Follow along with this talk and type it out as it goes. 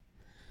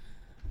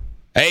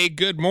Hey,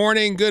 good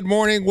morning. Good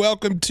morning.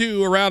 Welcome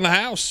to Around the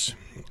House.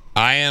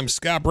 I am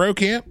Scott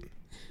Brokamp,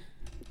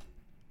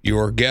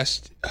 your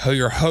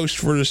host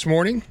for this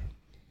morning.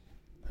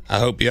 I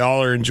hope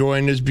y'all are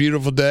enjoying this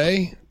beautiful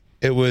day.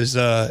 It was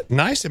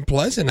nice and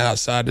pleasant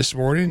outside this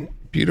morning.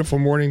 Beautiful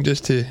morning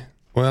just to,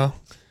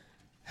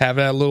 have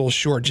that little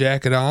short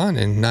jacket on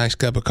and nice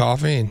cup of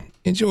coffee and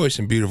enjoy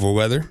some beautiful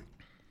weather.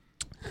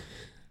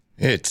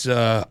 It's,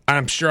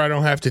 I'm sure I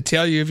don't have to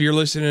tell you if you're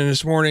listening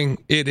this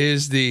morning, it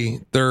is the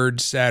third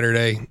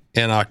Saturday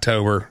in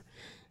October.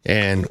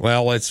 And,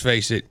 let's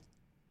face it,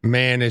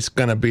 man, it's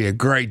going to be a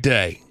great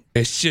day.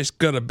 It's just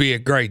going to be a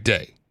great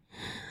day.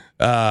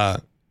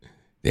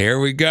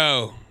 There we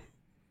go.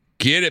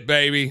 Get it,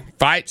 baby.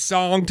 Fight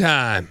song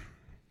time.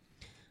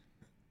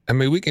 I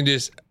mean, we can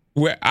just,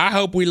 I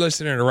hope we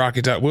listen to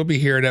Rocky Top. We'll be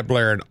hearing that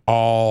blaring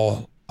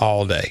all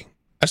day.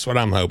 That's what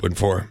I'm hoping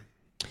for.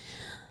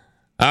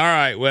 All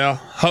right,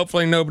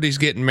 hopefully nobody's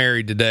getting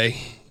married today.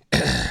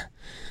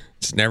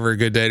 It's never a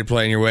good day to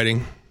plan your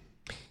wedding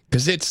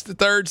because it's the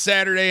third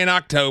Saturday in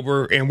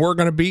October, and we're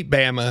going to beat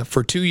Bama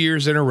for 2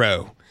 years in a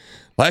row.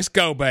 Let's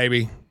go,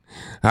 baby.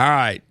 All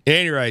right.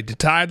 Anyway, the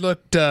Tide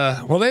looked,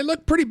 they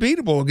looked pretty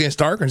beatable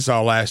against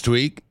Arkansas last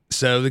week.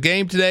 So the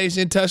game today is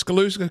in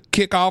Tuscaloosa.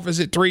 Kickoff is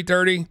at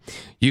 3:30.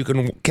 You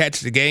can catch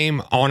the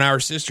game on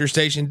our sister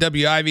station,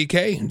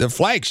 WIVK, the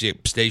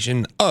flagship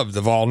station of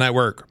the Vol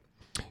Network.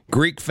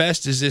 Greek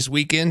Fest is this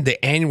weekend.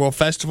 The annual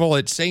festival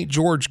at St.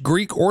 George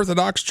Greek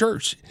Orthodox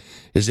Church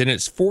is in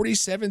its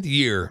 47th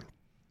year.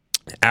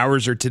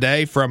 Hours are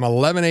today from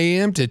 11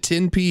 a.m. to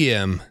 10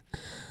 p.m.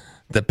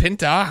 The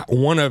Pinta,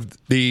 one of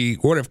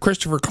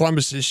Christopher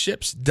Columbus's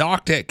ships,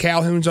 docked at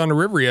Calhoun's on the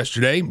river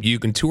yesterday. You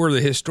can tour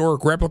the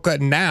historic replica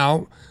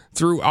now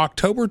through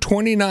October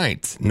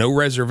 29th. No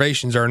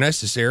reservations are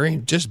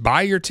necessary. Just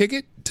buy your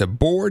ticket to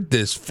board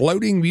this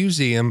floating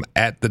museum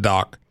at the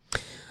dock.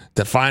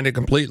 To find a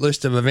complete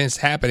list of events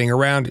happening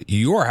around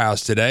your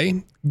house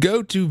today,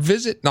 go to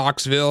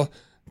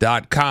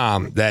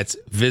visitknoxville.com. That's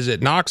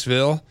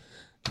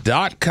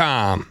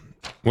visitknoxville.com.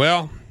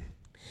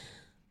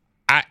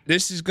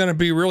 This is going to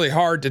be really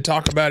hard to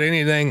talk about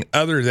anything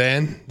other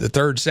than the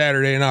third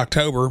Saturday in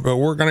October, but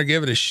we're going to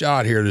give it a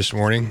shot here this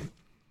morning.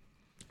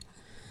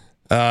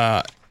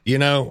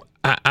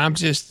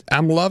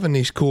 I'm loving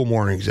these cool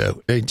mornings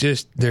though.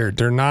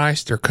 They're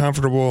nice, they're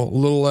comfortable, a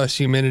little less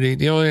humidity.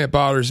 The only thing that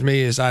bothers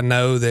me is I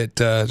know that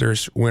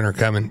there's winter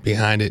coming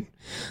behind it.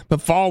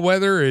 But fall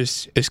weather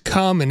is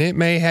come, and it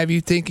may have you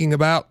thinking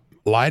about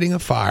lighting a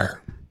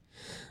fire.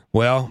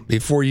 Well,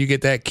 before you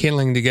get that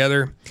kindling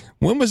together,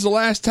 when was the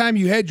last time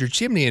you had your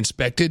chimney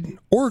inspected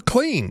or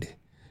cleaned?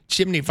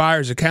 Chimney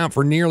fires account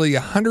for nearly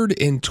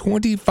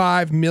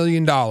 $125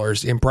 million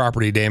in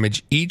property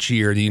damage each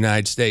year in the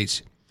United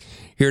States.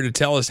 Here to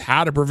tell us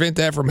how to prevent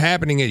that from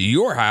happening at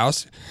your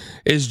house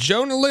is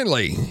Jonah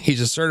Lindley.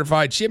 He's a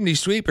certified chimney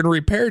sweep and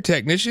repair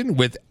technician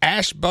with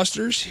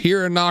Ashbusters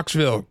here in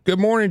Knoxville. Good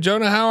morning,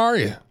 Jonah. How are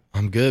you?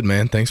 I'm good,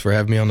 man. Thanks for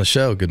having me on the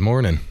show. Good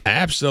morning.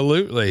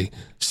 Absolutely.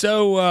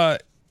 So,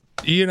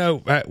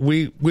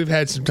 we've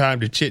had some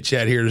time to chit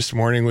chat here this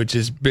morning, which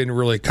has been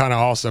really kind of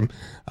awesome.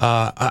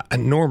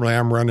 Normally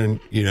I'm running,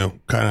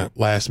 kind of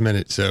last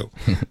minute. So,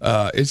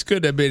 it's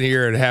good to have been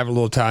here and have a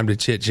little time to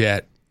chit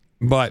chat.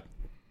 But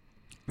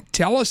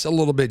tell us a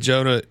little bit,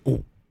 Jonah,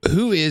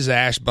 who is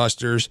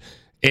Ashbusters?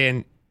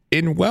 And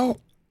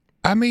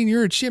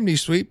you're a chimney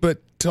sweep,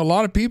 but to a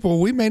lot of people,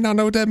 we may not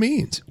know what that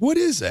means. What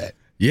is that?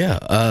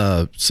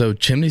 Yeah, so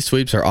chimney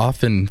sweeps are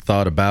often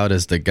thought about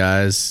as the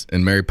guys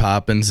in Mary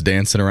Poppins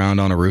dancing around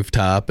on a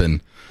rooftop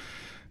and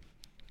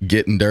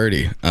getting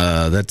dirty.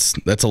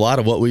 That's a lot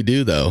of what we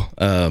do, though.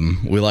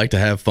 We like to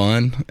have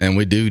fun, and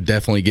we do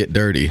definitely get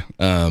dirty.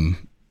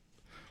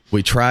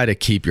 We try to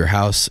keep your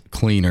house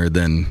cleaner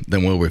than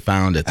where we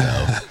found it,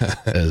 though,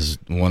 as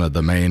one of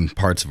the main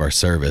parts of our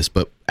service.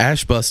 But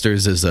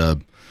Ashbusters is a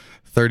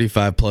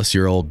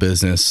 35-plus-year-old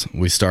business.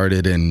 We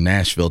started in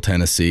Nashville,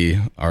 Tennessee.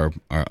 Our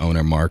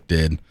owner, Mark,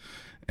 did.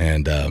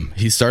 And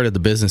he started the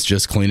business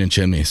just cleaning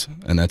chimneys.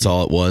 And that's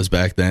all it was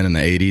back then in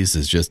the 80s,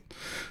 is just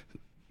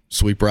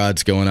sweep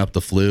rods going up the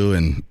flue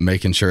and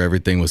making sure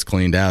everything was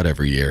cleaned out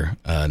every year.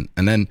 And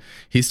then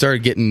he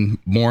started getting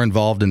more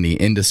involved in the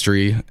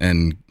industry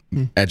and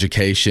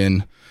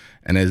education,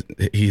 and as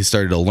he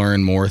started to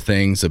learn more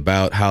things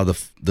about how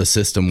the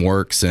system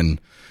works and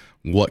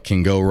what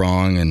can go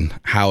wrong and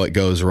how it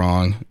goes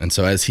wrong. And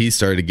so as he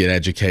started to get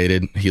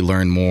educated, he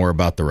learned more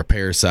about the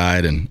repair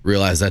side and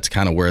realized that's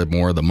kind of where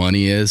more of the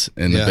money is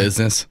in the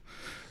business.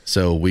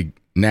 So we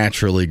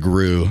naturally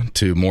grew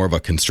to more of a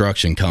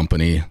construction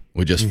company.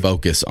 We just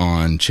focus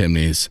on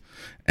chimneys,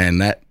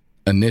 and that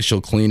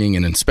initial cleaning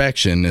and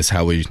inspection is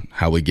how we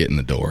get in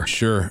the door.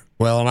 Sure.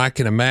 Well, and I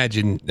can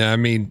imagine,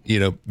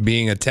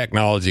 being a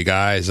technology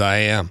guy as I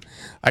am,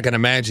 I can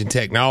imagine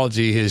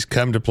technology has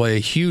come to play a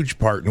huge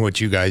part in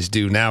what you guys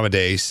do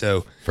nowadays.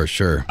 So for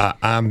sure,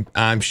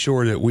 I'm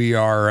sure that we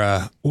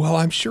are.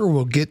 I'm sure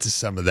we'll get to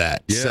some of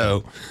that. Yeah.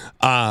 So,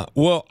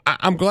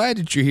 I'm glad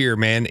that you're here,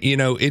 man.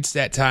 It's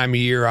that time of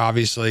year,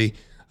 obviously.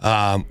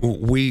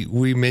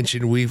 We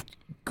mentioned we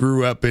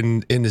grew up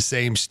in the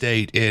same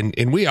state,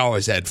 and we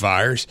always had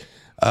fires.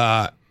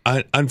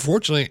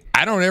 Unfortunately,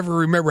 I don't ever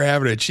remember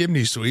having a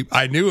chimney sweep.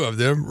 I knew of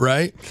them,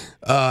 right?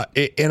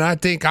 And I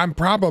think I'm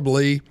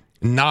probably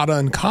not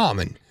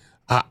uncommon.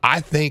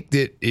 I think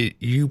that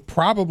you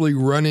probably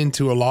run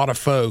into a lot of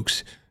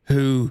folks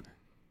who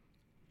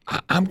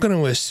I'm going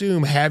to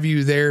assume have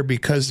you there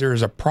because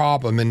there's a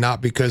problem and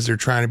not because they're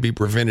trying to be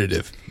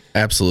preventative.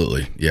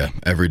 Absolutely. Yeah.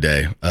 Every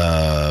day.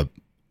 I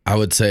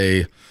would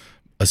say,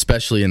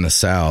 especially in the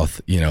South,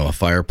 a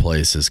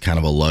fireplace is kind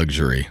of a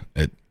luxury.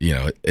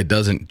 It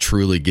doesn't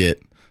truly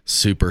get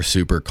super,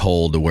 super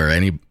cold to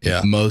where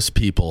most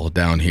people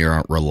down here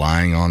aren't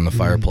relying on the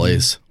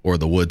fireplace or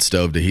the wood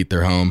stove to heat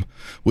their home.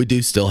 We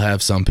do still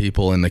have some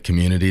people in the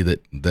community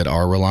that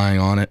are relying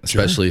on it,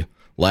 especially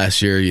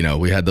last year.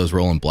 We had those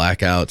rolling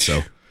blackouts.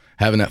 So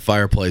having that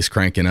fireplace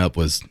cranking up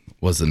was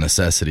a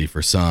necessity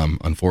for some,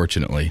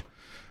 unfortunately.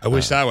 I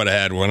wish I would have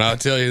had one. I'll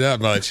tell you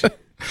that much.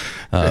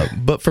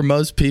 But for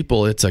most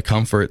people, it's a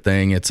comfort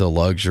thing. It's a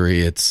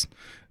luxury. It's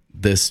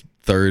this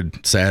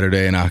third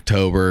Saturday in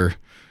October,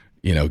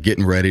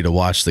 getting ready to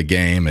watch the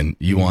game, and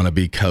you want to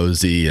be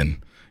cozy, and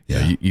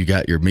you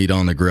got your meat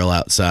on the grill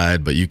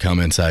outside, but you come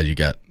inside, you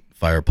got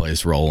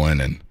fireplace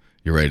rolling, and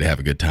you're ready to have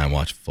a good time.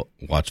 Watch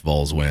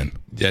Vols win.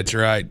 That's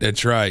right.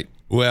 That's right.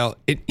 Well,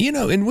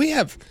 and we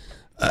have,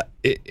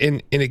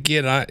 and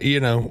again,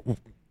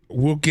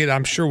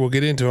 I'm sure we'll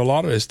get into a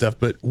lot of this stuff,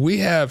 but we've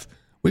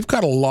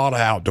got a lot of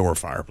outdoor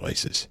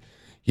fireplaces,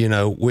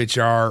 which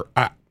are,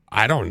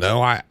 I don't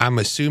know, I'm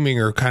assuming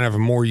are kind of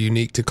more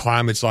unique to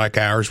climates like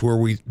ours, where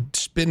we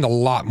spend a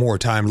lot more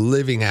time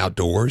living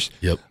outdoors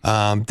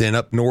than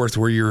up north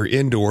where you're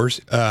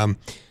indoors.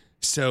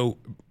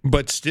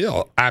 But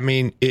still,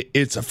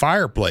 it's a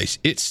fireplace.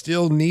 It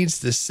still needs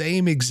the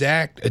same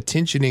exact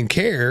attention and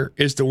care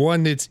as the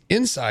one that's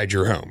inside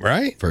your home,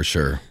 right? For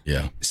sure,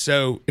 yeah.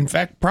 So, in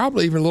fact,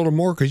 probably even a little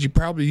more, because you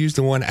probably use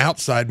the one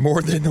outside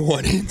more than the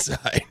one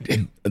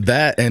inside.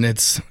 That, and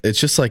it's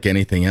just like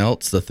anything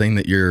else. The thing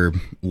that you're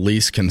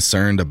least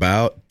concerned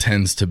about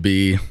tends to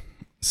be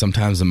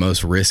sometimes the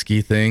most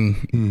risky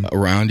thing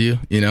around you.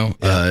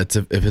 If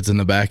it's in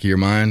the back of your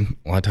mind,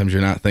 a lot of times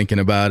you're not thinking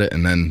about it,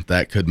 and then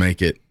that could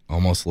make it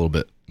almost a little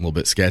bit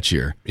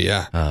sketchier.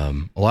 Yeah.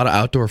 A lot of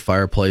outdoor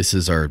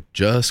fireplaces are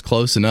just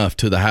close enough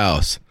to the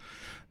house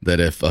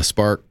that if a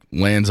spark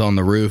lands on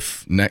the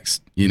roof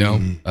next,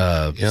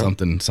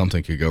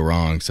 something could go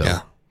wrong.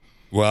 So,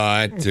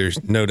 well,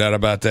 there's no doubt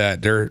about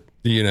that. They're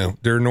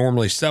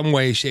normally some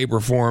way, shape, or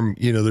form.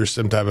 There's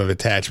some type of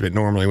attachment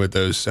normally with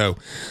those. So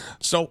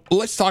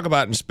let's talk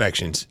about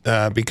inspections,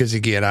 because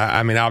again,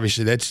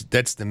 obviously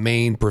that's the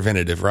main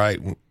preventative, right?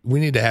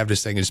 We need to have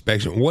this thing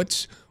inspection.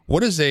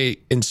 What does a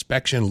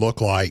inspection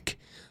look like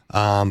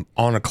on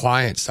a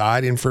client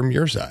side and from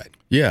your side?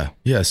 Yeah.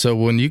 So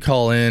when you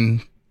call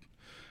in,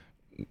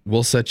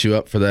 we'll set you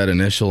up for that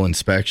initial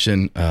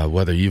inspection,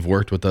 whether you've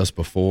worked with us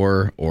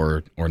before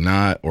or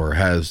not, or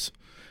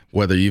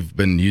whether you've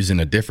been using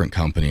a different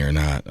company or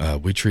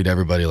not. We treat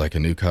everybody like a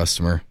new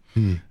customer.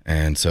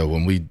 And so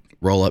when we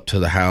roll up to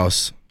the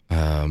house,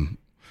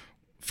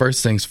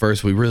 first things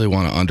first, we really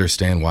want to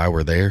understand why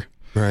we're there.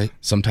 Right.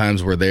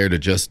 Sometimes we're there to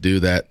just do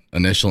that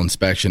initial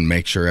inspection,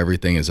 make sure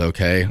everything is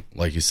okay.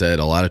 Like you said,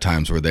 a lot of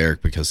times we're there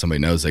because somebody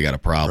knows they got a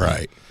problem.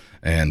 Right.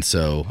 And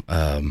so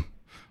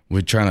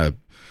we're trying to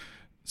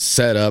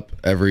set up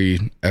every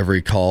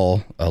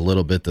call a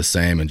little bit the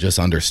same and just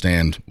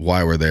understand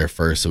why we're there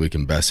first so we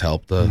can best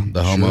help the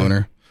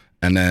homeowner.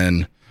 And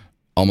then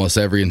almost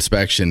every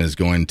inspection is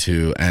going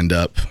to end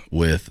up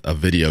with a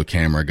video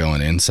camera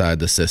going inside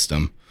the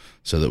system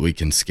so that we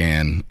can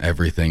scan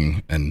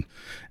everything and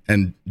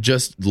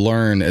just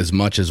learn as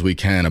much as we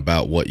can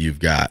about what you've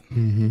got.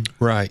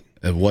 Right.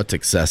 And what's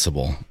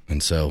accessible.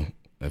 And so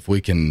if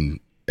we can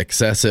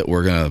access it,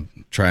 we're going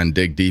to try and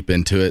dig deep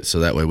into it so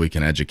that way we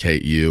can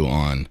educate you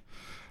on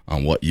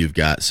what you've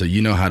got. So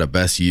you know how to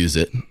best use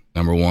it,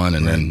 number one.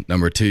 And then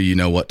number two, you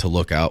know what to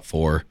look out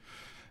for.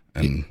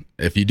 And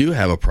if you do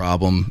have a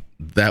problem,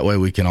 that way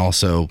we can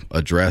also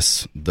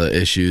address the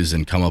issues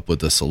and come up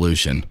with a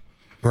solution.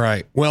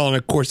 Right. Well, and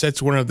of course,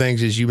 that's one of the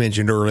things, as you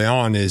mentioned early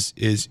on, is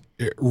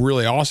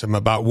really awesome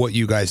about what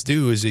you guys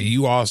do is that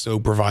you also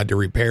provide the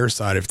repair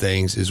side of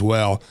things as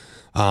well.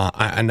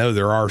 I know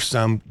there are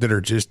some that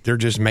are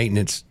just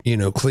maintenance,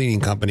 cleaning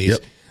companies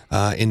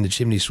in the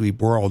chimney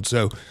sweep world.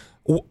 So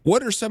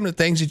what are some of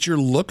the things that you're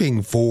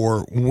looking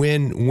for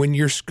when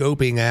you're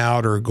scoping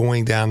out or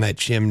going down that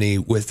chimney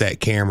with that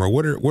camera?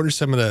 What are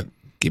some of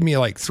give me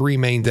like three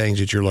main things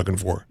that you're looking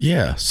for?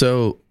 Yeah.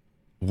 So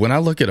when I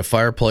look at a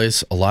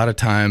fireplace, a lot of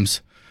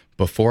times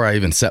before I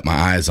even set my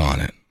eyes on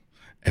it,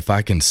 if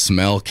I can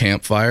smell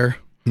campfire,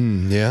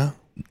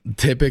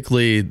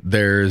 typically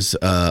there's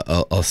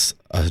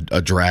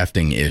a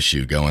drafting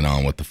issue going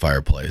on with the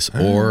fireplace,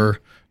 or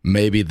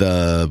maybe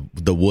the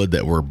wood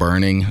that we're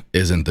burning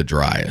isn't the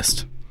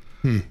driest.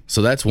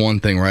 So that's one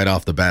thing right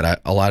off the bat. I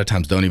a lot of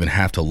times don't even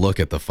have to look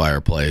at the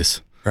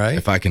fireplace. Right.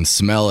 If I can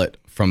smell it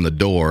from the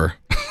door,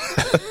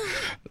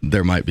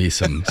 there might be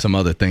some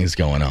other things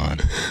going on.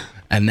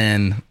 And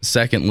then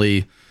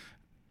secondly,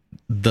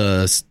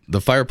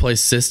 the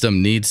fireplace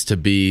system needs to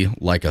be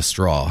like a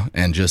straw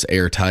and just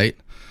airtight.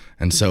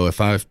 And so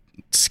if I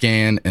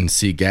scan and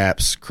see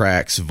gaps,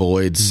 cracks,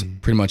 voids,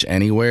 pretty much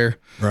anywhere,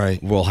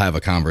 right, we'll have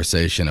a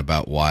conversation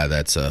about why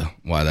that's a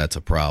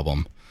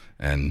problem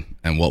and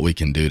what we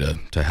can do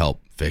to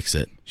help fix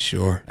it.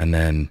 Sure. And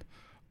then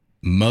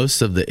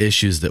most of the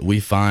issues that we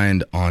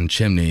find on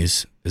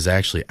chimneys is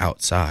actually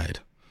outside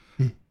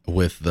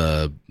with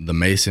the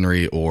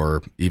masonry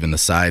or even the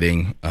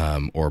siding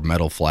or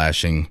metal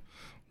flashing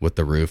with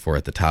the roof or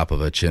at the top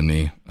of a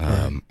chimney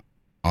on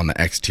the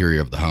exterior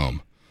of the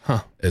home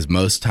is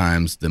most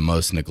times the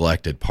most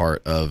neglected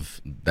part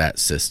of that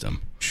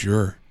system.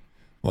 Sure.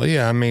 Well,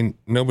 yeah, I mean,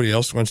 nobody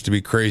else wants to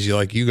be crazy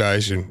like you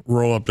guys and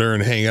roll up there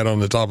and hang out on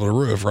the top of the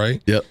roof,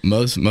 right? Yep.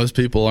 Most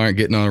people aren't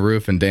getting on a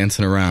roof and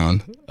dancing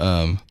around.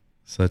 So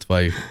that's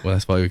why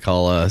we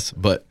call us.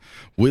 But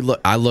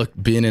I look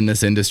being in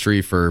this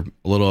industry for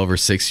a little over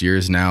 6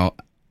 years now.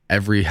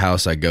 Every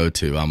house I go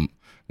to,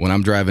 when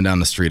I'm driving down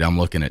the street, I'm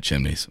looking at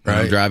chimneys. When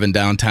I'm driving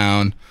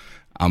downtown,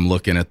 I'm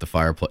looking at the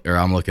fireplace, or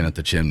I'm looking at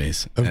the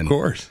chimneys. Of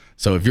course.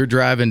 So if you're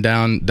driving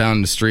down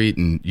the street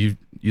and you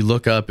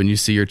look up and you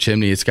see your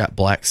chimney, it's got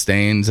black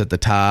stains at the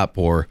top,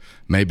 or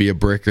maybe a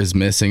brick is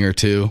missing or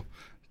two,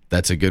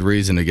 that's a good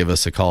reason to give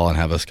us a call and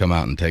have us come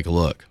out and take a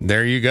look.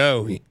 There you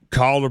go.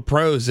 Call the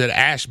pros at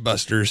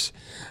Ashbusters.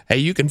 Hey,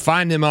 you can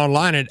find them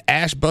online at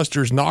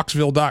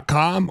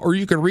ashbustersknoxville.com, or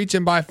you can reach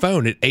them by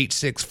phone at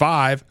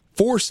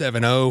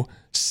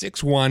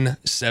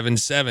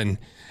 865-470-6177.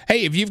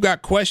 Hey, if you've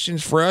got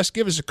questions for us,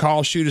 give us a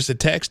call, shoot us a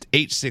text,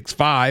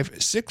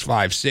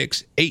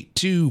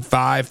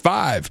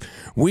 865-656-8255.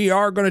 We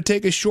are going to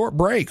take a short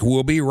break.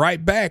 We'll be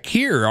right back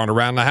here on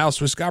Around the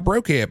House with Scott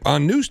Brokamp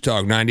on News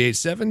Talk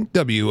 98.7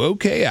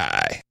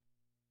 WOKI.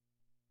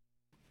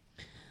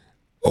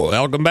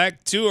 Welcome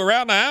back to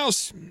Around the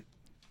House.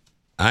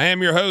 I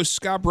am your host,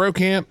 Scott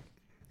Brokamp,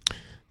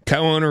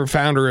 co-owner and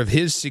founder of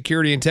His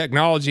Security and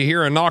Technology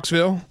here in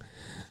Knoxville.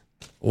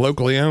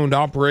 Locally owned,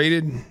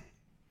 operated,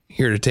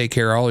 here to take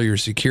care of all your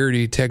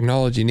security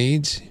technology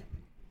needs.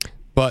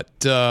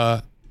 But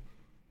the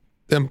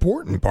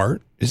important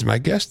part is my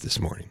guest this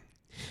morning.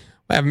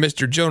 I have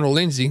Mr. Jonah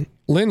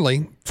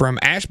Lindley from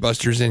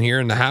Ashbusters in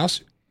here in the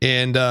house.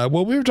 And,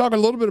 we were talking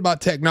a little bit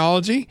about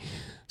technology.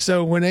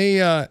 So when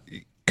they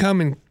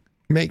come and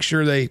make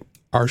sure they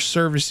are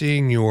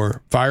servicing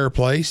your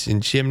fireplace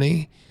and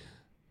chimney,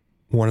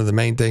 one of the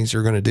main things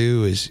they're going to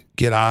do is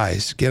get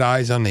eyes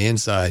on the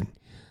inside.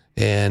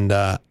 And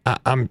I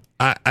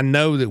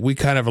know that we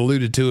kind of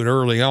alluded to it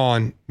early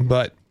on,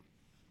 but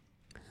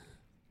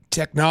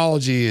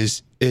technology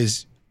is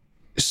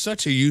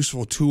such a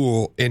useful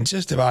tool in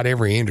just about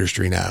every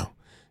industry now.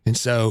 And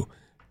so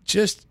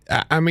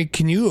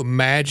can you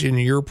imagine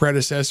your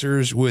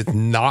predecessors with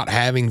not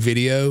having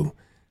video?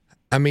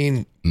 I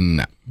mean,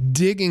 no.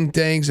 Digging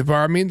things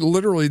apart. I mean,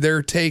 literally,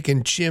 they're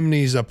taking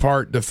chimneys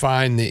apart to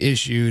find the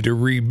issue to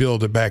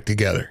rebuild it back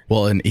together.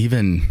 Well, and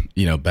even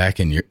back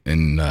in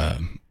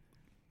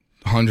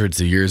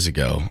hundreds of years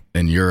ago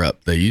in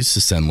Europe, they used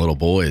to send little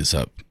boys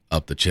up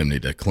the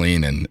chimney to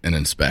clean and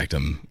inspect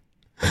them.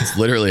 That's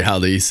literally how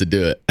they used to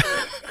do it.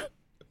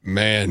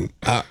 Man,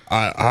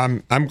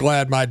 I'm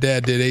glad my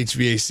dad did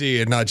HVAC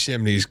and not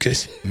chimneys.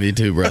 Cause me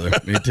too, brother.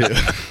 Me too.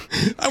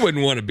 I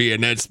wouldn't want to be in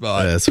that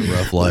spot. That's a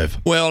rough life.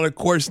 Well, of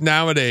course,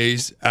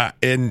 nowadays,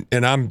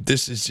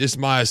 this is just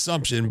my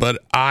assumption,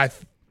 but I'm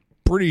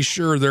pretty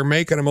sure they're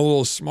making them a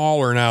little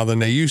smaller now than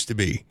they used to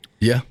be.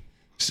 Yeah.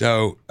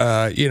 So,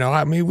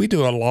 we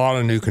do a lot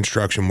of new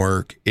construction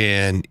work,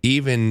 and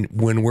even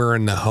when we're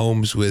in the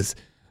homes with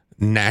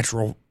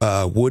natural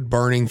wood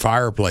burning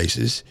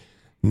fireplaces,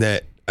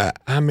 that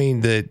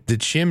the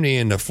chimney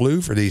and the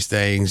flue for these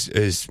things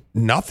is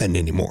nothing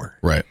anymore.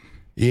 Right.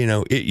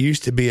 It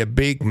used to be a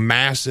big,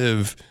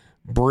 massive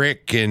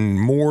brick and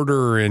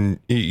mortar, and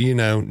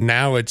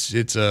now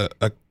it's a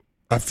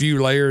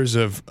few layers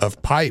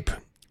of pipe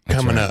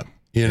coming up.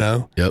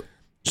 Yep.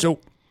 So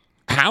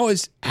how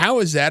is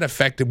that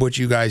affected what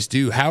you guys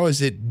do? How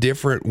is it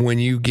different when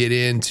you get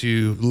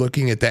into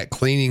looking at that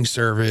cleaning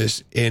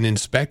service and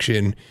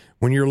inspection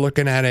when you're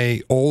looking at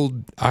a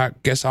old, I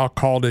guess I'll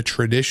call it a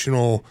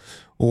traditional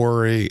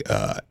or a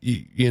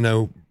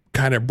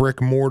kind of brick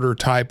mortar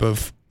type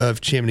of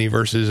chimney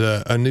versus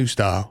a new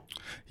style?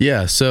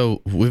 Yeah,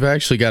 so we've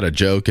actually got a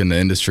joke in the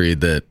industry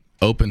that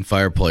open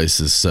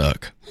fireplaces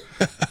suck.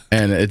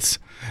 And it's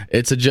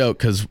a joke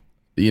because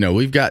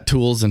we've got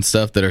tools and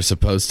stuff that are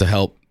supposed to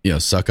help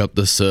suck up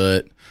the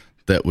soot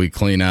that we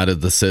clean out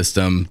of the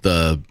system.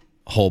 The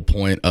whole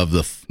point of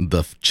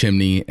the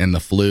chimney and the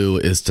flue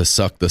is to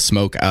suck the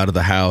smoke out of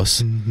the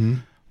house. Mm-hmm.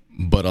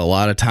 But a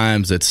lot of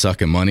times it's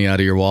sucking money out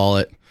of your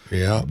wallet.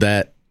 Yeah.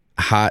 That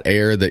hot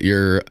air that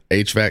your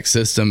HVAC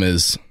system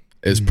is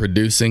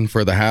producing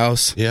for the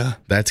house. Yeah.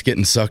 That's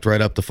getting sucked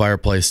right up the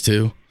fireplace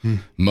too.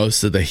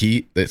 Most of the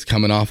heat that's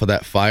coming off of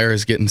that fire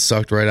is getting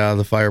sucked right out of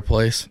the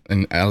fireplace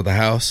and out of the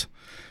house.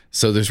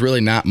 So there's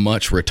really not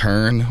much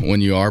return when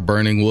you are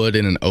burning wood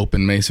in an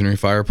open masonry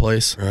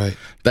fireplace. Right.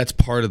 That's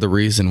part of the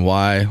reason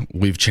why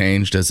we've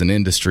changed as an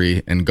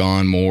industry and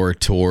gone more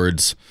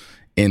towards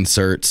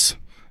inserts,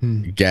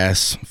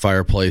 gas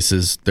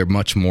fireplaces. They're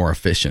much more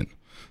efficient.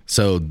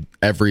 So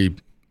every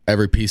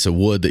piece of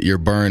wood that you're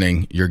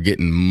burning, you're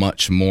getting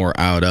much more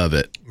out of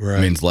it. Right.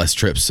 It means less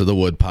trips to the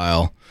wood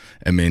pile.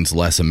 It means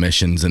less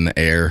emissions in the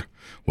air,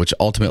 which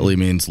ultimately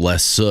means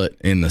less soot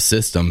in the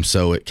system,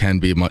 so it can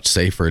be much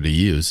safer to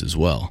use as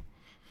well.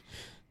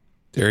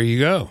 There you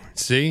go.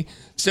 See?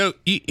 So,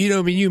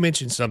 you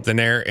mentioned something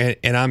there,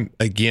 and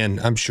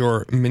I'm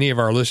sure many of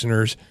our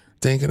listeners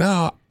thinking,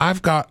 oh,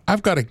 I've got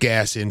a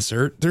gas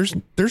insert.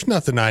 There's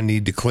nothing I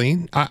need to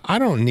clean. I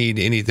don't need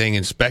anything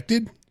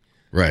inspected.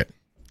 Right.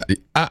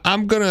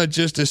 I'm going to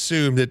just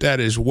assume that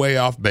is way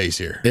off base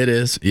here. It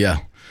is, yeah.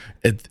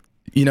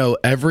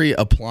 Every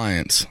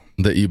appliance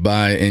that you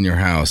buy in your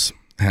house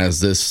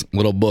has this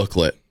little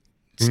booklet.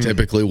 It's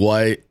typically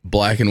white,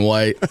 black and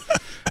white.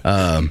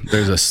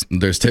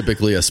 There's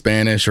typically a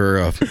Spanish or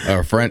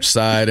a French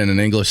side and an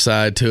English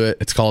side to it.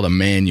 It's called a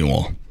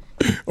manual.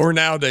 Or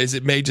nowadays,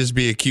 it may just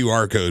be a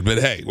QR code, but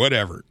hey,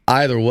 whatever.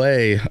 Either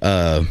way,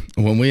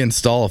 when we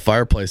install a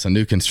fireplace on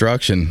new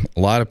construction,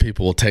 a lot of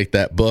people will take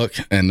that book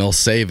and they'll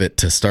save it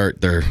to start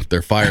their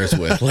fires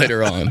with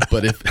later on.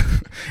 But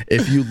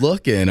if you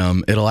look in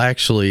them, it'll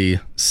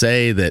actually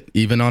say that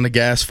even on a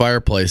gas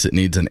fireplace, it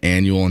needs an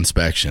annual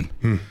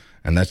inspection.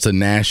 And that's a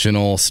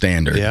national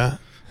standard. Yeah.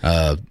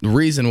 The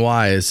reason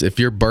why is if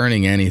you're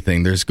burning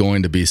anything, there's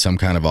going to be some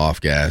kind of off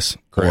gas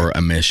or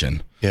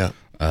emission. Yeah.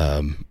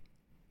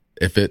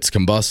 If it's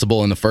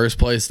combustible in the first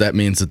place, that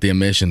means that the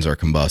emissions are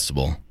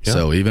combustible. Yeah.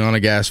 So even on a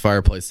gas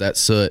fireplace, that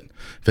soot,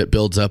 if it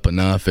builds up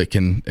enough, it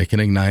can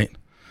ignite.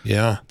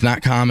 Yeah. It's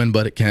not common,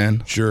 but it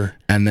can. Sure.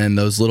 And then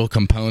those little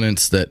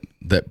components that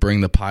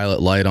bring the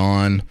pilot light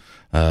on,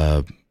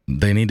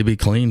 they need to be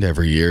cleaned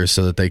every year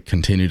so that they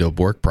continue to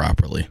work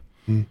properly.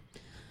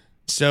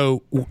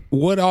 So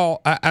what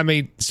all?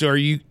 So are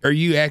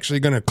you actually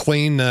going to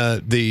clean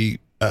the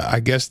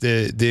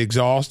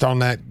exhaust on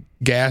that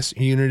gas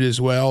unit as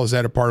well? Is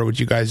that a part of what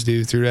you guys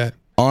do through that?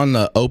 On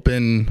the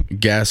open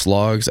gas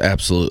logs,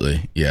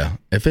 absolutely, yeah.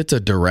 If it's a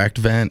direct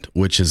vent,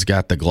 which has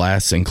got the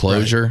glass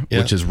enclosure, right. Yeah.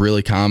 which is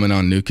really common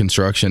on new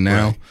construction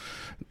now, right.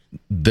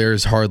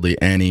 There's hardly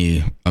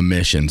any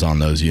emissions on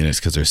those units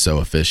because they're so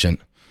efficient.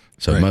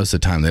 So most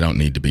of the time, they don't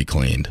need to be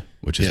cleaned,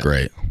 which is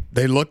great.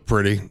 They look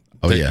pretty.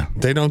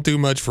 They don't do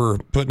much for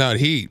putting out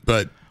heat,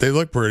 but they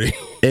look pretty.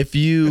 If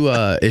you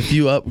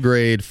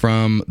upgrade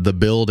from the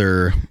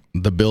builder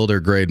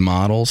grade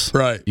models,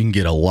 right, you can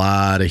get a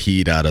lot of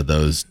heat out of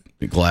those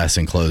glass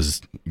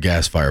enclosed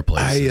gas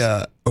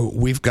fireplaces.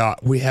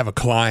 We have a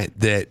client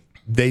that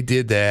they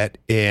did that,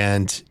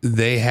 and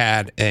they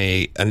had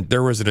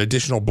there was an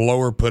additional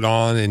blower put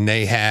on, and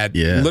they had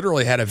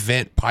literally had a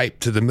vent pipe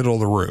to the middle of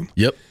the room.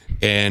 Yep.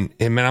 And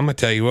man, I'm gonna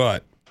tell you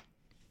what.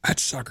 That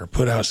sucker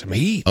put out some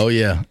heat. Oh,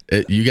 yeah.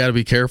 You got to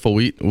be careful.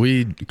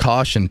 We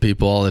caution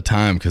people all the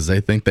time because they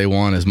think they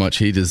want as much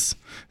heat as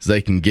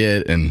they can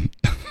get, and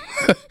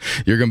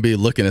you're going to be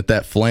looking at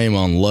that flame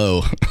on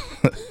low.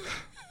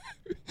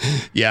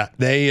 Yeah,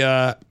 they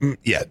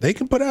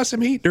can put out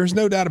some heat. There's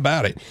no doubt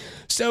about it.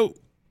 So,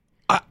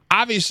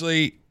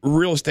 obviously,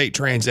 real estate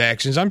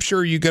transactions, I'm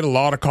sure you get a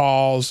lot of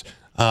calls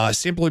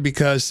simply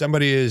because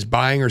somebody is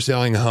buying or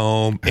selling a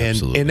home,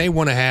 and they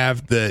want to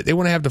have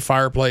the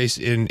fireplace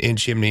in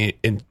chimney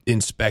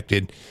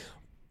inspected.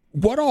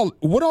 What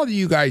all do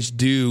you guys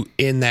do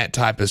in that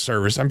type of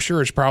service? I'm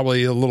sure it's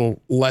probably a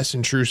little less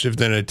intrusive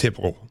than a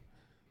typical.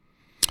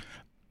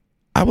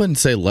 I wouldn't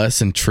say less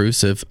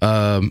intrusive.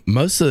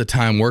 Most of the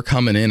time we're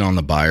coming in on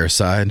the buyer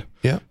side.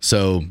 Yeah.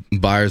 So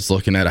buyers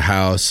looking at a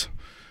house,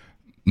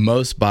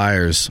 most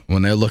buyers,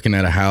 when they're looking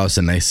at a house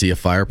and they see a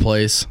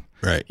fireplace,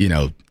 right,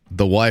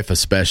 the wife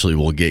especially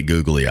will get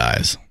googly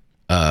eyes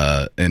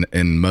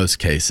in most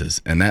cases.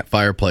 And that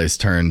fireplace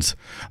turns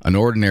an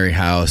ordinary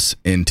house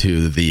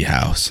into the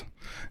house.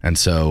 And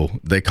so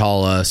they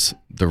call us,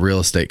 the real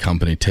estate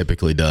company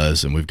typically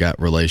does, and we've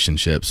got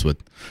relationships with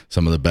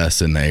some of the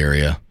best in the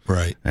area.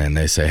 Right. And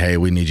they say, hey,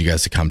 we need you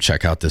guys to come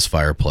check out this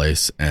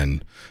fireplace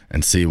and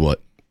see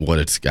what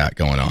it's got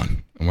going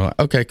on. And we're like,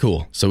 okay,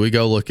 cool. So we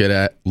go look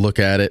at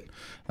it.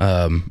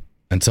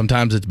 And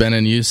sometimes it's been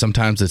in use,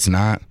 sometimes it's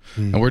not.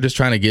 And we're just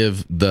trying to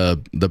give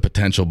the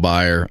potential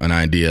buyer an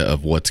idea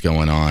of what's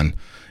going on.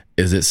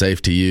 Is it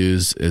safe to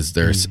use?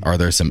 Are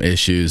there some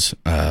issues?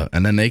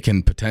 And then they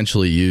can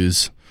potentially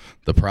use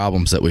the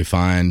problems that we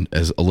find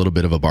as a little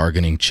bit of a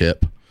bargaining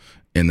chip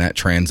in that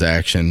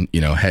transaction.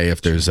 Hey,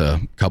 if there's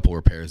a couple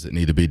repairs that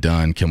need to be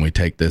done, can we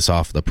take this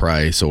off the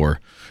price,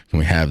 or can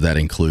we have that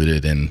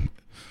included in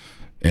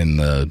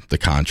the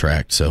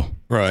contract? So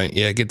right,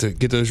 yeah, get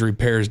those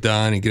repairs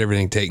done and get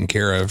everything taken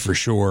care of for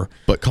sure.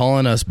 But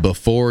calling us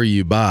before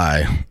you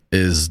buy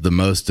is the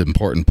most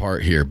important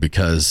part here,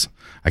 because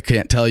I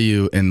can't tell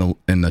you in the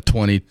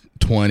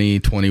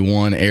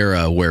 2020-21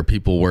 era where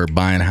people were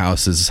buying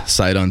houses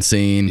sight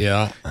unseen,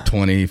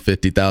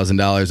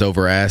 $20,000-$50,000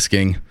 over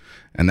asking,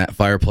 and that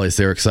fireplace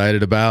they're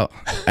excited about,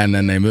 and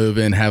then they move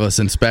in, have us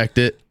inspect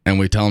it, and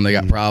we tell them they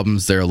got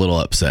problems, they're a little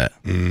upset.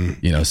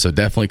 So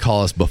definitely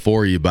call us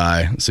before you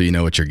buy so you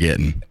know what you're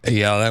getting.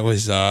 Yeah, that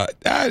was a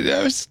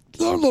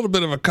little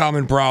bit of a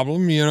common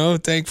problem,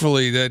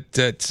 thankfully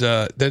that's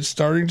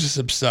starting to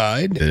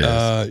subside. It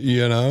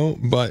is.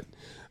 But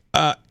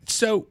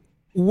so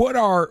what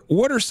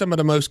are some of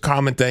the most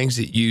common things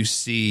that you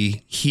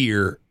see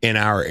here in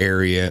our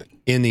area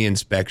in the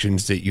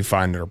inspections that you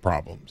find are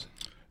problems?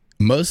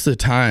 Most of the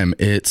time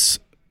it's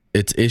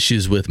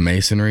issues with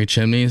masonry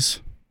chimneys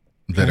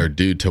that are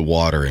due to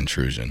water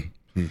intrusion.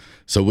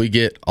 So we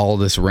get all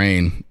this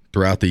rain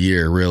throughout the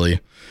year, really.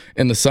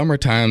 In the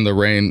summertime, the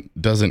rain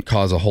doesn't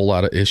cause a whole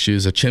lot of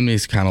issues. A chimney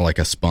is kind of like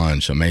a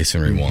sponge, a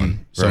masonry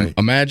one. So Right.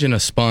 imagine a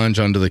sponge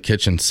under the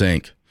kitchen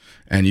sink,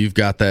 and you've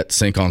got that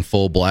sink on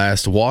full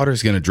blast.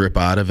 Water's going to drip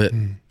out of it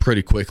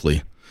pretty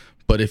quickly.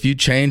 But if you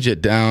change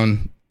it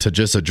down to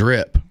just a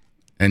drip,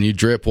 and you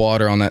drip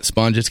water on that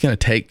sponge, it's going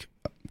to take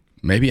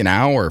maybe an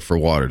hour for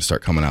water to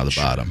start coming out of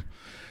the bottom.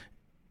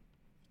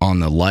 On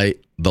the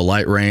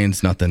light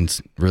rains,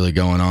 nothing's really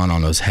going on.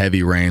 On those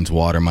heavy rains,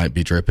 water might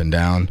be dripping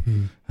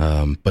down.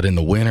 But in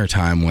the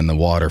wintertime, when the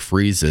water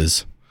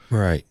freezes,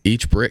 Right.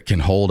 each brick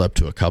can hold up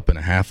to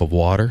 1.5 cups of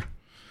water.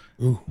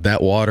 Ooh.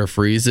 That water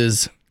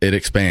freezes, it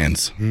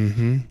expands.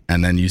 And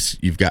then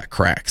you've got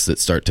cracks that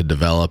start to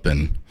develop.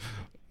 And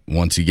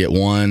once you get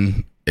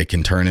one, it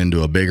can turn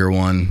into a bigger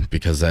one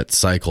because that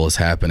cycle is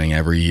happening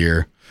every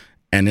year.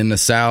 And in the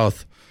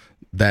South,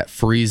 that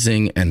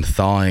freezing and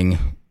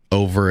thawing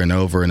over and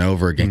over and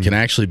over again can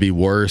actually be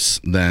worse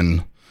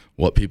than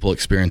what people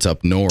experience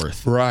up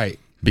north. Right.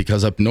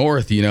 Because up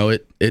north,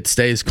 it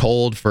stays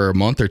cold for a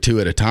month or two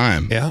at a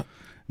time. Yeah.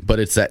 But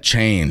it's that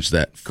change,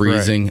 that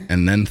freezing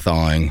and then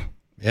thawing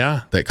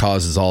Yeah. that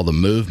causes all the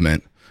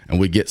movement. And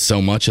we get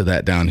so much of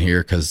that down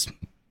here because,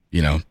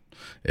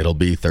 it'll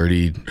be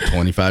 30,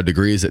 25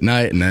 degrees at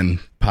night and then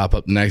pop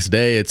up the next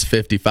day, it's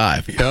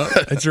 55. Yeah,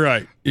 that's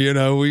right.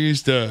 We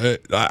used to,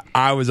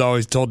 I was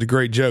always told the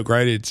great joke,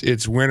 right?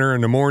 It's winter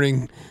in the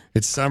morning,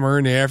 it's summer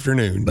in the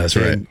afternoon. That's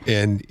right.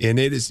 And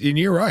it is, and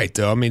you're right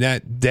though. I mean,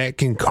 that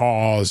can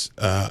cause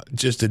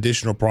just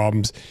additional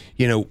problems.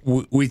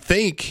 We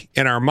think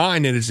in our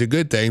mind that it's a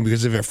good thing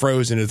because if it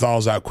froze and it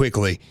thaws out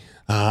quickly,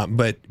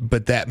 but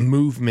that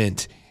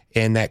movement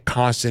and that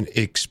constant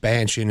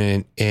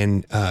expansion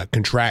and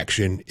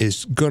contraction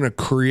is going to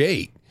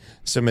create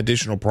some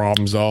additional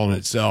problems all in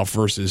itself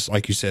versus,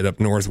 like you said, up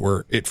north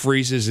where it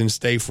freezes and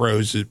stay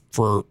frozen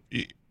for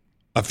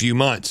a few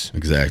months.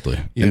 Exactly.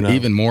 And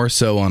even more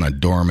so on a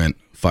dormant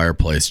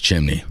fireplace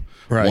chimney.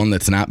 Right. One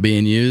that's not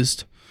being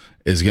used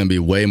is going to be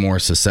way more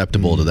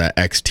susceptible to that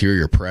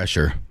exterior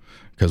pressure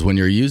because when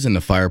you're using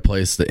the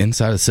fireplace, the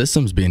inside of the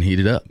system's being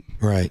heated up.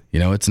 Right.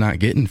 It's not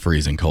getting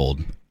freezing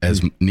cold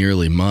as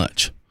nearly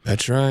much.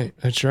 That's right.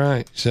 That's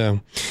right. So,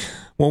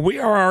 well, we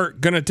are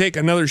going to take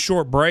another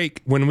short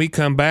break. When we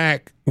come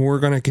back, we're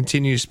going to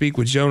continue to speak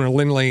with Jonah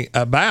Lindley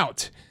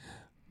about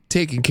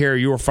taking care of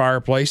your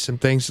fireplace, some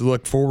things to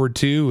look forward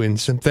to, and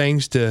some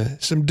do's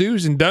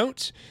and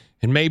don'ts,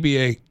 and maybe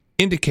a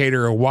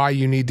indicator of why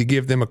you need to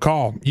give them a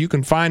call. You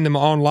can find them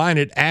online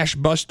at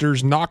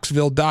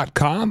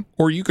ashbustersknoxville.com,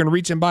 or you can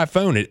reach them by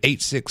phone at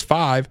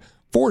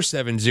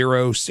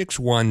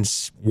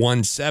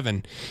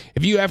 865-470-6117.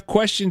 If you have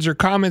questions or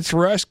comments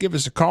for us, give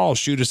us a call.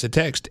 Shoot us a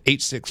text,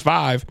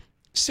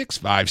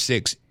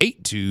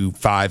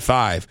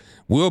 865-656-8255.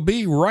 We'll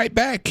be right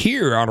back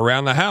here on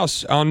Around the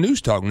House on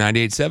News Talk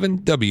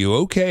 98.7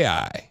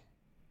 WOKI.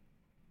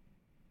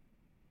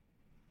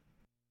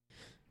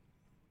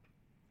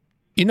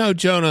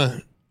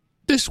 Jonah,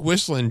 this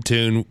whistling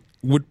tune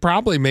would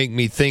probably make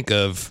me think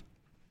of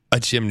a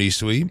chimney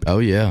sweep. Oh,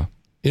 yeah.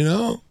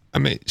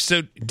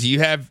 So do you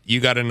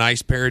got a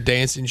nice pair of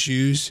dancing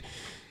shoes?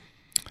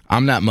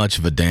 I'm not much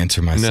of a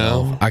dancer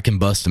myself. No. I can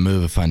bust a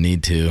move if I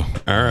need to.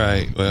 All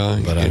right.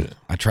 Well, But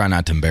I try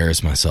not to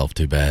embarrass myself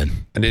too bad.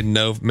 I didn't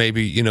know if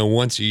maybe,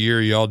 once a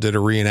year y'all did a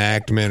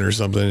reenactment or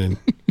something. And,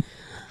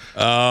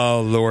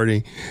 oh,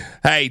 Lordy.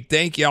 Hey,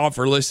 thank y'all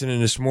for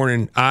listening this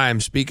morning. I am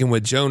speaking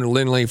with Jonah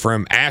Lindley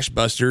from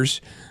Ashbusters.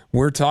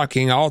 We're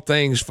talking all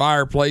things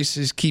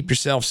fireplaces. Keep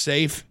yourself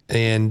safe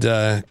and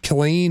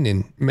clean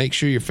and make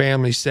sure your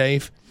family's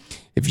safe.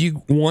 If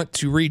you want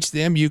to reach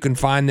them, you can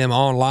find them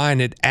online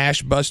at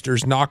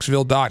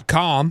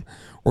ashbustersknoxville.com,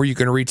 or you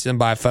can reach them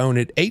by phone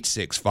at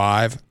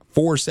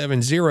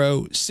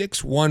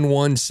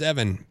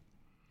 865-470-6117.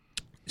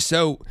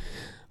 So,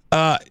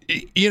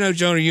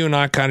 Jonah, you and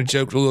I kind of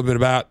joked a little bit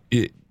about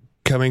it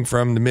coming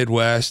from the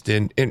Midwest,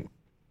 and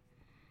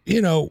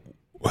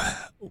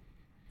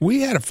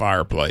we had a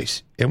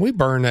fireplace, and we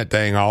burned that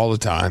thing all the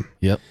time.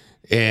 Yep.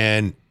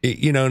 And,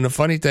 and the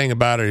funny thing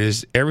about it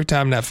is every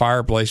time that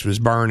fireplace was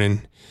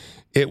burning,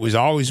 it was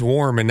always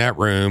warm in that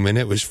room, and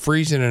it was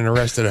freezing in the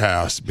rest of the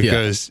house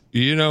because,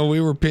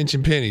 we were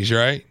pinching pennies,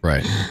 right?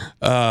 Right.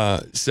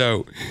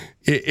 So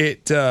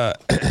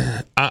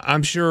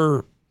I'm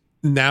sure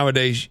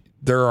nowadays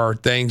there are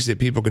things that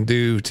people can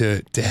do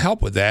to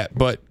help with that,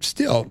 but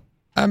still,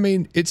 I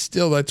mean, it's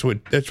still that's what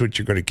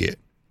you're going to get,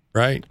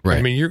 right? Right.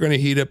 I mean, you're going to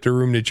heat up the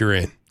room that you're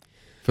in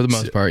for the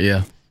most part.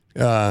 Yeah.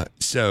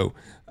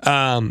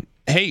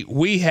 Hey,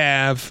 we've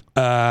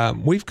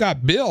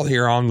got Bill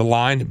here on the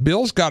line.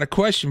 Bill's got a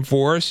question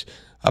for us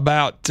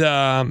about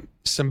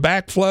some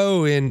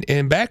backflow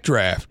and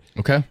backdraft.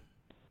 Okay.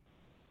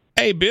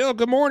 Hey, Bill.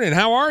 Good morning.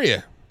 How are you?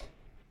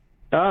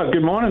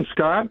 Good morning,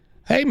 Scott.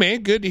 Hey,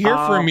 man. Good to hear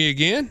from you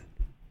again.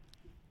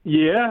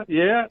 Yeah.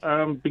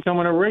 I'm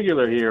becoming a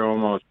regular here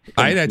almost.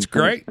 Hey, that's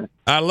great.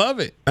 I love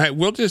it. Hey,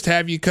 we'll just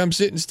have you come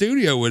sit in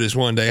studio with us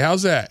one day.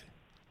 How's that?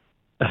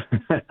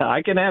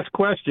 I can ask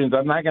questions.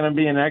 I'm not going to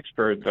be an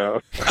expert,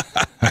 though.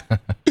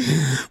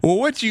 Well,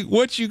 what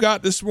you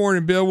got this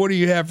morning, Bill? What do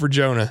you have for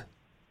Jonah?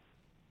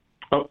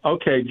 Oh,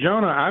 okay,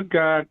 Jonah. I've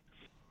got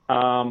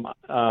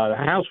the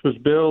house was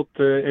built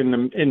in the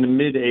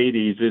mid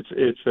 '80s.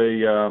 It's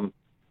a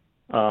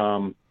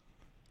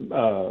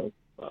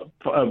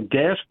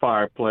gas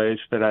fireplace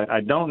that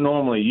I don't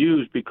normally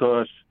use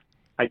because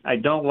I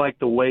don't like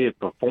the way it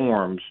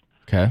performs.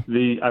 Okay.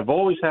 I've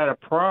always had a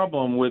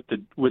problem with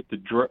the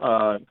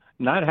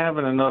not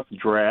having enough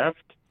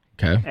draft.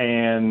 Okay.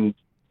 And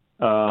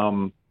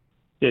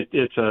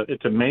it's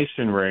a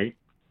masonry.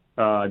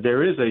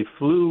 There is a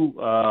flue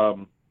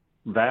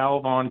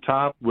valve on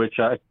top, which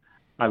I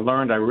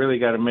learned I really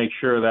got to make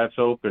sure that's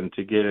open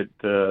to get it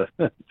to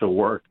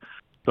work.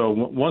 So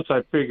once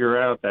I figure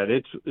out that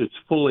it's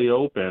fully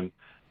open,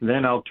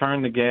 then I'll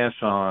turn the gas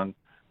on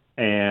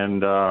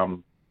and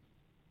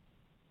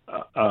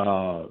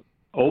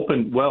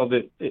open. Well,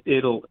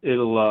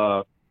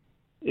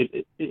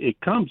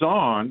 it comes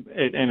on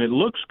and it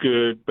looks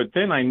good, but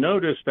then I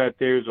notice that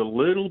there's a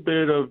little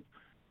bit of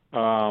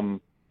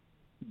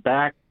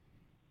backflow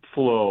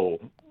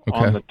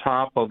on the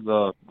top of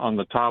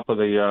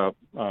the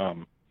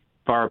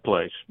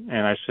fireplace,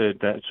 and I said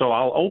that. So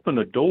I'll open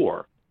the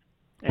door,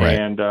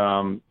 and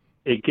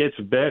it gets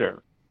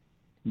better.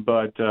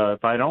 But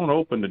if I don't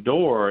open the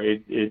door,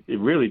 it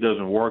really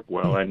doesn't work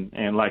well.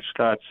 And like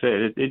Scott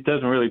said, it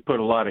doesn't really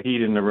put a lot of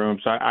heat in the room,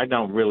 so I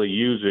don't really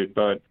use it.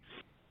 But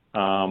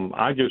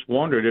I just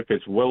wondered if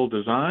it's well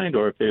designed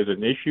or if there's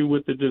an issue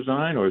with the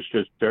design or it's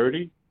just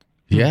dirty.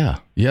 Yeah.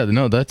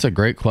 No, that's a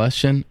great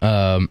question.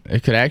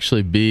 It could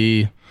actually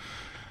be,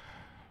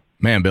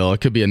 man, Bill, it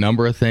could be a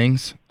number of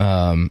things.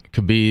 It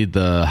could be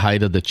the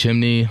height of the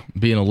chimney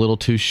being a little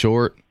too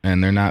short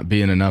and there not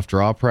being enough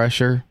draw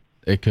pressure.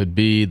 It could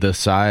be the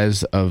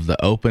size of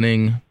the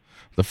opening,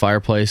 the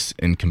fireplace,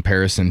 in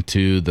comparison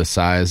to the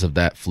size of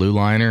that flue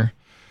liner.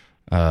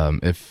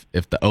 If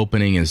the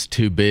opening is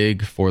too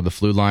big for the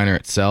flue liner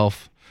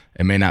itself,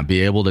 it may not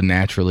be able to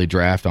naturally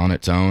draft on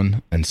its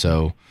own. And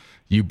so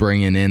you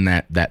bringing in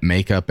that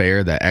makeup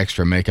air, that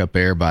extra makeup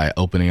air by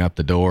opening up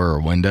the door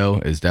or window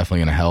is definitely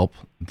going to help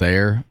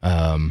there.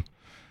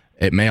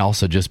 It may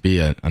also just be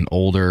an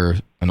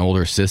older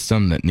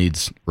system that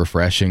needs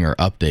refreshing or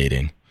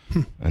updating.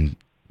 And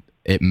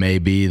it may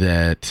be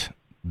that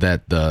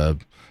the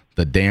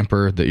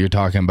damper that you're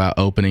talking about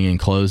opening and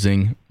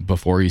closing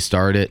before you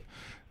start it,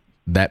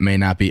 that may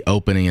not be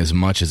opening as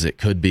much as it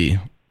could be.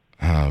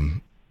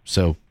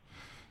 So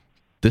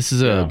this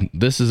is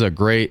a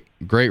great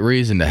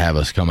reason to have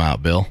us come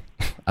out, Bill.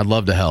 I'd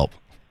love to help.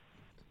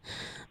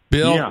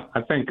 Bill? Yeah,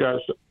 I think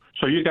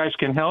so you guys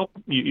can help?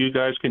 You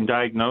guys can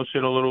diagnose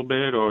it a little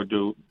bit or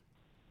do?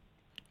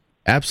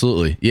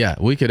 Absolutely. Yeah,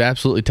 we could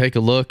absolutely take a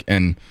look,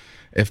 and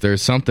if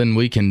there's something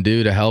we can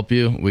do to help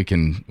you, we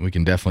can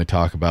definitely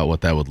talk about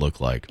what that would look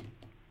like.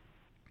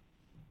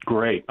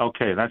 Great.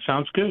 Okay, that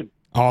sounds good.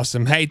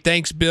 Awesome. Hey,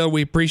 thanks, Bill.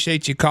 We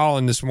appreciate you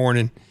calling this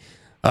morning.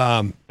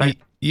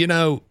 You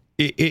know,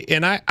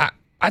 and I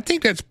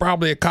think that's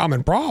probably a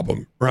common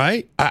problem,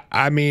 right?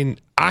 I mean,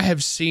 I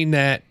have seen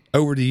that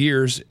over the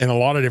years in a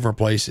lot of different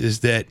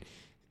places that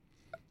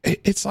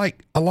it's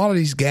like a lot of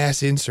these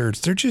gas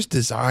inserts, they're just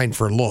designed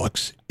for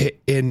looks.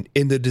 And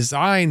the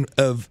design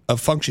of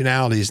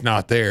functionality is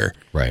not there.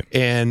 Right.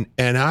 And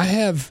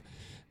I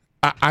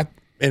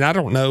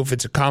don't know if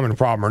it's a common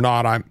problem or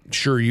not. I'm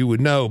sure you would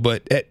know,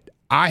 but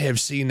I have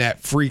seen that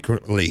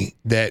frequently,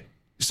 that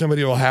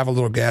somebody will have a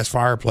little gas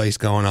fireplace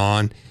going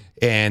on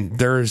and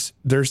there's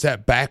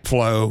that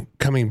backflow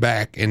coming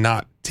back and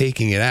not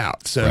taking it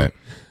out. So,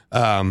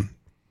 right.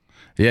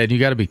 Yeah, and you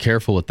got to be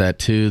careful with that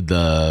too.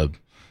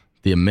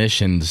 The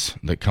emissions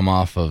that come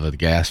off of the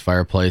gas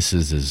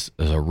fireplaces is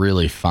a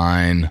really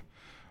fine,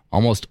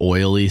 almost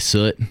oily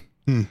soot.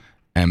 And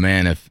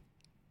man,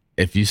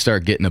 if you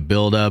start getting a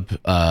buildup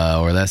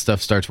or that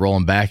stuff starts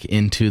rolling back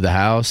into the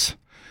house,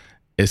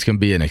 it's going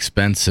to be an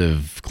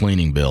expensive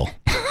cleaning bill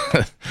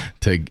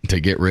to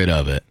get rid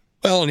of it.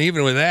 Well, and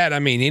even with that, I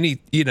mean,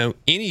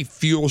 any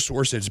fuel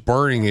source that's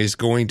burning is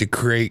going to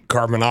create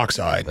carbon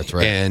monoxide. That's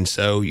right. And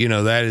so,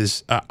 that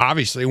is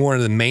obviously one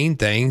of the main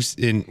things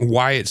in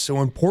why it's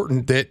so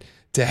important that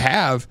to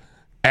have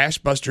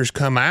Ashbusters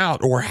come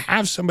out or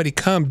have somebody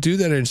come do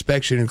that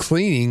inspection and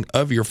cleaning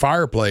of your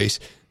fireplace,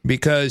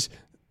 because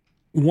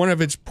one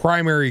of its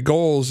primary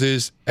goals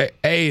is,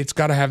 it's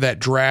got to have that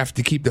draft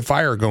to keep the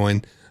fire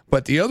going.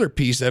 But the other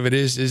piece of it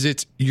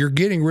is you're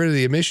getting rid of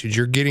the emissions.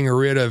 You're getting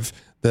rid of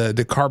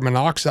the carbon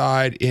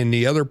monoxide and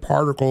the other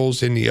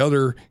particles and the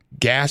other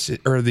gas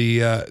or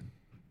the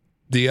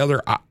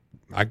other,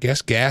 I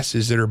guess,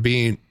 gases that are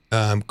being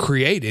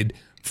created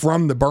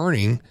from the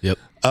burning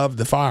of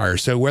the fire.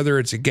 So whether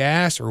it's a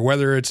gas or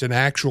whether it's an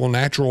actual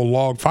natural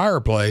log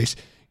fireplace,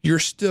 you're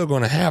still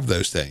going to have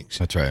those things.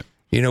 That's right.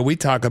 You know, we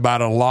talk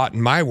about it a lot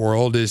in my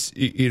world is,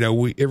 you know,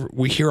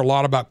 we hear a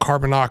lot about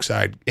carbon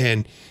monoxide,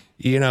 and,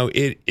 you know,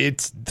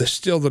 it's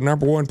still the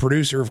number one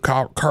producer of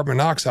carbon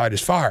monoxide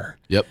is fire.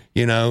 Yep.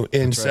 You know,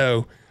 and that's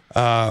so.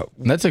 And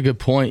that's a good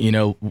point. You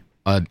know,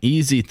 an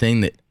easy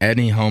thing that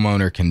any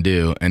homeowner can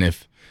do, and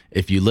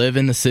if you live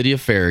in the city of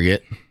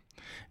Farragut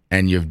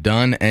and you've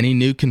done any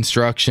new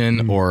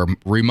construction or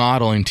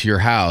remodeling to your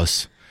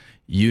house,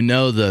 you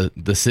know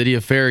the city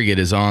of Farragut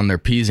is on their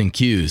P's and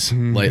Q's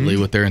lately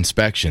with their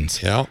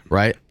inspections,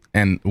 right?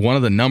 And one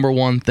of the number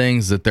one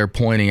things that they're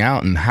pointing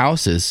out in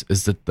houses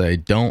is that they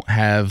don't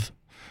have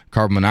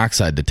carbon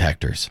monoxide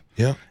detectors.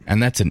 Yeah.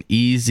 And that's an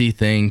easy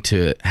thing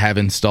to have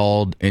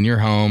installed in your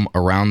home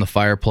around the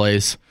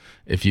fireplace.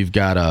 If you've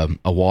got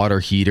a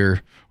water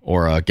heater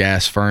or a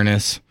gas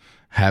furnace,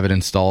 have it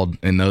installed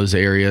in those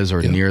areas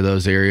or near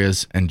those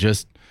areas, and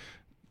just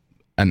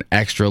an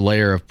extra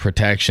layer of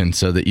protection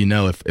so that, you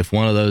know, if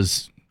one of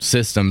those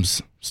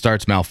systems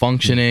starts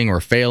malfunctioning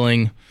or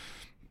failing,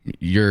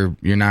 you're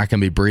not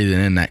going to be breathing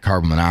in that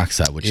carbon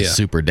monoxide, which is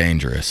super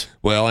dangerous.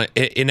 Well,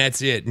 and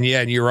that's it. And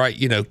and you're right.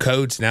 You know,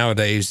 codes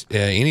nowadays,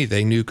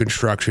 anything new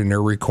construction,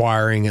 they're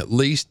requiring at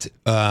least,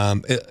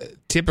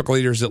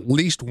 typically there's at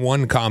least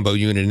one combo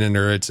unit in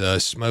there. It's a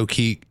smoke,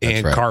 heat,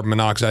 and carbon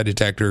monoxide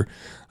detector.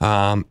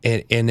 And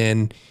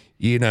then,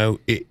 you know,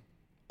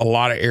 a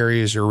lot of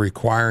areas are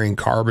requiring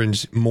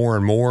carbons more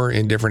and more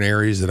in different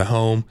areas of the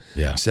home.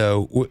 Yeah.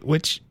 So,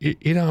 which,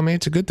 you know, I mean,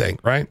 it's a good thing,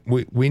 right?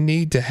 We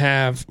need to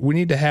have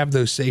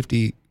those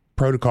safety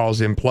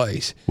protocols in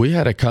place. We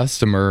had a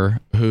customer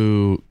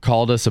who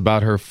called us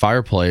about her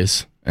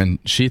fireplace, and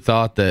she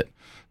thought that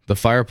the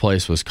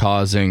fireplace was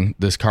causing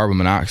this carbon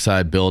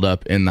monoxide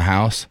buildup in the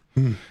house.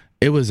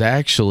 It was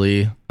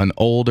actually an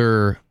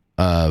older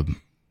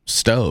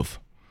stove.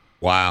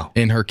 Wow.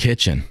 In her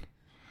kitchen.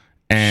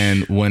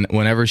 And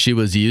whenever she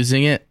was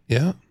using it,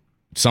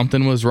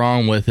 something was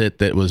wrong with it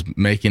that was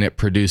making it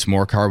produce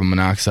more carbon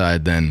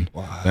monoxide than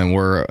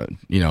we're,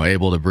 you know,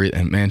 able to breathe.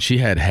 And man, she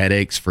had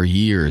headaches for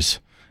years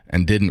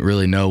and didn't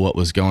really know what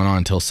was going on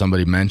until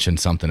somebody mentioned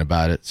something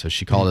about it. So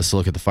she called us to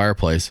look at the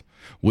fireplace.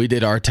 We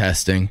did our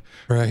testing,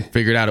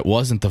 figured out it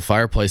wasn't the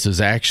fireplace, it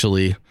was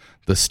actually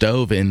the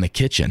stove in the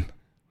kitchen.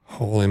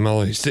 Holy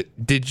moly.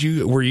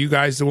 Were you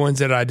guys the ones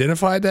that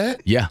identified that?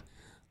 Yeah.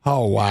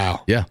 Oh,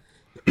 wow. Yeah.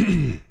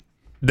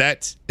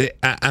 That's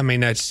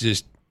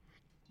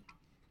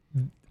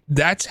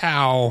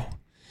how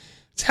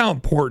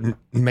important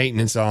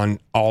maintenance on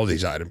all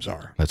these items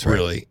are. That's right.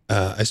 Really,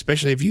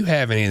 especially if you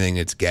have anything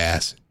that's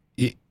gas,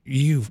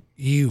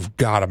 you've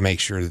got to make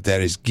sure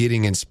that is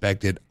getting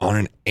inspected on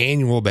an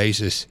annual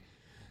basis.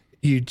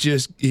 You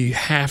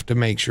have to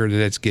make sure that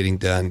it's getting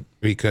done,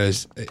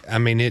 because I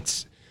mean,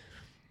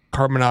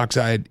 carbon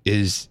monoxide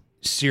is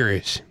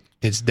serious.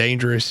 It's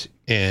dangerous,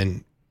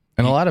 and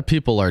a lot of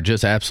people are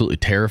just absolutely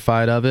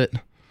terrified of it.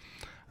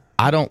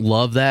 I don't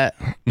love that.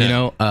 You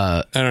know,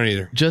 I don't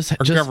either.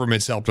 Our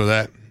government's helped with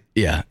that.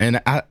 Yeah,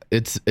 and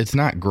it's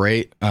not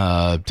great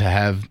to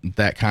have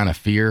that kind of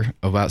fear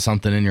about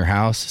something in your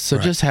house. So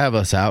just have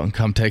us out and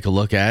come take a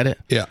look at it.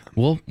 Yeah,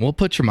 we'll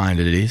put your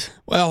mind at ease.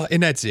 Well,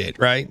 and that's it,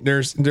 right?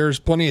 There's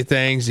plenty of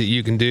things that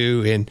you can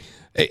do, and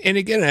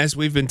again, as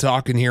we've been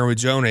talking here with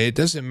Jonah, it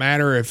doesn't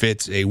matter if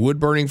it's a wood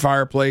burning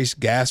fireplace,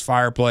 gas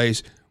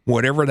fireplace,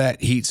 whatever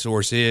that heat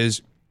source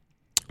is,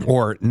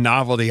 or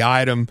novelty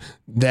item,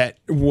 that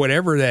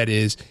whatever that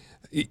is,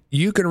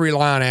 you can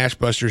rely on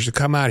Ashbusters to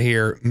come out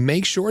here,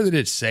 make sure that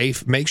it's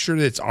safe, make sure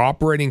that it's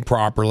operating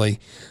properly,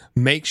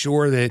 make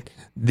sure that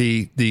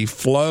the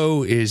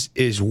flow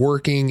is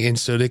working, and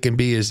so that it can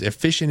be as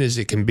efficient as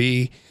it can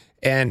be.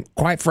 And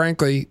quite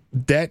frankly,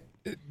 that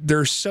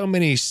there's so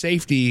many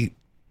safety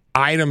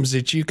items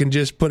that you can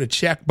just put a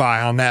check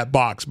by on that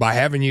box by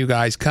having you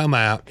guys come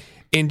out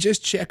and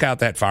just check out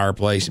that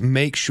fireplace.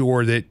 Make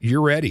sure that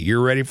you're ready.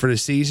 You're ready for the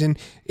season.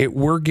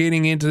 We're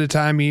getting into the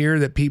time of year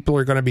that people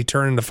are going to be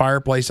turning the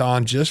fireplace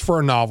on just for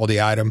a novelty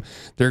item.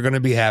 They're going to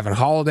be having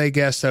holiday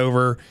guests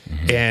over,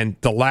 and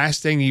the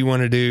last thing you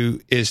want to do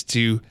is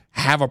to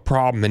have a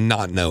problem and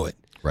not know it.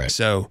 Right.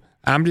 So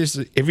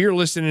if you're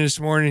listening this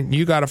morning,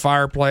 you got a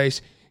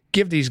fireplace,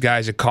 give these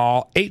guys a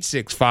call,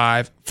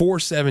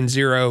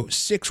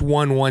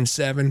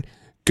 865-470-6117.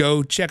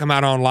 Go check them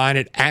out online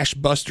at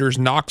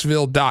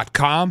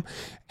ashbustersknoxville.com.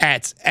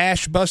 That's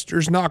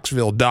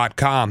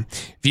ashbustersknoxville.com.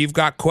 If you've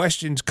got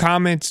questions,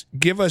 comments,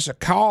 give us a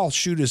call.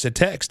 Shoot us a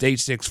text,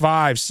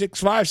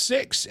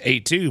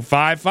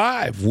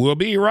 865-656-8255. We'll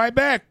be right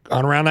back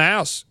on Around the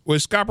House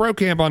with Scott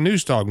Brokamp on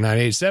News Talk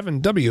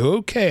 98.7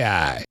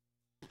 WOKI.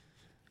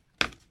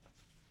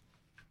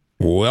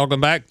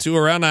 Welcome back to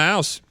Around the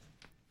House.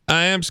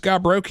 I am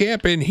Scott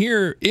Brokamp, and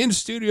here in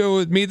studio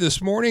with me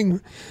this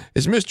morning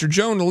is Mr.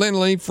 Jonah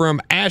Lindley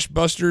from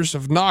Ashbusters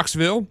of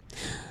Knoxville,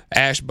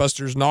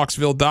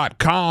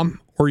 ashbustersknoxville.com,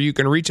 or you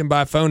can reach him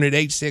by phone at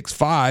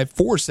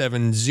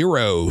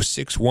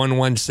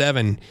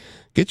 865-470-6117.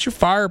 Get your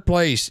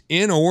fireplace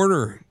in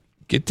order.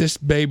 Get this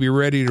baby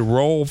ready to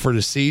roll for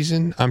the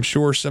season. I'm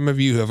sure some of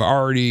you have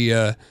already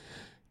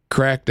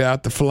cracked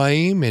out the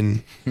flame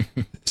and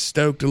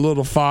stoked a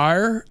little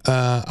fire.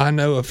 I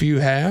know a few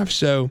have.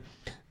 So,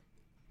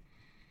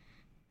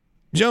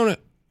 Jonah,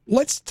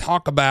 let's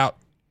talk about,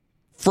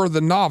 for the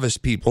novice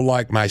people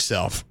like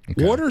myself,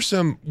 what are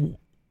some,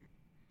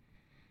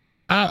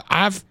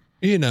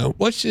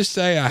 let's just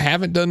say I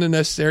haven't done the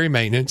necessary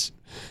maintenance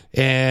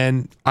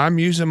and I'm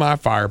using my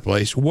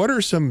fireplace. What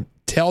are some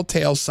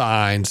telltale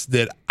signs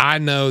that I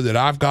know that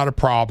I've got a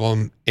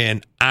problem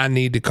and I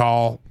need to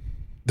call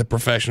the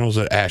professionals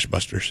at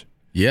Ashbusters?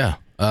 Yeah.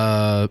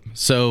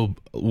 So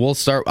I'll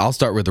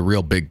start with a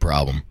real big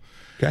problem.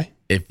 Okay.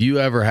 If you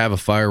ever have a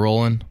fire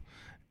rolling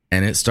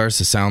and it starts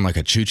to sound like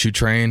a choo-choo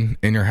train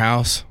in your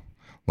house,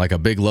 like a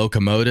big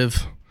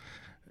locomotive,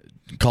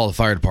 call the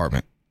fire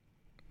department.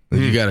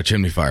 You got a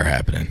chimney fire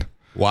happening.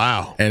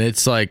 Wow. And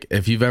it's like,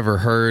 if you've ever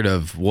heard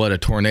of what a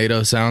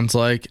tornado sounds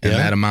like and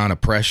that amount of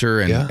pressure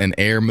and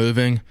air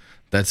moving,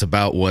 that's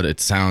about what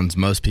it sounds.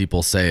 Most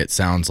people say it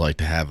sounds like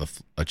to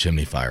have a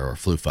chimney fire or a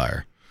flue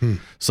fire.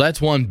 So that's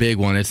one big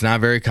one. It's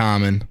not very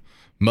common.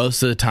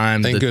 Most of the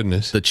time,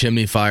 the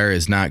chimney fire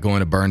is not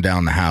going to burn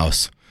down the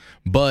house,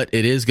 but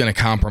it is going to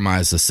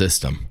compromise the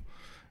system.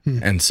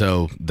 And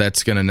so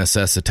that's going to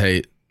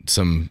necessitate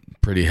some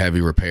pretty heavy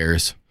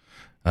repairs.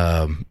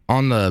 On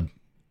the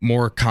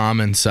more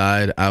common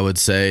side, I would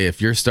say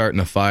if you're starting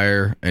a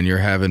fire and you're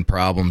having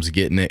problems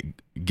getting it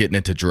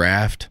to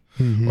draft,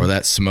 or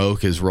that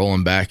smoke is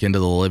rolling back into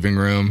the living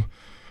room,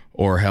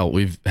 or hell,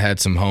 we've had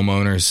some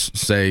homeowners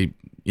say,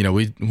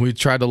 we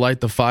tried to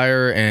light the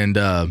fire and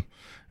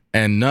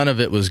none of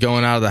it was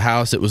going out of the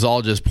house. It was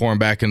all just pouring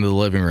back into the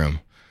living room.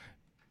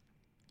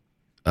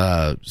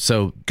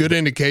 So good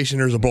indication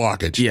there's a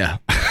blockage. Yeah.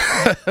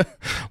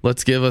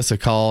 Let's give us a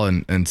call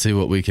and see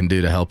what we can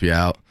do to help you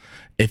out.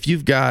 If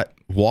you've got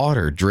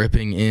water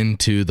dripping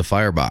into the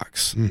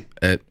firebox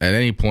at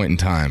any point in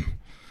time,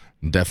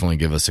 definitely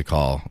give us a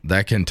call.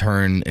 That can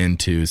turn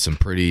into some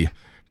pretty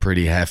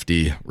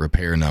hefty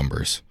repair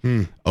numbers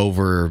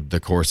over the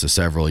course of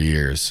several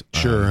years.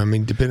 Sure. I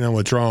mean, depending on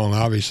what's wrong,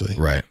 obviously.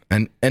 Right.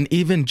 And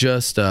even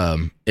just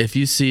if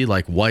you see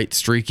like white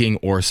streaking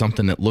or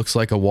something that looks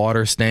like a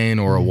water stain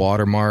or a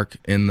watermark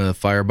in the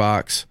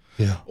firebox,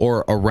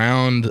 or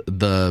around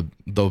the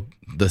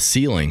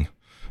ceiling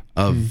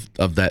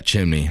of that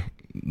chimney,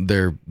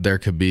 there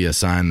could be a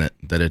sign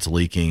that it's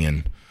leaking,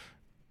 and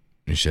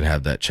you should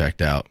have that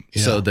checked out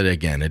so that,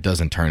 again, it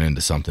doesn't turn into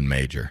something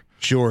major.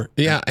 Sure.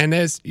 Yeah. And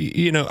as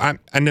you know,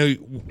 I know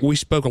we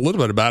spoke a little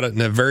bit about it in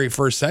the very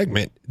first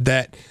segment,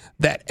 that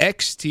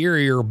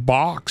exterior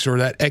box or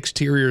that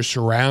exterior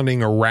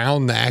surrounding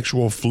around the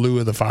actual flue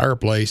of the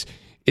fireplace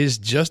is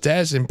just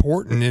as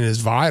important and as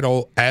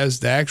vital as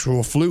the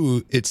actual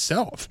flue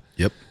itself.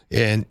 Yep.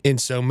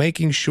 And so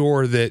making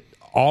sure that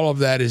all of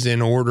that is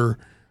in order.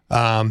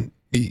 I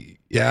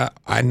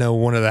know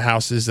one of the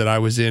houses that I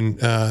was in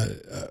a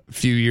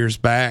few years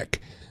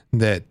back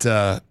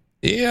that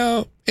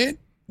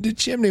the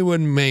chimney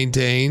wasn't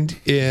maintained,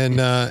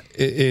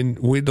 and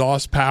we'd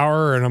lost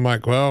power, and I'm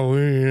like, well,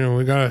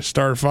 we got to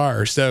start a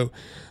fire. So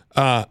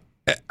I'm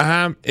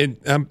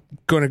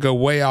going to go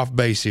way off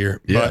base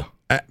here, but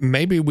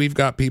maybe we've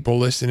got people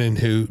listening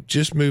who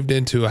just moved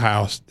into a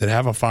house that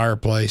have a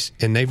fireplace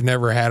and they've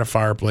never had a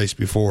fireplace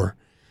before.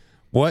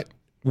 What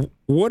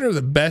are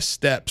the best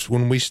steps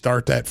when we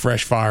start that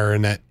fresh fire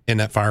in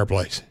that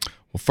fireplace?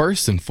 Well,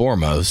 first and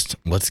foremost,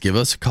 let's give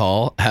us a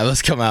call, have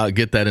us come out and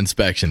get that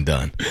inspection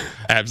done.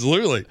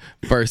 Absolutely.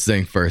 First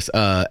thing first.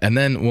 And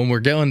then when we're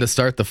going to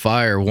start the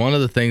fire, one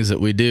of the things that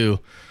we do,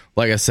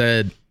 like I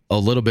said a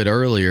little bit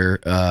earlier,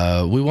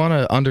 we want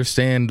to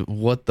understand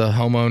what the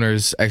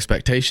homeowner's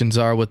expectations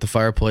are with the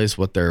fireplace,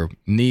 what their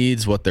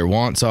needs, what their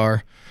wants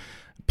are.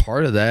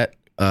 Part of that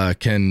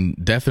can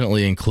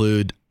definitely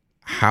include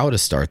how to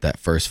start that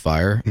first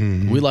fire.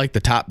 We like the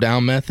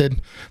top-down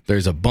method.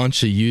 There's a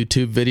bunch of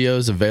YouTube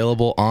videos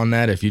available on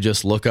that. If you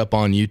just look up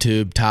on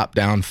YouTube,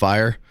 top-down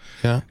fire,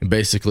 and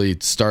basically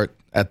start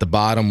at the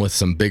bottom with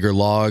some bigger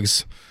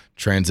logs,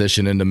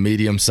 transition into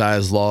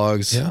medium-sized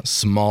logs,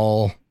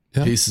 small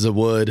pieces of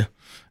wood,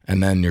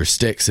 and then your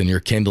sticks and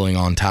your kindling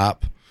on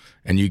top,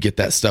 and you get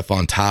that stuff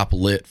on top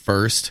lit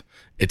first.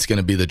 It's going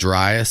to be the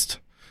driest.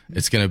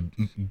 It's going to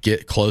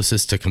get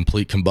closest to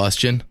complete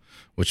combustion,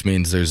 which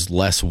means there's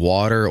less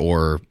water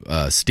or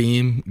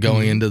steam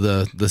going into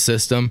the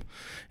system.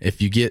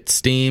 If you get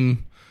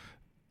steam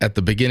at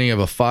the beginning of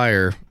a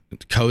fire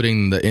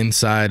coating the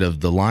inside of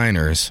the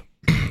liners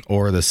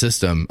or the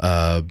system,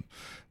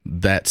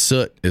 that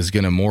soot is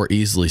going to more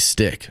easily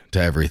stick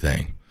to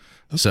everything.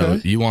 Okay.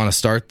 So you want to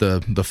start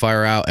the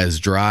fire out as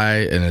dry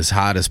and as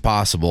hot as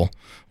possible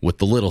with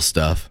the little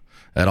stuff.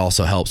 That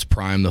also helps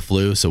prime the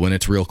flue. So when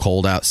it's real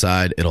cold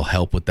outside, it'll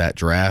help with that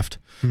draft.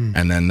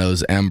 And then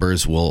those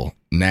embers will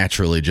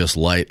naturally just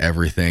light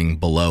everything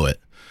below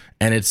it.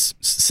 And it's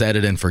set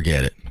it and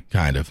forget it,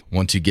 kind of.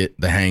 Once you get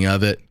the hang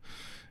of it,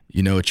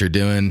 you know what you're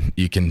doing.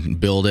 You can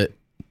build it,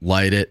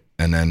 light it,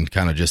 and then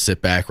kind of just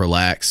sit back,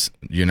 relax.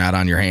 You're not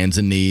on your hands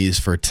and knees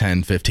for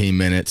 10, 15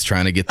 minutes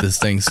trying to get this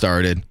thing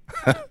started.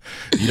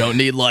 You don't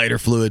need lighter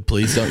fluid.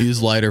 Please don't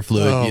use lighter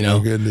fluid. Oh, you know,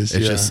 my goodness,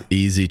 it's just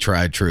easy,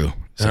 tried, true.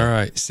 So. All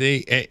right.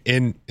 See,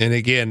 and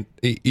again,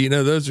 you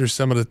know, those are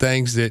some of the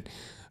things that,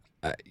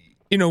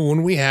 you know,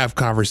 when we have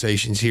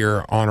conversations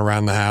here on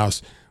Around the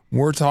House,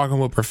 we're talking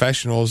with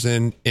professionals,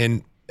 and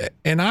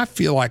I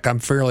feel like I'm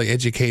fairly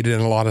educated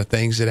in a lot of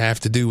things that have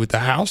to do with the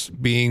house,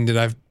 being that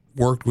I've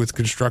worked with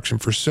construction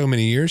for so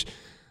many years.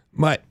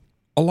 But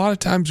a lot of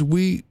times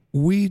we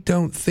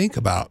don't think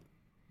about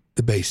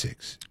the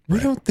basics. We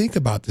don't think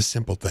about the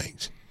simple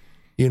things,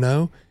 you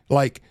know,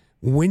 like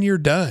when you're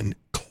done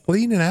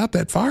cleaning out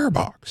that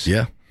firebox.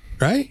 Yeah.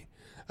 Right.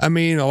 I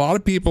mean, a lot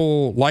of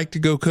people like to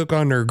go cook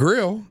on their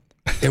grill.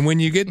 And when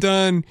you get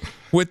done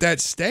with that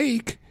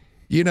steak,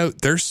 you know,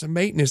 there's some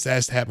maintenance that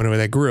has to happen with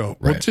that grill.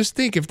 Well, just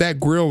think if that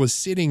grill was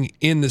sitting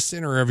in the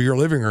center of your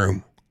living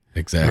room.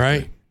 Exactly.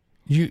 Right.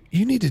 You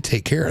need to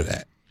take care of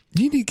that.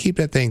 You need to keep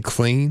that thing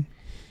clean,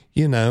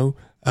 you know,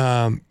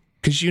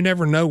 because you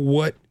never know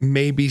what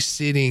may be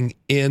sitting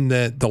in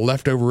the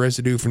leftover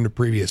residue from the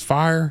previous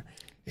fire.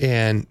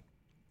 And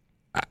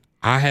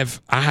I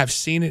have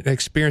seen it and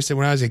experienced it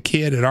when I was a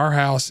kid at our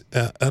house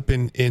up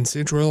in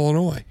central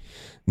Illinois,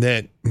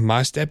 that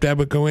my stepdad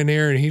would go in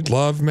there and he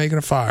loved making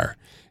a fire.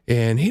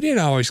 And he didn't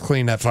always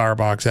clean that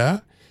firebox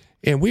out.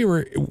 And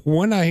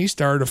one night he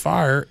started a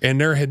fire,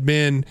 and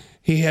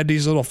he had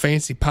these little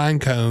fancy pine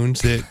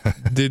cones that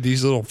did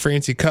these little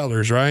fancy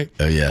colors, right?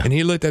 Oh, yeah. And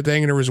he lit that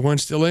thing, and there was one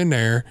still in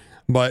there,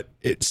 but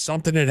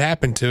something had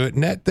happened to it,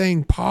 and that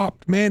thing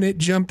popped. Man, it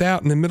jumped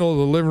out in the middle of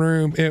the living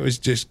room. It was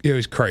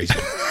crazy,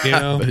 you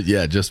know?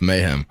 Yeah, just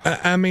mayhem.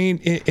 I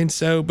mean,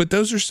 but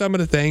those are some of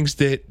the things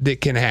that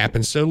can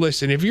happen. So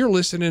listen, if you're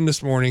listening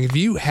this morning, if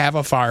you have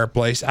a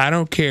fireplace, I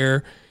don't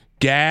care,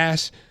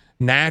 gas,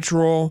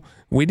 natural,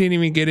 we didn't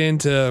even get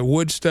into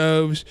wood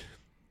stoves,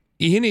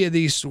 any of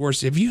these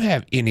sorts. If you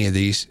have any of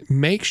these,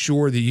 make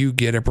sure that you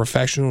get a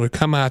professional to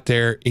come out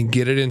there and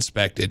get it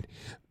inspected.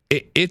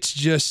 It's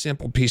just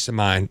simple peace of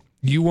mind.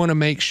 You want to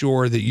make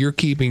sure that you're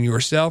keeping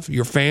yourself,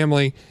 your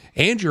family,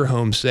 and your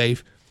home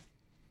safe.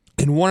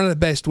 And one of the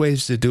best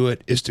ways to do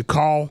it is to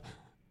call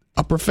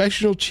a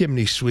professional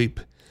chimney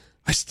sweep.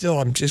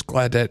 I'm just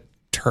glad that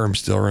term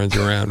still runs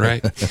around,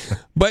 right?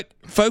 But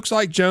folks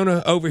like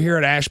Jonah over here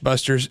at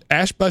Ashbusters,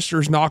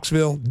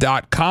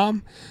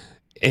 ashbustersknoxville.com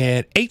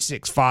and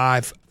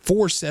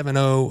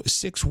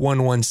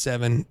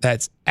 865-470-6117.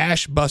 That's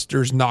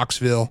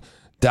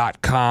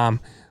ashbustersknoxville.com.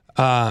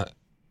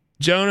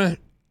 Jonah,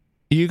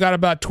 you got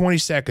about 20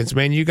 seconds,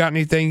 man. You got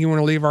anything you want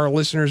to leave our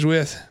listeners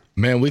with?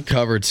 Man, we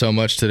covered so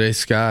much today,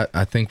 Scott.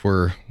 I think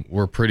we're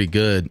pretty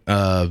good.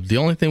 The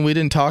only thing we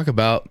didn't talk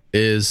about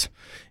is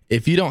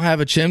if you don't have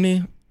a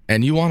chimney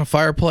and you want a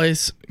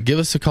fireplace, give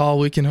us a call.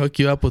 We can hook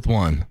you up with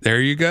one.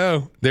 There you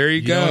go.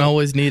 You don't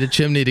always need a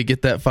chimney to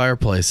get that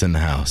fireplace in the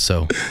house.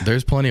 So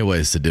there's plenty of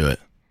ways to do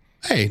it.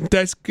 Hey,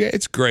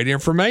 it's great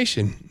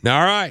information.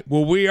 All right.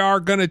 Well, we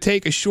are going to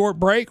take a short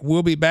break.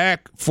 We'll be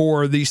back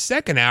for the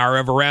second hour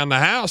of Around the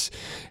House,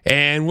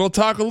 and we'll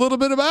talk a little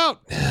bit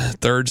about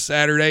third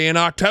Saturday in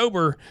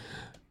October.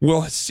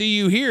 We'll see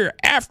you here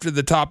after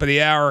the top of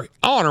the hour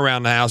on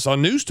Around the House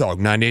on News Talk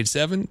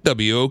 98.7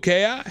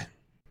 WOKI.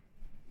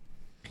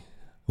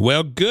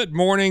 Well, good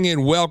morning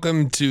and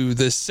welcome to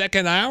the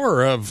second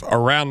hour of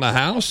Around the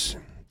House.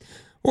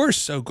 We're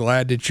so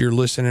glad that you're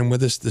listening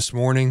with us this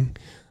morning.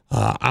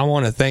 I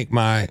want to thank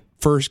my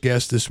first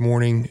guest this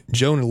morning,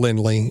 Jonah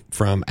Lindley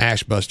from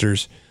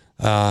Ashbusters.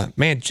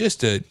 Man,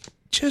 just a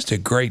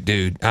great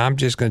dude. I'm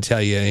just going to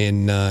tell you.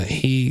 And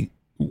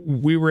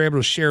we were able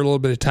to share a little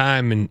bit of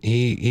time, and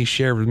he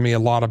shared with me a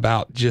lot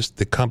about just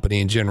the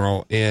company in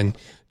general, and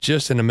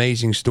just an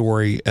amazing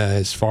story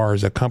as far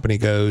as a company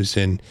goes,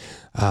 and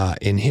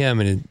in him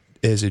and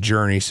as a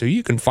journey. So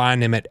you can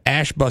find him at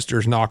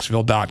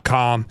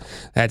ashbustersknoxville.com.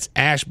 That's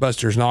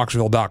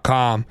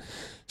ashbustersknoxville.com.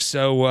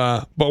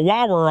 So, but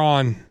while we're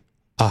on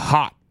a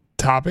hot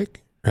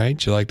topic,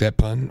 right? You like that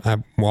pun?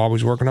 I'm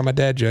always working on my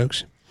dad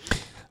jokes.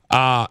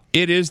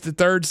 It is the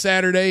third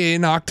Saturday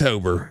in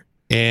October.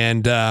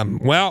 And,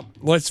 well,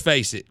 let's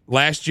face it.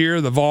 Last year,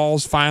 the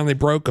Vols finally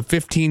broke a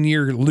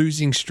 15-year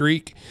losing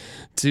streak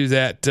to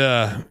that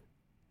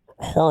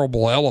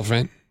horrible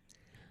elephant.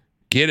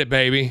 Get it,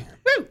 baby.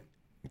 Woo!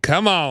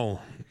 Come on.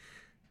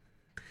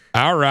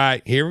 All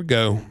right, here we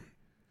go.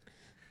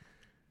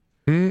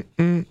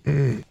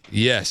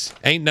 Yes,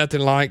 ain't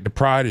nothing like the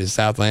pride of the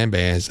Southland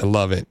bands. I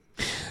love it.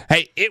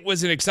 Hey, it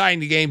was an exciting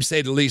game, to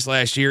say the least,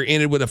 last year.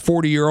 Ended with a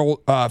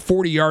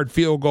 40-yard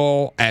field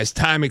goal as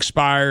time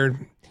expired.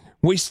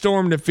 We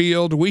stormed the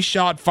field. We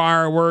shot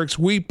fireworks.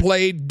 We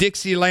played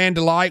Dixieland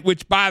Delight,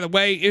 which, by the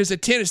way, is a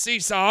Tennessee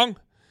song.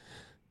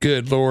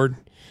 Good Lord.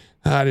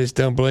 I just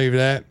don't believe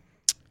that.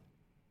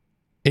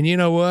 And you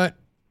know what?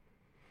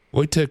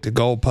 We took the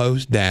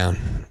goalpost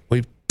down.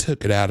 We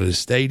took it out of the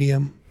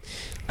stadium.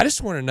 I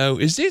just want to know,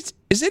 is it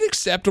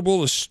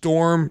acceptable to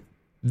storm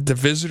the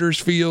visitors'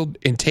 field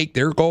and take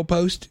their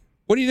goalpost?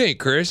 What do you think,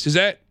 Chris? Is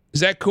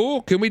that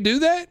cool? Can we do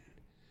that?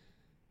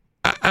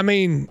 I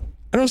mean,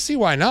 I don't see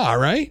why not,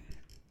 right?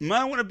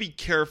 Might want to be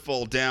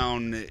careful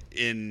down there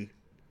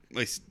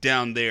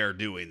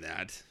doing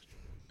that.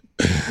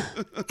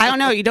 I don't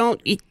know.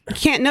 You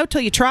can't know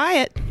till you try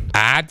it.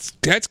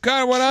 That's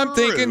kind of what I'm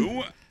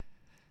thinking.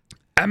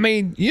 I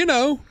mean,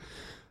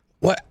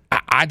 what?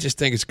 I just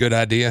think it's a good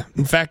idea.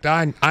 In fact,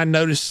 I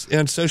noticed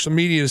on social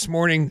media this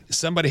morning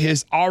somebody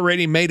has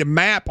already made a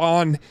map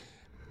on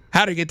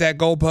how to get that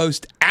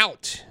goalpost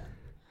out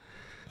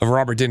of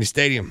Robert Denny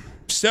Stadium.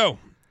 So,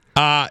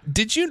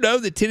 did you know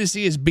that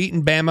Tennessee has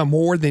beaten Bama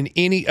more than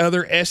any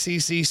other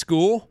SEC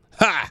school?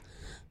 Ha!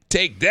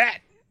 Take that.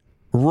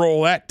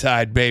 Roll that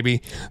Tide,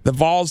 baby. The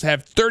Vols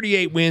have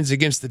 38 wins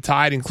against the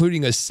Tide,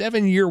 including a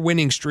 7-year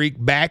winning streak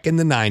back in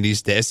the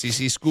 90s. The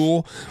SEC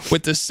school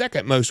with the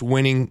second most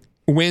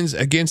wins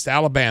against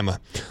Alabama.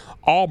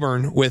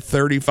 Auburn with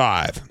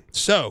 35.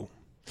 So,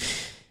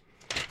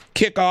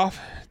 kickoff,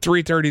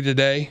 3:30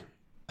 today.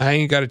 I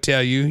ain't got to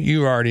tell you.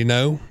 You already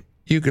know.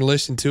 You can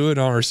listen to it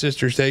on our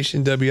sister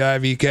station,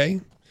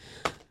 WIVK,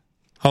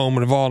 home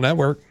of the Vol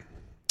Network.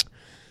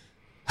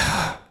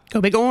 Go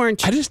Big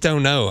Orange. I just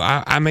don't know.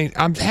 I mean,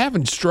 I'm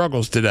having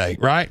struggles today,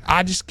 right?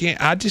 I just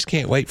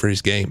can't wait for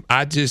this game.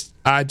 I just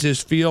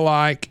feel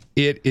like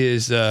it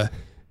is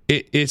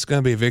it's going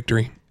to be a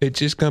victory. It's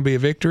just going to be a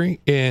victory.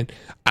 And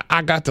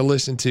I got to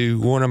listen to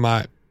one of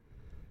my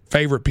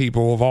favorite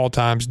people of all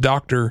times,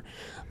 Dr.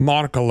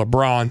 Monica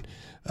LeBron.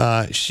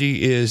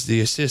 She is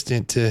the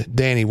assistant to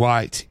Danny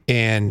White,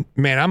 and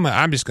man,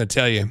 I'm just going to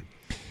tell you,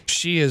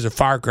 she is a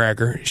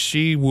firecracker.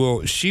 She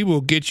will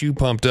get you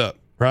pumped up,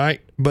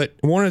 right? But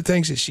one of the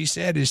things that she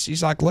said is,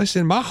 she's like,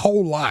 listen, my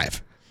whole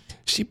life,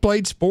 she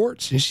played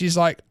sports, and she's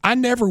like, I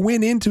never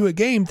went into a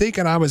game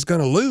thinking I was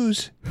going to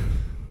lose.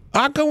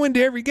 I go into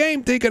every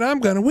game thinking I'm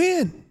going to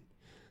win.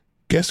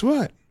 Guess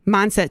what?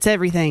 Mindset's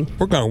everything.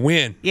 We're going to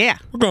win. Yeah.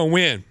 We're going to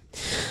win.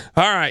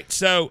 All right,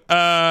 so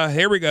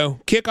here we go.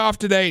 Kickoff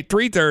today at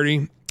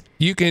 3:30.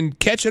 You can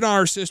catch it on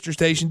our sister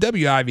station,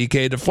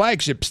 WIVK, the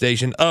flagship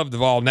station of the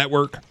Vol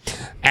Network.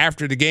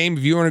 After the game,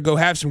 if you want to go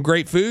have some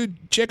great food,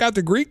 check out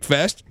the Greek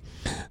Fest.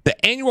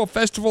 The annual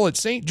festival at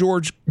St.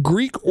 George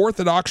Greek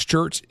Orthodox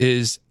Church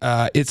is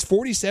its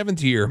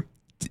 47th year.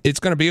 It's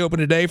going to be open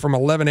today from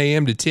 11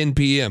 a.m. to 10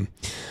 p.m.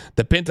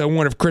 The Pinta,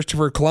 one of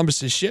Christopher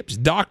Columbus's ships,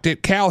 docked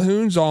at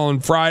Calhoun's on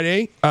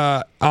Friday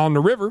on the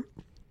river.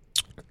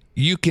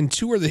 You can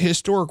tour the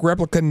historic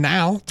replica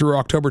now through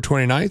October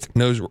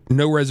 29th.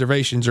 No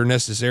reservations are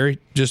necessary.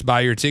 Just buy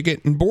your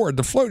ticket and board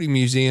the floating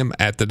museum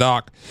at the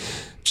dock.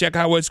 Check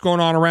out what's going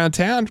on around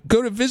town.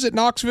 Go to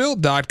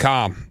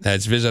visitknoxville.com.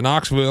 That's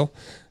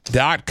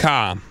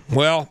visitknoxville.com.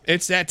 Well,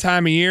 it's that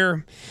time of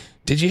year.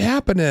 Did you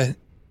happen to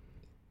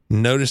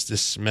notice the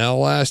smell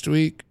last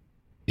week?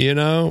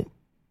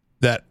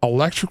 That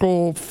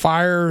electrical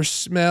fire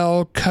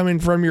smell coming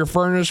from your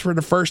furnace for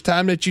the first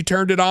time that you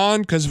turned it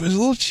on because it was a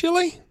little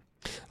chilly?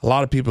 A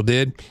lot of people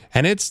did.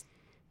 And it's,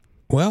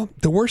 the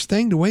worst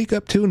thing to wake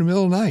up to in the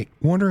middle of the night,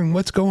 wondering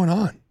what's going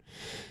on.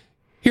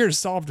 Here to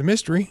solve the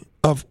mystery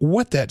of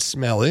what that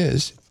smell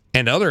is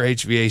and other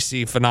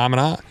HVAC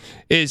phenomena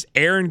is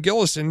Erin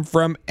Gillison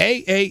from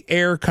AA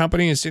Air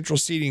Company in Central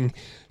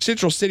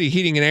City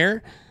Heating and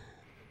Air.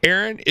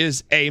 Erin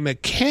is a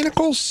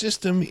mechanical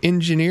system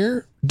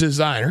engineer,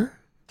 designer.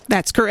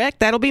 That's correct.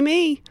 That'll be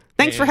me.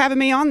 Thanks for having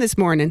me on this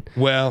morning.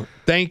 Well,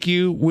 thank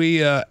you.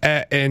 We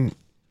and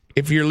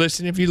if you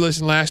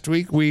listened last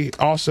week, we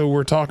also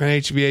were talking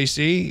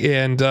HVAC,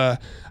 and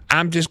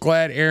I'm just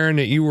glad, Erin,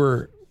 that you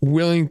were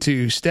willing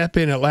to step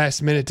in at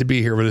last minute to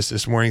be here with us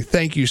this morning.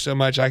 Thank you so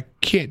much. I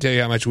can't tell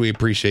you how much we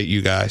appreciate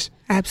you guys.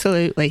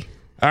 Absolutely.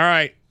 All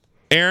right,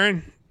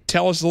 Erin,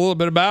 tell us a little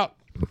bit about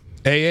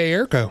AA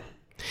Airco.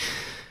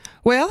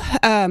 Well,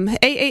 AA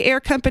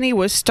Air Company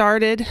was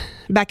started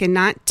back in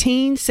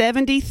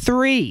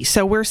 1973,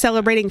 so we're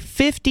celebrating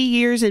 50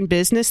 years in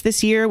business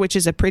this year, which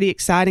is a pretty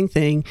exciting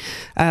thing.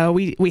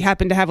 We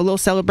happened to have a little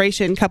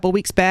celebration a couple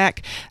weeks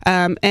back,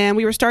 and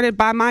we were started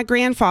by my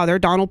grandfather,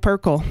 Donald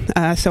Perkle.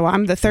 So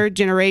I'm the third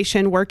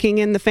generation working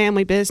in the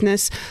family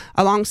business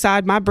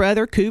alongside my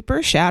brother,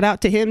 Cooper. Shout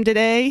out to him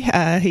today.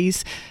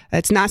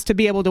 It's nice to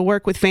be able to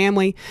work with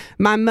family.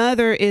 My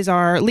mother is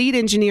our lead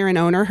engineer and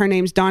owner. Her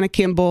name's Donna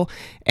Kimball.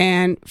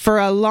 And for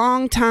a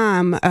long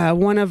time,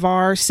 one of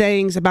our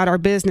sayings about our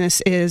business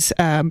is,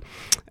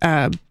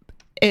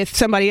 if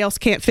somebody else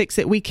can't fix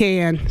it, we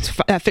can.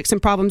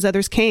 Fixing problems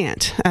others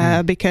can't,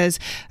 because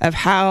of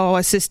how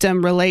a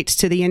system relates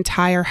to the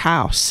entire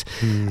house.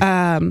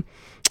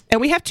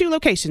 we have 2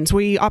 locations.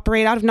 We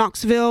operate out of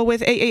Knoxville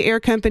with AA Air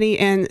Company,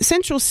 and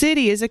Central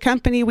City is a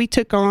company we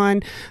took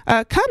on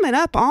coming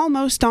up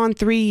almost on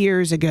 3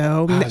 years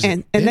ago.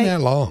 Isn't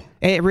that long?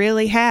 It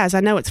really has. I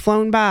know it's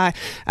flown by.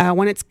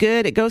 When it's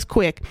good, it goes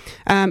quick.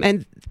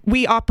 And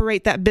we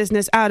operate that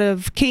business out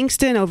of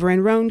Kingston over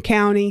in Roane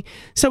County.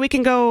 So we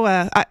can go,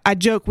 I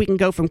joke, we can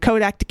go from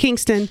Kodak to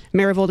Kingston,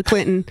 Maryville to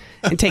Clinton,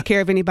 and take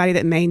care of anybody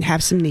that may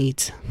have some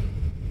needs.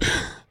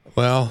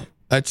 Well,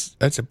 that's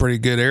a pretty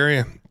good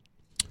area.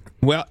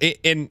 Well,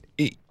 I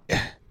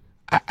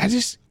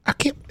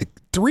can't,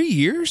 3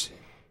 years?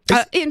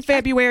 In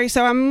February,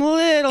 so I'm a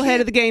little ahead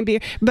of the game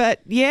here.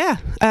 But yeah,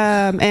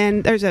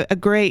 and there's a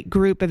great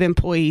group of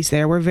employees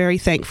there. We're very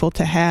thankful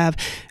to have.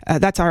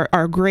 That's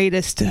our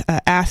greatest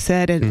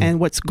asset, and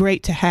what's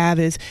great to have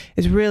is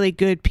really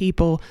good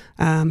people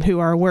who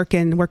are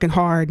working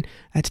hard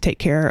to take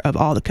care of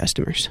all the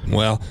customers.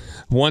 Well,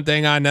 one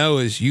thing I know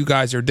is you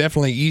guys are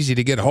definitely easy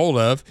to get a hold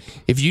of.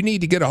 If you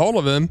need to get a hold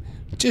of them,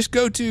 just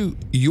go to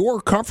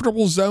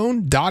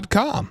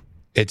yourcomfortablezone.com.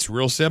 It's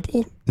real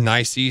simple,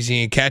 nice,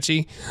 easy, and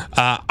catchy.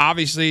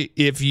 Obviously,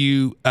 if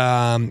you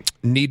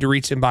need to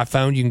reach them by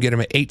phone, you can get them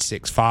at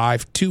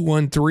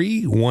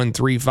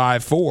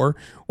 865-213-1354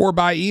 or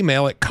by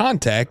email at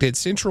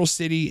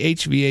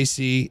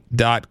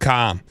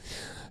contact@centralcityhvac.com.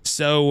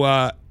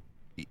 So,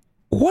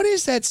 what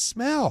is that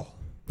smell?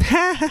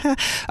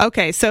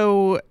 Okay,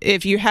 so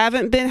if you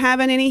haven't been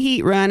having any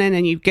heat running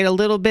and you get a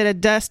little bit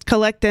of dust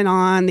collecting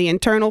on the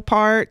internal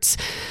parts,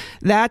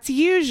 that's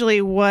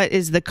usually what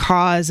is the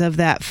cause of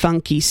that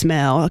funky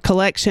smell. A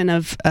collection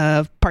of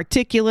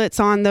particulates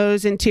on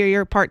those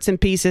interior parts and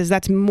pieces,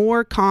 that's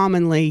more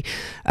commonly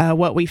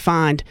what we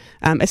find,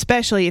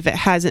 especially if it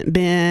hasn't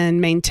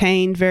been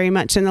maintained very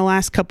much in the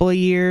last couple of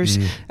years,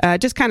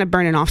 just kind of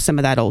burning off some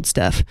of that old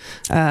stuff.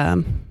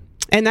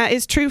 And that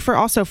is true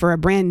for a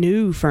brand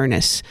new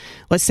furnace.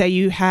 Let's say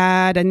you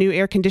had a new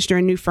air conditioner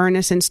and new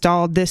furnace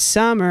installed this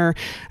summer.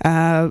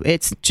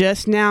 It's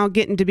just now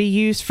getting to be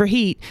used for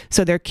heat.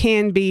 So there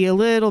can be a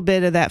little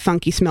bit of that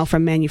funky smell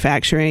from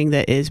manufacturing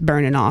that is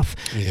burning off,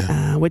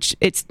 which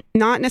it's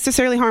not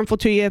necessarily harmful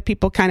to you.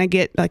 People kind of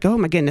get like, oh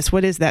my goodness,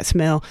 what is that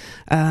smell?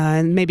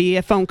 And maybe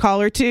a phone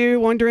call or two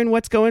wondering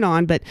what's going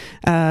on. But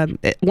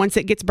once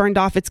it gets burned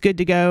off, it's good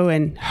to go.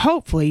 And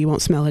hopefully you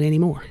won't smell it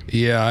anymore.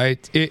 Yeah,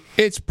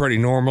 it's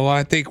pretty normal.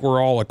 I think we're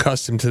all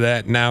accustomed to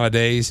that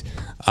nowadays.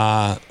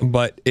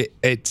 But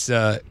it's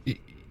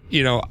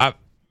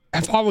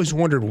I've always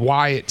wondered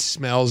why it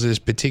smells as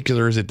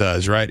particular as it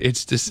does, right?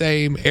 It's the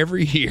same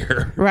every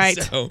year.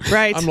 Right. So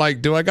right. I'm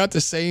like, do I got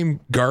the same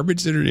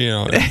garbage that are,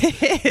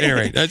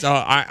 anyway, that's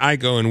all. I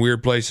go in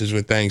weird places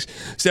with things.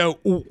 So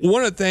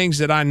one of the things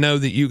that I know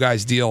that you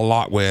guys deal a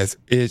lot with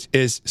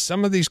is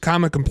some of these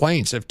common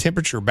complaints of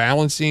temperature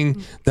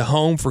balancing the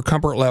home for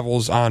comfort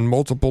levels on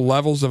multiple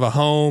levels of a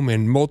home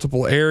in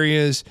multiple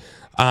areas.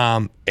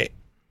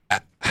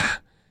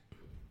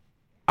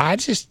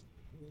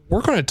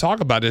 We're going to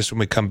talk about this when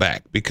we come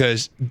back,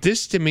 because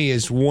this to me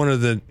is one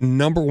of the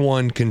number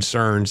one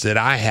concerns that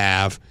I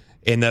have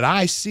and that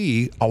I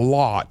see a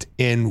lot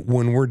in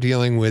when we're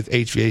dealing with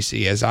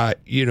HVAC. As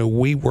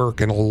we work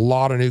in a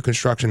lot of new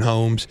construction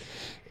homes,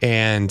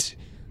 and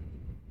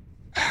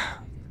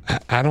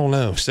I don't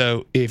know.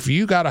 So if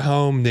you got a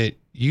home that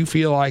you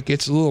feel like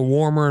it's a little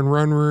warmer in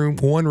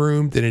one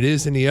room than it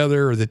is in the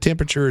other, or the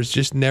temperature is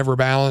just never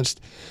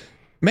balanced,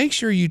 make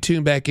sure you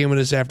tune back in with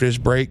us after this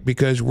break,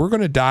 because we're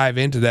going to dive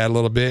into that a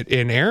little bit.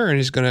 And Erin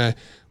is going to,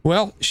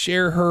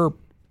 share her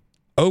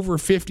over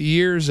 50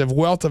 years of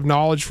wealth of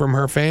knowledge from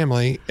her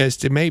family as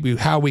to maybe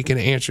how we can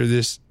answer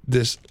this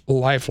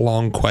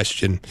lifelong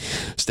question.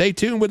 Stay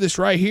tuned with us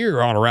right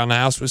here on Around the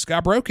House with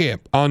Scott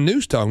Brokamp on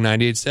News Talk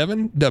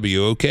 98.7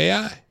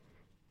 WOKI.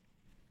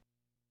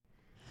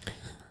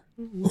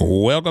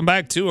 Welcome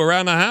back to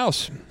Around the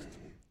House.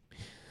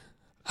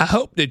 I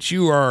hope that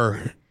you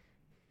are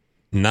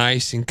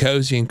nice and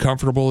cozy and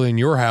comfortable in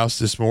your house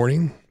this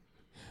morning.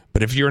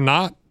 But if you're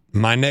not,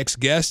 my next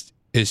guest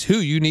is who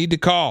you need to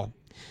call.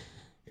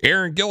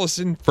 Erin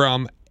Gillison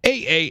from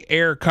AA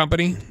Air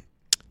Company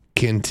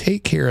can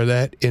take care of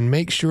that and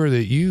make sure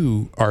that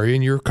you are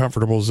in your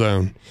comfortable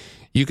zone.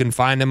 You can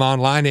find them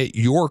online at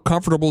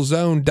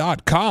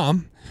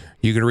yourcomfortablezone.com.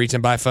 You can reach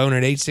them by phone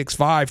at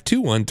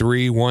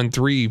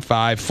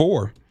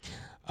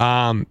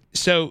 865-213-1354.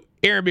 So,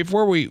 Erin,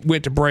 before we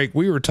went to break,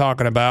 we were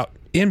talking about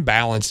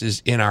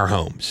imbalances in our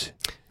homes.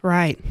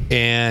 Right.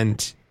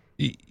 And,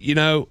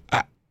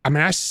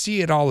 I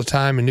see it all the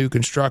time in new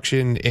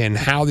construction and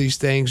how these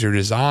things are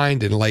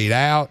designed and laid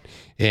out.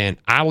 And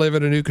I live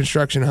in a new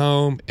construction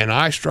home and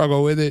I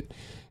struggle with it.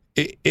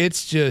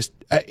 It's just,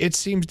 it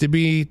seems to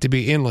be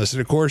endless.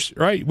 And of course,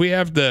 right,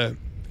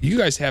 you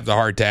guys have the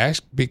hard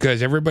task,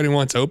 because everybody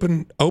wants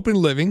open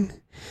living,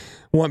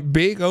 want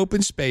big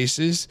open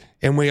spaces,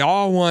 and we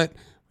all want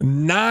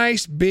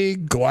nice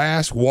big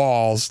glass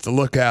walls to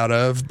look out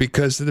of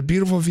because of the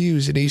beautiful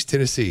views in East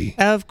Tennessee.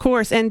 Of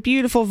course, and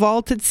beautiful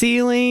vaulted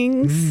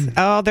ceilings.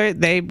 Oh,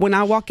 they when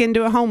I walk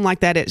into a home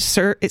like that, it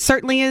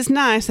certainly is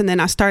nice. And then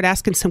I start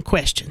asking some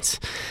questions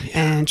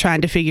and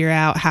trying to figure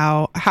out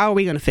how are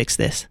we going to fix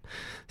this.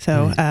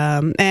 So,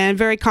 and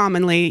very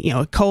commonly,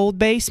 a cold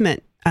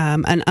basement.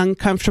 An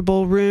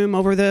uncomfortable room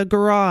over the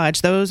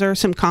garage. Those are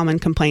some common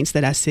complaints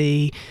that I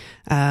see,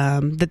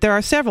 that there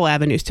are several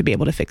avenues to be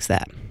able to fix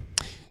that.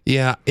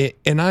 Yeah,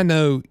 and I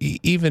know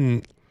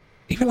even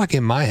like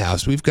in my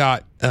house, we've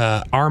got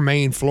our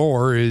main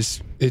floor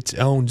is its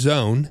own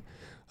zone.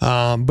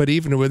 But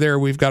even over there,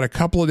 we've got a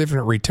couple of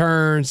different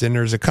returns, and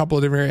there's a couple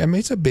of different. I mean,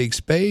 it's a big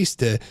space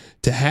to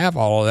have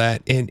all of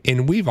that.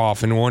 And we've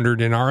often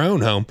wondered in our own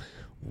home,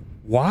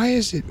 why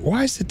is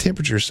the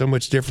temperature so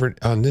much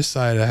different on this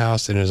side of the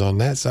house than it is on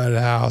that side of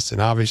the house? And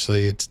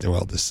obviously it's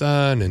the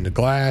sun and the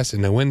glass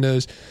and the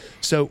windows.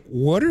 So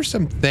what are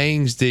some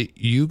things that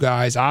you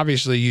guys,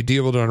 obviously you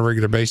deal with it on a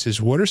regular basis,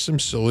 what are some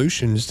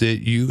solutions that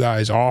you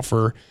guys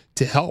offer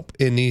to help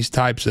in these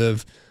types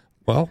of,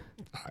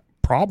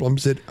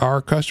 problems that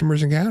our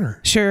customers encounter?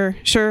 Sure.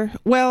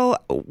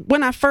 Well,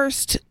 when I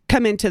first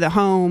come into the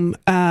home,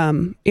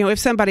 if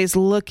somebody's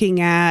looking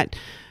at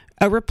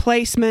a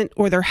replacement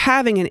or they're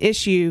having an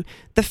issue,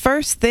 the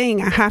first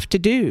thing I have to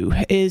do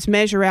is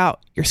measure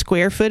out your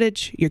square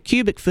footage, your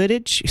cubic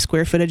footage, your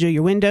square footage of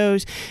your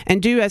windows,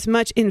 and do as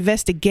much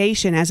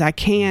investigation as I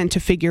can to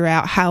figure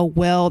out how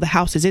well the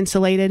house is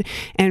insulated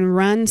and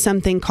run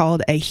something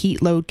called a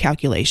heat load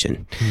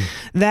calculation.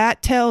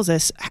 That tells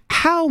us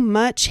how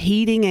much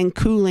heating and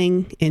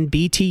cooling in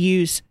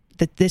BTUs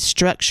that this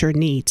structure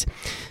needs.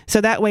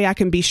 So that way I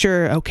can be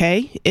sure,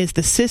 is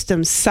the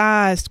system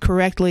sized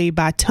correctly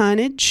by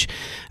tonnage,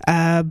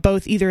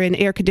 both either in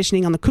air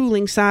conditioning on the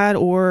cooling side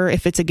or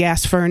if it's a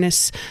gas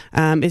furnace,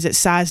 is it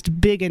sized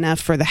big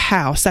enough for the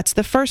house? That's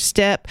the first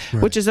step,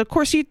 which is, of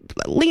course, you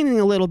leaning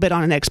a little bit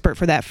on an expert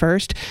for that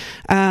first.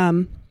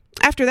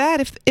 After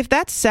that, if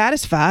that's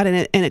satisfied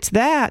and it's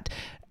that,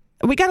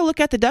 we got to look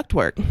at the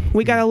ductwork.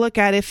 We got to look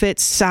at if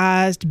it's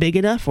sized big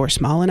enough or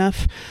small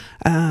enough.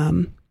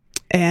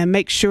 And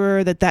make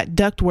sure that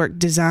ductwork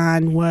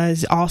design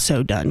was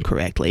also done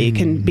correctly. It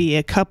can be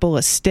a couple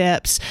of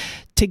steps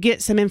to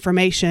get some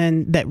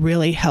information that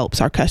really helps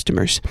our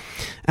customers.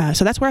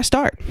 So that's where I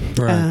start.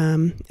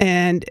 Right.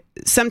 And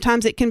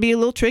sometimes it can be a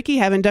little tricky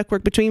having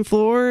ductwork between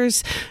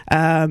floors.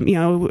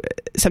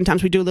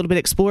 Sometimes we do a little bit of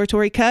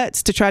exploratory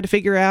cuts to try to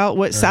figure out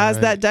what size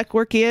that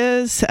ductwork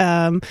is.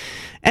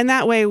 And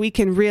that way we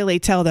can really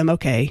tell them,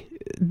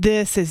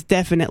 this is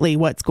definitely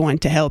what's going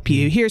to help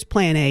you. Here's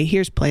plan A,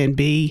 here's plan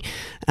B.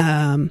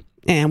 And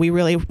we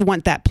really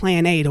want that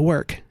plan A to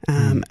work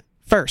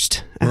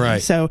first.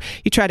 So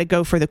you try to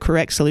go for the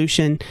correct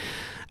solution.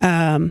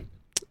 And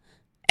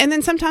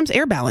then sometimes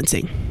air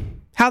balancing.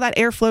 How that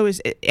airflow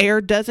is, air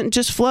doesn't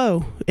just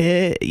flow.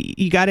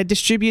 You got to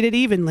distribute it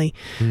evenly.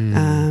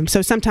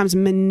 So sometimes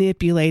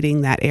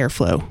manipulating that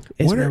airflow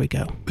is where we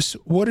go.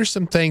 What are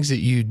some things that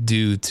you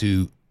do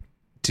to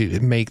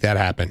make that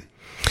happen?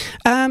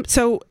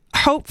 So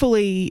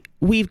hopefully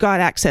we've got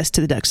access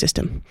to the duct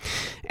system.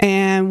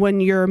 And when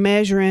you're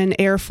measuring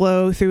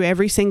airflow through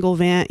every single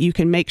vent, you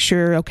can make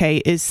sure,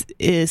 is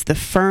the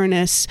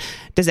furnace,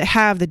 does it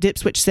have the dip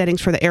switch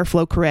settings for the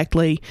airflow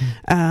correctly?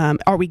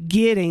 Are we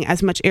getting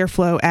as much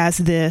airflow as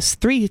this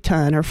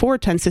 3-ton or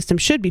 4-ton system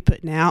should be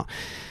putting out?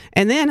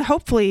 And then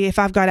hopefully if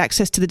I've got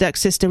access to the duct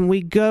system,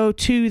 we go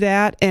to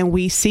that and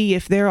we see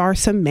if there are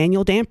some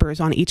manual dampers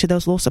on each of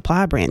those little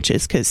supply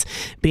branches, because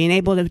being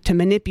able to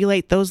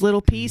manipulate those little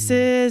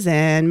pieces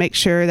and make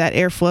sure that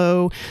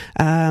airflow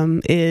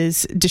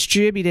is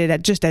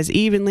distributed just as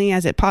evenly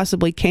as it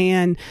possibly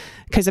can.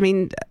 Because,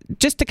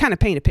 just to kind of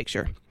paint a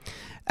picture,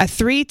 a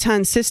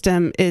 3-ton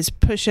system is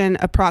pushing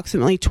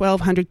approximately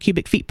 1,200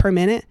 cubic feet per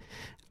minute.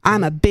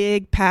 I'm a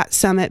big Pat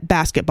Summitt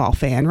basketball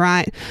fan,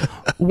 right?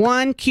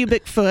 1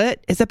 cubic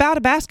foot is about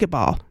a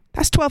basketball.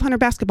 That's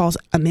 1,200 basketballs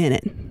a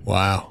minute.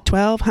 Wow.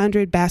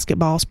 1,200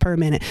 basketballs per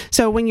minute.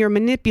 So when you're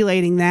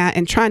manipulating that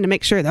and trying to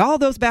make sure that all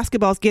those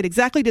basketballs get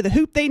exactly to the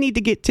hoop they need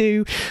to get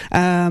to,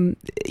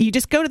 you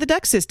just go to the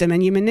duct system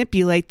and you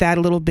manipulate that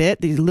a little bit,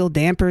 these little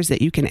dampers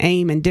that you can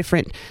aim in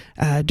different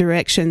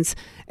directions.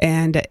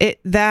 And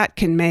that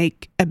can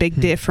make a big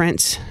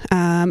difference.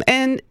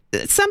 And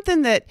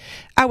something that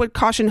I would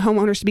caution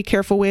homeowners to be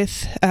careful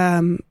with.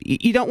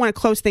 You don't want to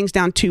close things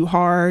down too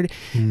hard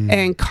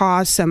and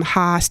cause some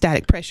high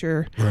static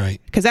pressure,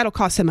 right? Because that'll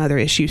cause some other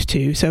issues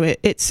too. So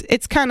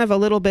it's kind of a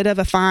little bit of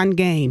a fine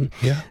game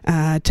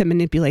to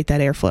manipulate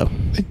that airflow.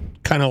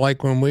 Kind of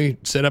like when we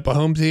set up a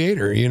home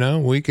theater,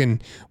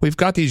 we've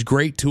got these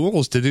great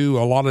tools to do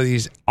a lot of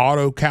these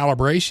auto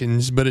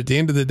calibrations, but at the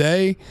end of the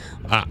day,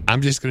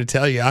 I'm just going to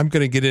tell you, I'm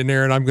going to get in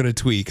there and I'm going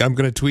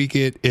to tweak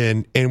it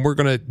and we're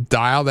going to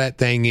dial that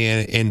thing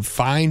in and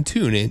fine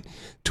tune it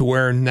to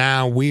where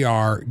now we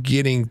are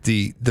getting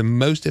the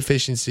most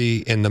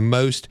efficiency and the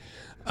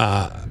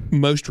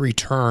most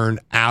return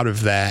out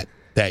of that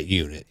that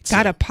unit.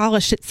 Gotta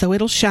polish it so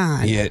it'll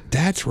shine. Yeah,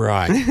 that's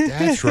right.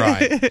 That's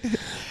right.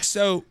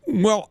 So,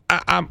 well,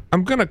 I'm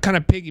going to kind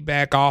of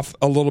piggyback off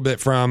a little bit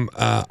from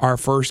our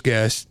first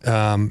guest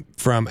from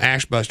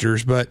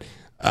Ashbusters, but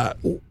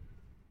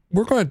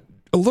we're going to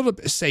a little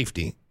bit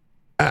safety.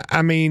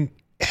 I mean,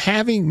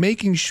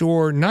 making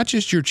sure not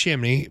just your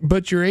chimney,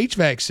 but your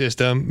HVAC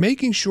system,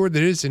 making sure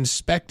that it's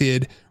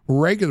inspected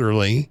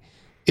regularly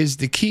is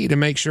the key to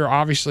make sure,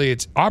 obviously,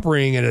 it's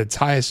operating at its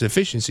highest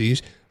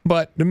efficiencies,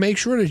 but to make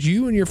sure that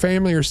you and your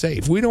family are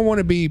safe. We don't want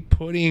to be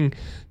putting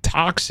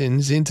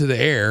toxins into the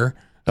air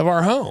of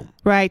our home.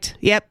 Right.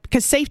 Yep.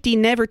 Because safety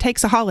never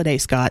takes a holiday,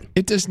 Scott.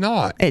 It does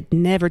not. It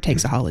never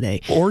takes a holiday.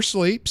 Or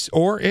sleeps,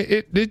 or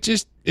it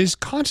just is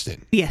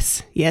constant.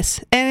 Yes. Yes.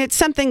 And it's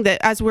something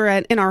that as we're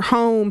in our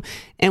home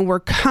and we're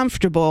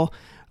comfortable,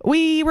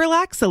 we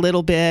relax a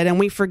little bit and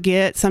we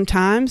forget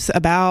sometimes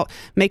about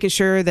making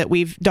sure that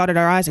we've dotted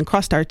our I's and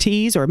crossed our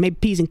T's, or maybe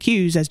P's and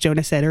Q's, as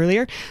Jonah said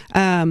earlier.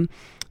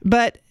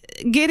 But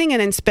getting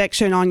an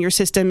inspection on your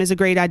system is a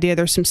great idea.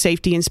 There's some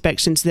safety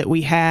inspections that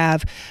we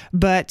have,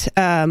 but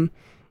not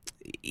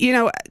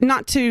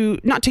to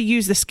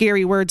use the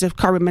scary words of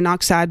carbon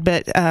monoxide,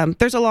 but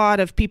there's a lot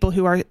of people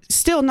who are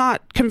still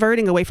not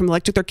converting away from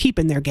electric. They're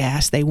keeping their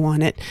gas. They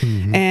want it.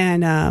 Mm-hmm.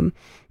 And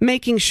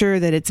making sure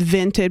that it's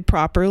vented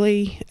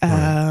properly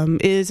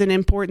is an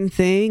important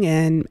thing,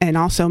 and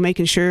also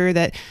making sure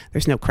that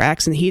there's no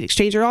cracks in the heat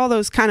exchanger, all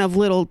those kind of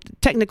little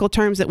technical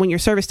terms that when your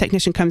service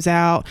technician comes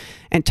out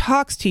and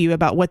talks to you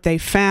about what they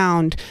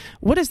found,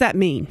 what does that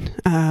mean?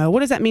 What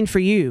does that mean for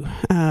you?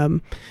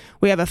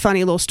 We have a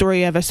funny little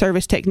story of a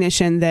service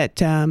technician that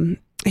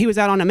he was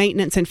out on a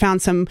maintenance and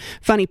found some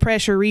funny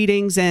pressure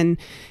readings, and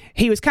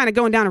he was kind of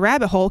going down a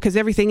rabbit hole because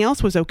everything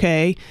else was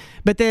okay.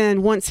 But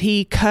then once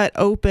he cut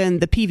open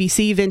the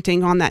PVC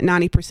venting on that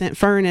 90%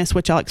 furnace,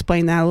 which I'll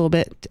explain that a little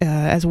bit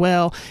as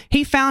well,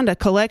 he found a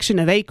collection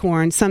of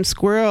acorns. Some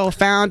squirrel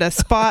found a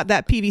spot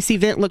that PVC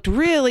vent looked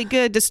really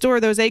good to store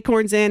those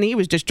acorns in. He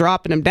was just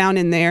dropping them down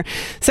in there.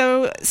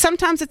 So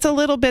sometimes it's a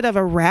little bit of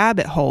a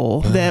rabbit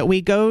hole that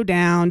we go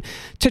down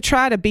to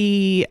try to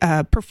be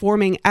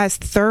performing as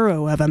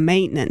thorough of a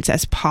maintenance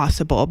as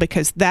possible,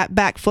 because that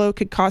backflow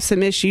could cause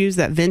some issues,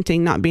 that venting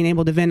not being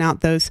able to vent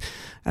out those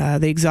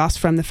the exhaust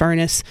from the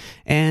furnace.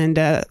 And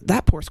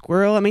that poor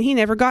squirrel, I mean, he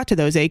never got to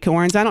those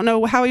acorns. I don't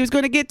know how he was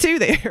going to get to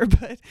there,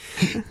 but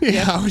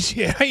how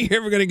you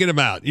ever going to get them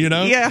out,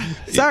 Yeah.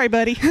 Sorry,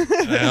 buddy.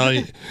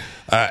 Well,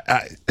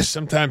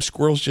 sometimes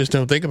squirrels just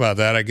don't think about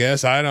that, I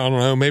guess. I don't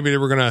know. Maybe they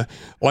were going to,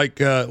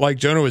 like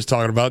Jonah was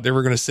talking about, they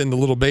were going to send the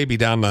little baby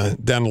down the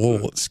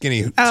little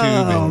skinny tube.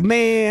 Oh,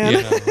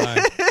 man.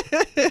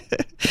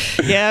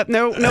 Yeah,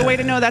 no way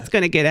to know that's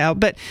going to get out.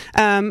 But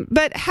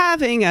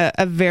having a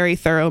very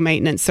thorough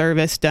maintenance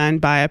service done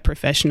by a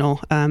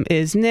professional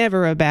is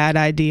never a bad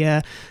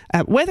idea,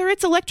 whether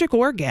it's electric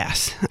or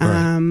gas.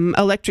 Right.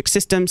 Electric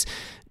systems.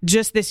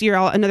 Just this year,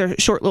 another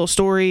short little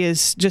story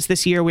is just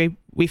this year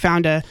we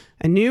found a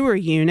newer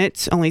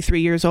unit, only 3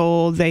 years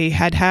old. They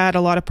had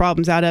a lot of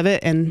problems out of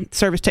it, and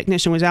service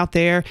technician was out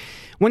there.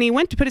 When he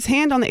went to put his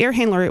hand on the air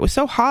handler, it was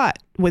so hot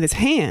with his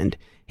hand,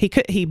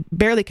 he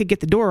barely could get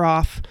the door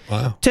off.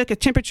 Wow. Took a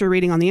temperature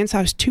reading on the inside.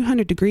 It was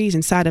 200 degrees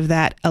inside of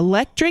that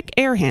electric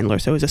air handler.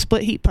 So it was a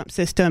split heat pump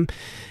system.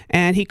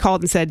 And he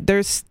called and said,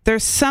 there's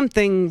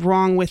something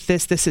wrong with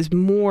this. This is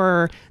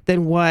more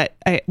than what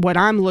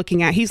I'm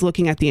looking at. He's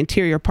looking at the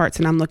interior parts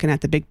and I'm looking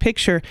at the big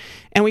picture.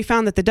 And we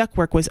found that the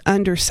ductwork was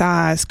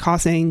undersized,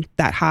 causing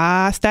that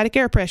high static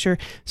air pressure.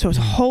 So it was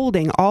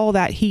holding all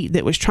that heat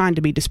that was trying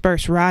to be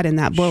dispersed right in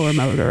that blower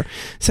motor.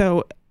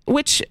 So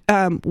which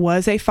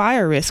was a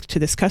fire risk to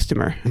this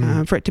customer.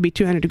 For it to be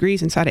 200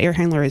 degrees inside an air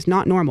handler is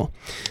not normal.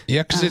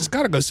 Yeah, because it's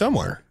got to go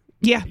somewhere.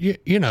 Yeah.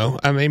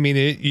 I mean,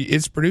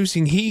 it's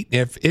producing heat.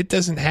 If it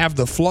doesn't have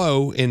the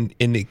flow and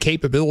the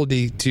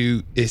capability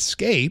to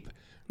escape,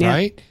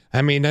 right?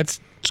 I mean, that's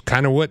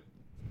kind of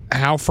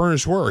how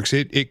furnace works.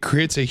 It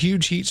creates a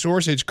huge heat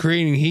source. It's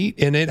creating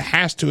heat, and it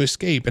has to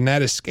escape. And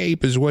that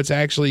escape is what's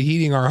actually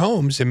heating our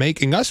homes and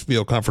making us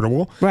feel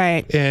comfortable.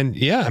 Right. And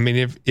I mean,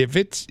 if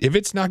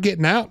it's not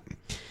getting out,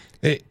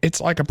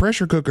 it's like a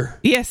pressure cooker.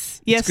 Yes.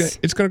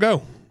 It's going to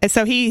go. And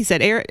so he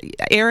said,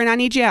 Erin, I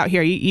need you out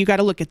here. You got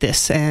to look at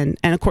this. And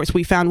of course,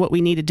 we found what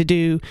we needed to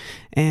do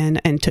and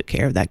took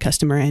care of that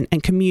customer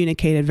and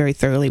communicated very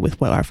thoroughly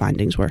with what our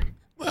findings were.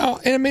 Well,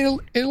 and I mean,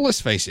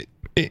 let's face it,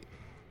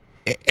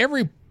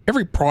 every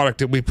product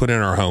that we put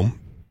in our home,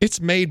 it's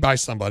made by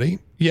somebody.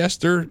 Yes,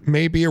 there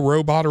may be a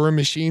robot or a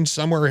machine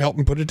somewhere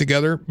helping put it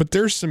together, but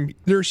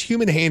there's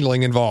human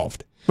handling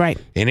involved. Right.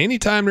 And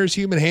anytime there's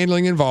human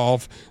handling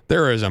involved,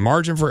 there is a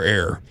margin for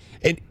error.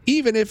 And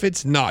even if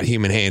it's not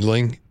human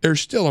handling, there's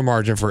still a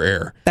margin for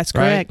error. That's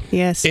correct. Right?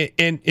 Yes.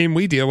 And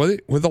we deal with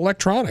it with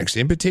electronics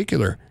in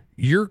particular.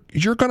 You're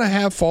going to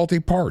have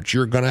faulty parts.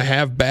 You're going to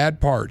have bad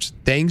parts.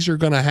 Things are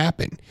going to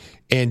happen.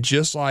 And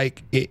just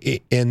like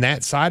in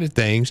that side of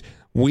things,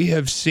 we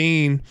have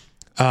seen,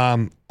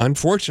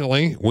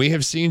 unfortunately, we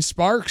have seen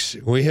sparks.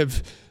 We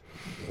have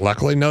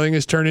luckily nothing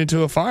has turned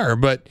into a fire.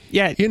 But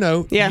Yeah.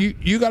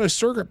 you got a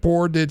circuit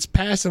board that's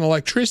passing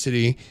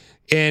electricity,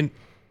 and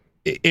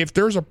if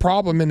there's a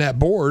problem in that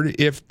board,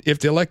 if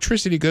the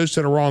electricity goes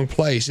to the wrong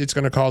place, it's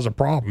going to cause a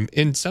problem.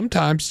 And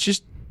sometimes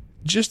just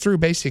through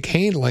basic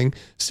handling,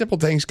 simple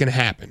things can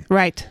happen.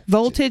 Right.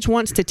 Voltage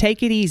wants to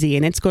take it easy,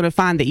 and it's going to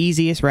find the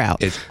easiest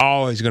route. It's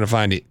always going to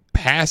find it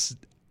past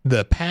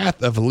the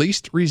path of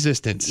least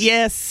resistance.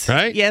 Yes.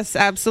 Right? Yes,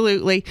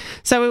 absolutely.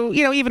 So,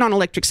 even on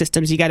electric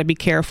systems, you got to be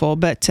careful.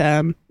 But,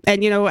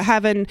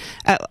 having,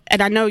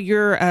 and I know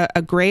you're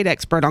a great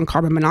expert on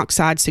carbon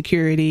monoxide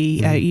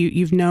security.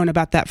 You've known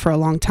about that for a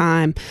long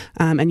time,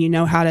 and you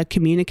know how to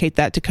communicate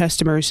that to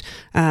customers.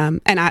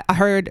 And I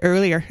heard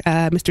earlier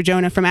Mr.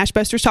 Jonah from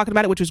Ashbusters talking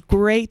about it, which was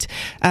great.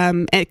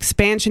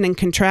 Expansion and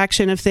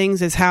contraction of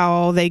things is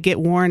how they get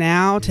worn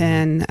out,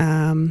 and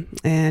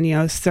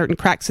certain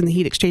cracks in the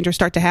heat exchanger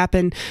start to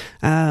happen.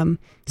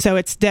 So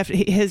it's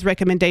definitely his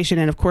recommendation,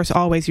 and of course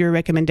always your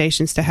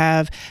recommendations, to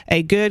have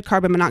a good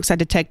carbon monoxide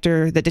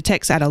detector that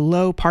detects at a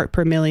low part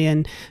per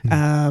million,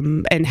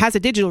 and has a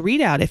digital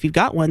readout if you've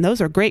got one.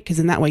 Those are great, because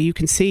in that way you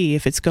can see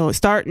if it's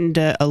starting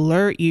to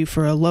alert you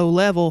for a low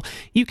level.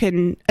 You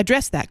can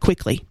address that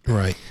quickly,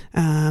 right?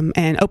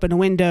 And open a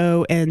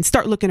window and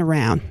start looking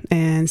around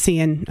and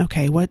seeing,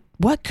 okay, what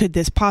could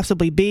this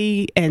possibly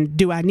be, and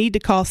do I need to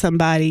call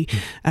somebody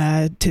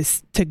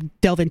to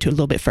delve into it a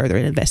little bit further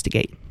and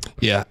investigate?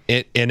 Yeah,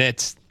 and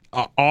it's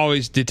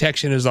always,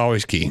 detection is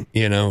always key.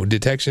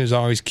 Detection is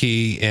always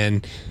key,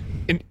 and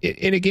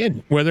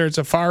again, whether it's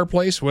a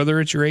fireplace, whether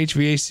it's your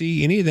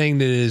HVAC, anything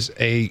that is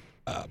a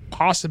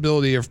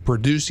possibility of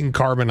producing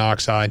carbon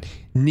dioxide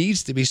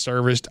needs to be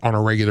serviced on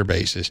a regular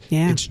basis.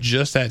 Yeah. It's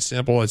just that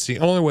simple. It's the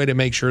only way to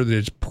make sure that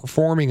it's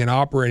performing and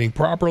operating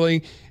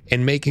properly,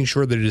 and making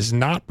sure that it is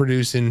not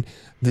producing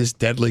this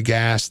deadly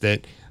gas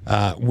that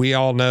we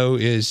all know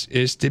is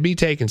to be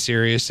taken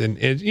serious. And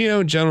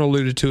Jonah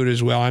alluded to it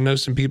as well. I know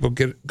some people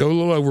go a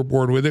little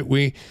overboard with it.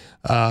 We,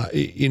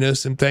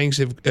 some things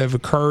have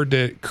occurred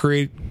to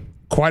create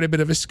quite a bit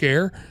of a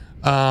scare.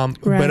 Right.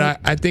 But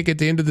I think at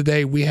the end of the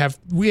day, we have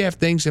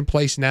things in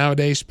place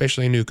nowadays,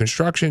 especially in new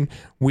construction.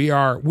 We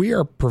are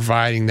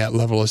providing that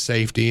level of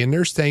safety, and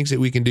there's things that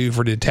we can do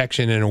for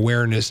detection and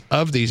awareness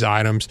of these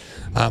items,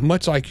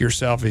 much like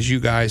yourself, as you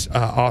guys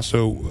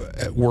also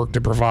work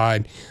to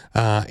provide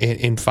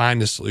and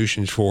find the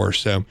solutions for.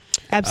 So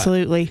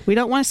absolutely, we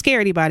don't want to scare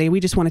anybody. We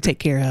just want to take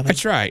care of it.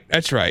 That's right.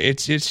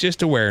 It's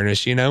just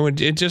awareness,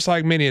 and just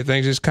like many of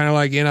things, it's kind of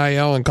like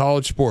NIL and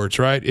college sports,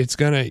 right? It's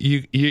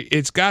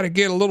it's got to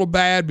get a little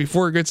bad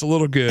before it gets a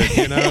little good,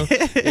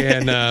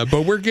 and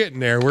but we're getting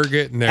there.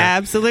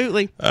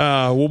 Absolutely.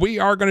 Well, we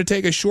are going to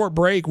take a short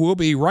break. We'll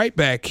be right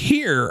back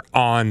here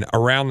on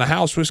Around the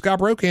House with Scott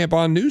Brokamp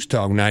on News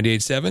Talk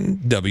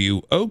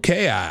 98.7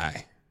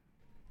 WOKI.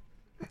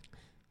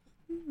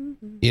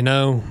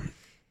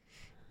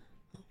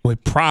 We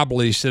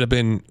probably should have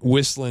been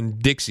whistling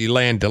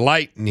Dixieland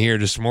Delight in here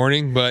this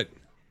morning, but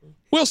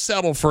we'll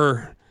settle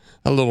for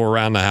a little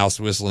Around the House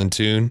whistling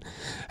tune.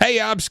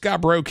 Hey, I'm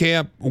Scott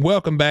Brokamp.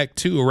 Welcome back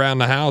to Around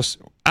the House.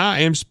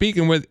 I am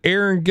speaking with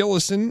Erin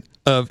Gillison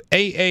of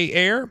AA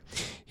Air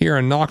here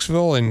in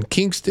Knoxville and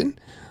Kingston.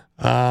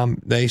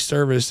 They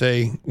service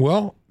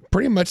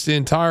pretty much the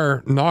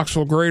entire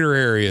Knoxville greater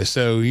area,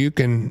 so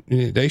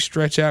they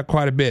stretch out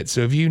quite a bit.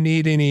 So if you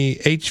need any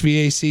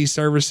HVAC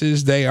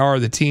services, they are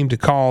the team to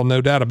call,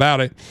 no doubt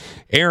about it.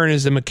 Erin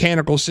is a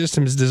mechanical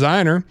systems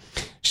designer.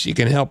 She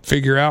can help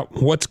figure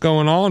out what's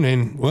going on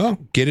and,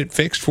 get it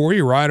fixed for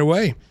you right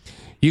away.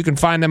 You can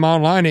find them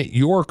online at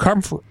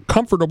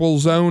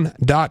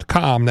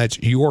yourcomfortablezone.com. That's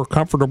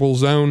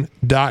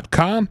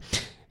yourcomfortablezone.com.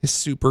 It's a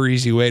super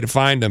easy way to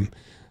find them.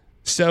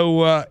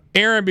 So,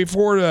 Erin,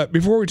 before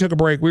we took a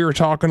break, we were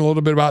talking a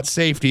little bit about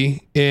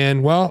safety,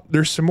 and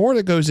there's some more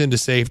that goes into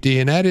safety,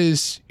 and that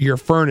is your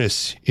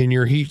furnace and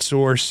your heat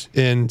source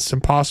and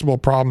some possible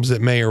problems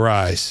that may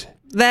arise.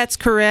 That's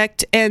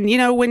correct. And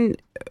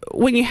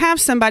when you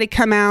have somebody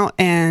come out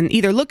and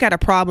either look at a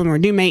problem or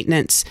do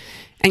maintenance,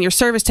 and your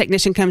service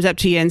technician comes up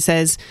to you and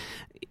says,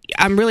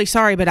 "I'm really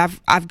sorry, but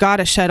I've got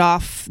to shut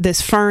off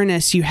this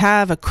furnace. You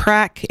have a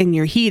crack in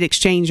your heat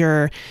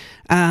exchanger."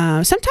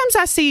 Sometimes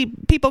I see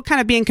people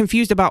kind of being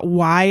confused about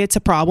why it's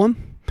a problem.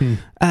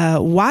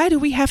 Why do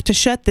we have to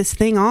shut this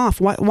thing off?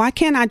 Why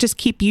can't I just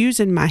keep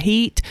using my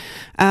heat?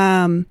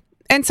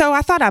 And so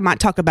I thought I might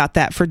talk about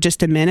that for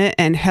just a minute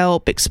and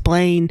help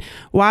explain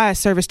why a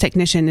service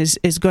technician is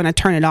going to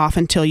turn it off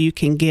until you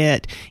can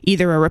get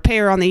either a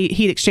repair on the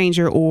heat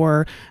exchanger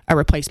or a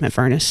replacement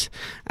furnace.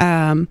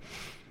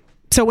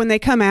 So when they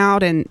come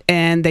out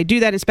and they do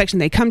that inspection,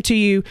 they come to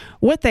you,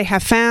 what they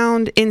have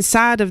found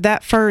inside of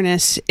that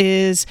furnace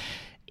is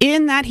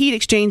in that heat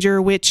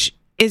exchanger, which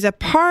is a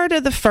part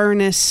of the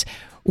furnace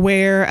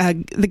where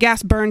the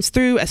gas burns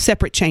through a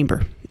separate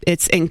chamber.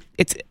 It's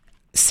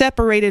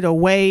separated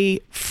away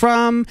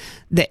from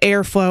the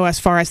airflow as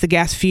far as the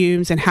gas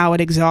fumes and how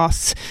it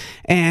exhausts,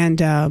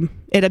 and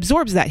it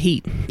absorbs that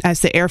heat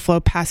as the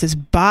airflow passes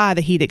by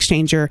the heat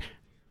exchanger,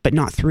 but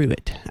not through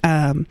it.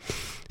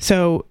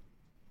 So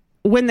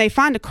when they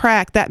find a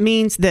crack, that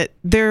means that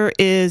there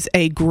is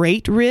a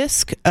great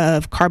risk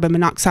of carbon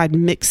monoxide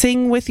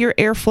mixing with your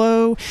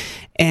airflow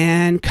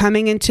and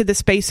coming into the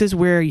spaces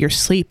where you're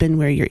sleeping,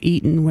 where you're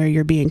eating, where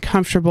you're being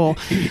comfortable.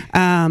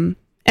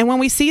 And when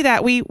we see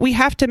that, we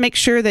have to make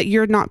sure that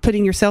you're not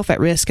putting yourself at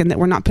risk and that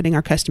we're not putting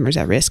our customers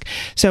at risk.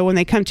 So when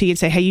they come to you and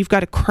say, hey, you've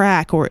got a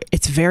crack or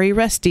it's very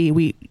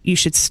rusty, you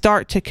should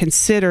start to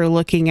consider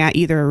looking at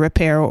either a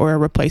repair or a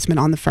replacement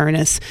on the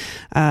furnace.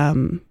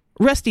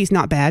 Rusty's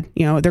not bad.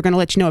 They're going to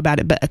let you know about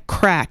it, but a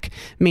crack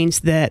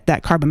means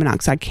that carbon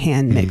monoxide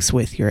can mix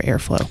with your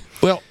airflow.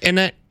 Well, and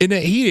that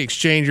heat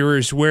exchanger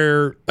is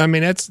where,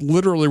 that's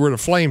literally where the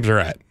flames are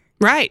at.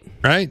 Right.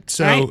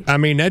 So,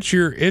 right.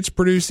 It's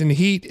producing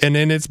heat and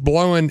then it's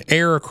blowing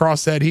air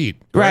across that heat.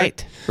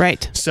 Right.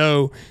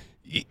 So,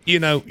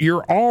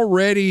 you're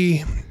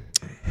already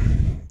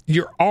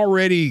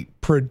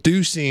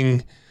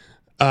producing,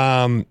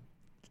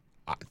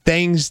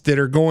 things that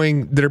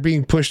are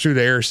being pushed through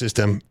the air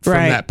system from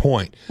that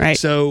point. Right.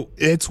 So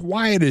it's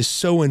why it is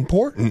so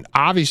important,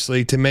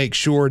 obviously, to make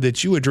sure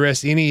that you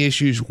address any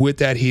issues with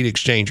that heat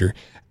exchanger.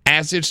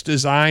 As it's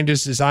designed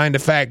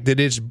the fact that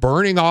it's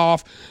burning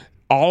off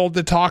all of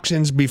the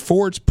toxins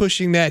before it's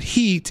pushing that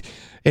heat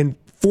and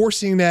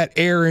forcing that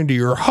air into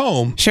your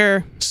home.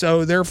 Sure.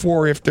 So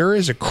therefore, if there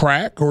is a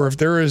crack or if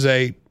there is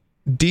a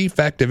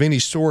defect of any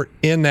sort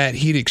in that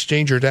heat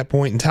exchanger at that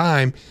point in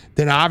time,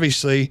 then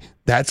obviously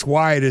that's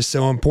why it is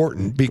so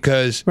important,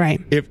 because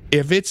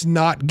if it's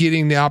not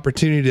getting the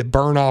opportunity to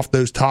burn off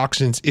those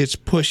toxins, it's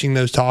pushing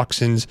those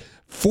toxins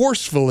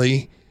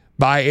forcefully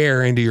by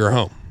air into your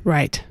home.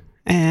 Right.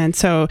 And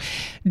so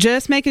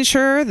just making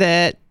sure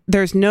that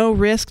there's no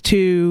risk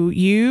to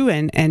you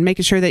and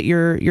making sure that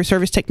your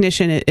service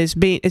technician is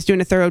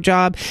doing a thorough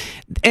job.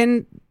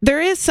 And there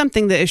is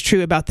something that is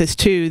true about this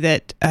too,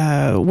 that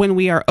when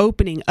we are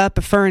opening up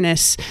a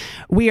furnace,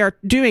 we are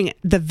doing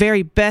the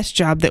very best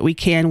job that we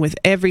can with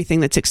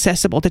everything that's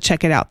accessible to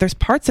check it out. There's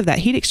parts of that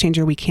heat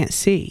exchanger we can't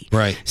see.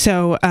 Right.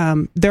 So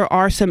there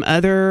are some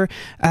other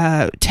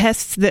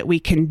tests that we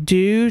can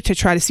do to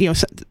try to see,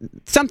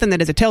 something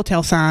that is a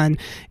telltale sign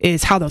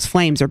is how those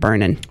flames are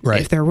burning.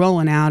 Right. If they're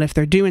rolling out, if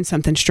they're doing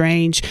something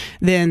strange,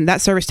 then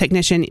that service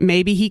technician,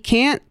 maybe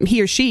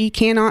he or she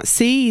cannot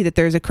see that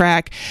there's a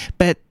crack,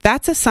 but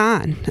that's a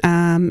sign.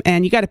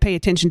 And you got to pay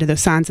attention to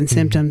those signs and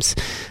symptoms.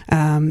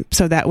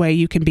 So that way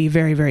you can be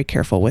very, very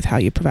careful with how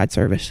you provide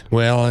service.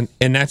 Well,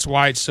 and that's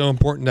why it's so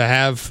important to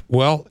have,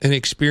 an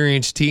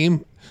experienced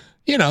team.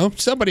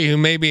 Somebody who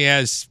maybe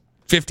has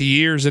 50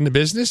 years in the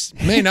business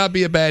may not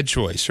be a bad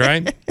choice,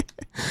 right?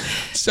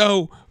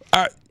 So,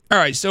 all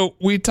right. So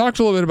we talked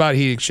a little bit about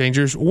heat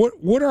exchangers.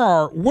 What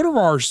are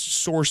our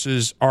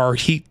sources, our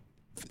heat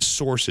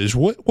sources?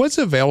 What's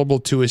available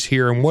to us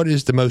here, and what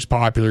is the most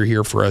popular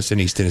here for us in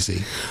East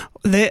Tennessee?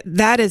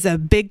 That is a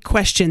big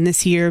question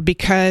this year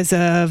because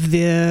of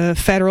the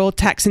federal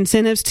tax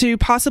incentives to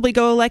possibly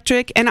go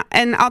electric. And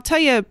I'll tell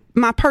you,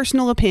 my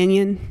personal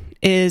opinion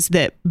is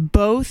that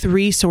both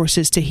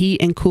resources to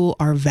heat and cool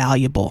are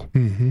valuable.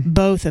 Mm-hmm.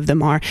 Both of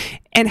them are.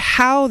 And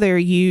how they're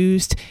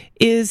used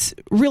is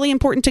really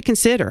important to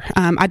consider.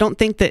 I don't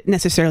think that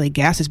necessarily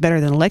gas is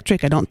better than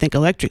electric. I don't think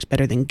electric's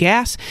better than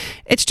gas.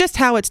 It's just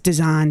how it's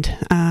designed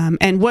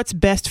and what's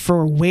best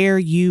for where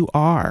you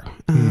are.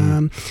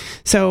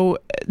 So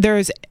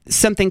there's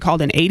something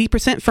called an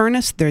 80%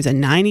 furnace. There's a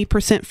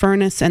 90%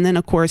 furnace. And then,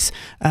 of course,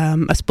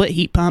 a split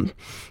heat pump.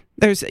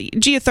 There's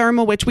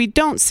geothermal, which we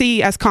don't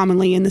see as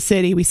commonly in the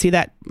city. We see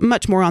that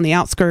much more on the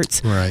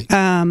outskirts. Right.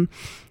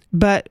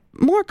 But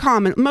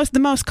the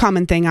most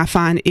common thing I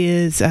find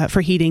is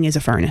for heating is a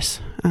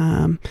furnace.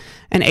 And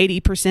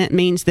 80%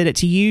 means that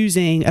it's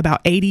using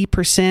about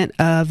 80%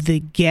 of the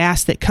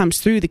gas that comes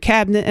through the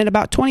cabinet, and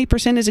about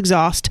 20% is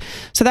exhaust.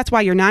 So that's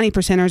why your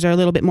 90%ers are a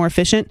little bit more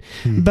efficient.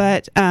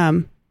 But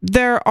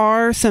there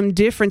are some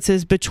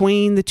differences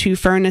between the two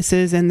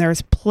furnaces, and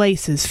there's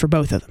places for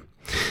both of them.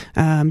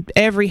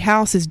 Every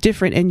house is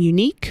different and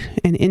unique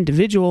and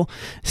individual.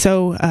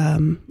 So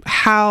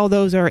how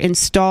those are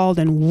installed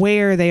and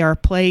where they are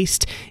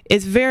placed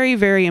is very,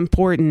 very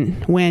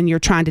important when you're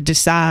trying to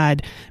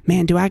decide,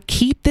 man, do I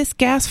keep this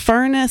gas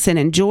furnace and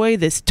enjoy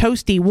this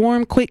toasty,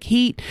 warm, quick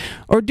heat?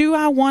 Or do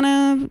I want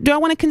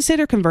to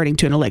consider converting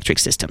to an electric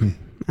system?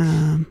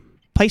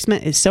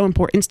 Placement is so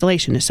important.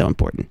 Installation is so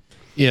important.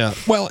 Yeah.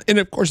 Well, and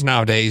of course,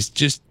 nowadays,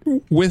 just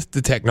with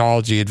the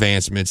technology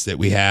advancements that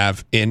we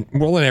have in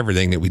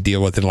everything that we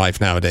deal with in life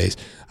nowadays,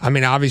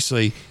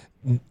 obviously,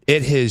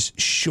 it has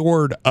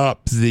shored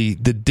up the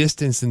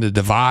distance and the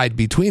divide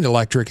between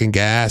electric and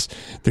gas.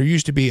 There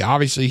used to be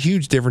obviously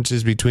huge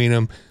differences between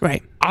them.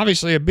 Right.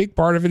 Obviously, a big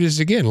part of it is,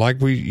 again, like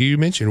you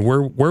mentioned,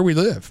 where we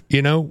live.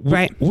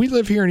 Right. We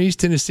live here in East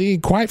Tennessee.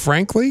 Quite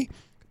frankly,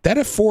 that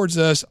affords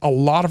us a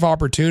lot of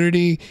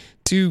opportunity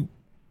to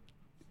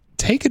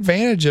take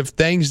advantage of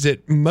things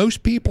that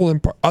most people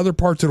in other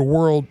parts of the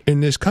world in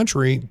this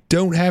country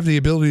don't have the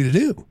ability to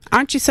do.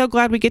 Aren't you so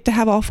glad we get to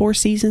have all 4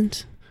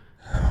 seasons?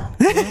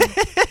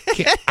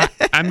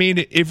 I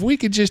mean, if we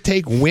could just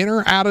take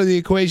winter out of the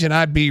equation,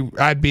 I'd be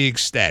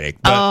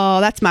ecstatic. But,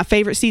 that's my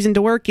favorite season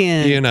to work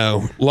in.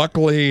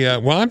 Luckily,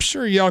 I'm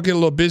sure y'all get a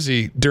little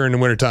busy during the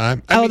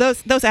wintertime.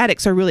 Those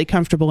attics are really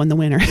comfortable in the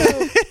winter.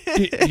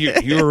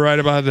 You were right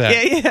about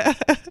that.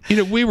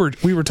 Yeah. We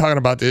were talking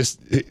about this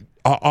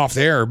off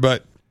the air,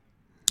 but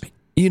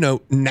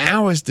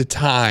now is the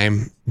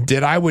time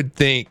that I would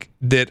think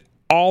that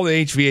all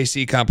the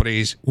HVAC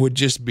companies would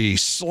just be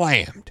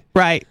slammed.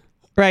 Right.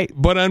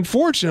 But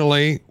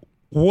unfortunately,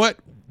 what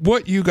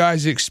you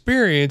guys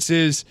experience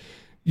is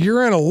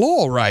you're in a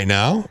lull right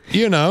now.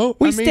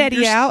 We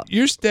steady out.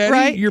 You're steady.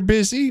 Right? You're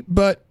busy,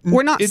 but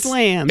we're not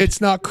slammed. It's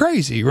not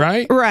crazy,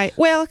 right? Right.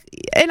 Well,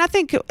 and I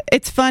think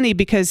it's funny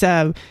because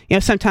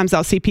sometimes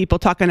I'll see people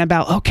talking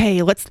about,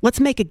 okay, let's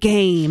make a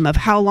game of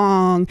how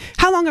long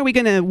are we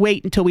going to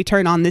wait until we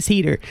turn on this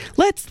heater?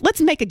 Let's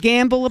make a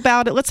gamble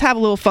about it. Let's have a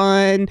little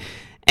fun.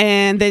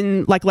 And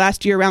then, like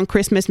last year around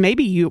Christmas,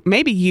 maybe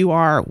you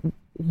are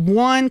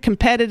one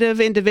competitive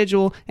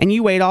individual and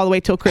you wait all the way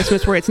till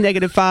Christmas where it's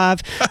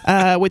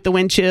 -5 with the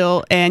wind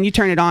chill, and you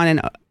turn it on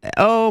and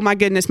oh my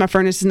goodness, my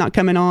furnace is not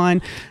coming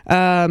on.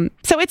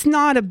 So it's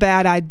not a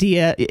bad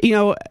idea.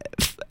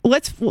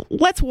 Let's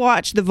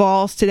watch the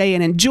Vols today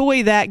and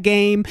enjoy that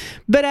game.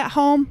 But at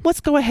home,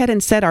 let's go ahead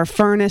and set our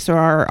furnace or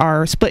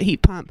our split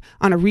heat pump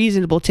on a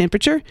reasonable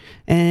temperature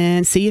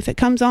and see if it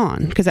comes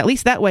on. Because at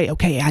least that way,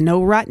 okay, I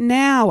know right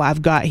now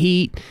I've got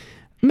heat.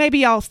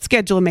 Maybe I'll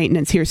schedule a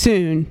maintenance here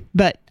soon,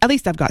 but at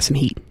least I've got some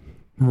heat.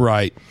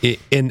 Right.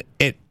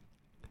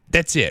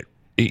 That's it.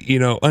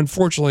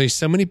 Unfortunately,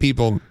 so many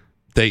people,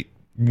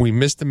 we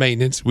miss the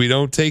maintenance. We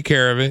don't take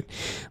care of it.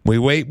 We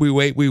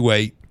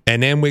wait.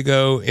 And then we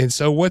go. And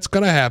so what's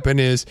going to happen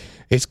is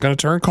it's going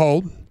to turn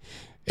cold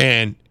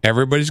and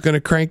everybody's going to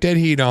crank that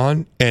heat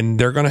on and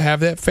they're going to have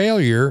that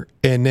failure.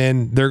 And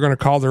then they're going to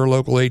call their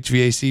local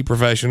HVAC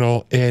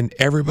professional and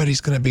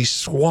everybody's going to be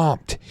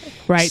swamped.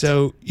 Right.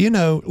 So,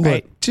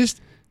 look, just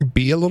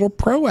be a little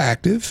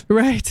proactive.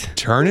 Right.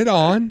 Turn it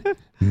on.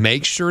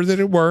 Make sure that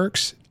it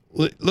works.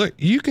 Look,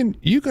 you can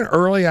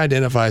early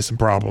identify some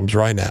problems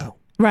right now.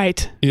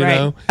 Right.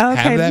 Okay.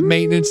 Have that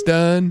maintenance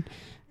done.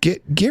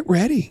 Get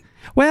ready.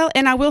 Well,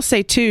 and I will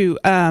say too,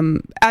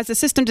 as a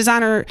system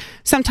designer,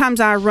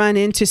 sometimes I run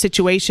into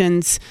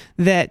situations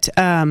that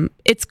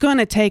it's going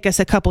to take us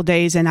a couple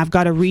days and I've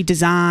got to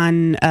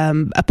redesign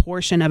a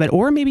portion of it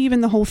or maybe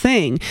even the whole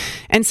thing.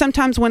 And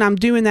sometimes when I'm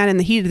doing that in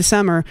the heat of the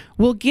summer,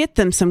 we'll get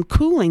them some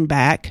cooling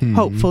back,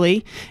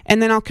 hopefully,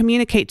 and then I'll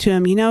communicate to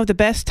them, the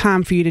best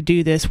time for you to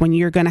do this when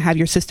you're going to have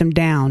your system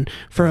down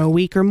for a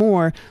week or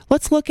more,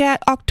 let's look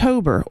at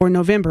October or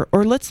November,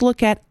 or let's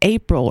look at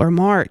April or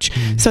March,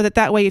 so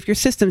that way if your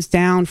system's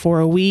down for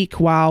a week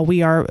while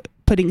we are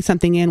putting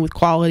something in with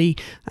quality,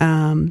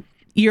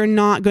 you're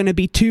not going to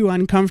be too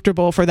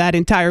uncomfortable for that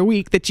entire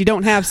week that you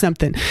don't have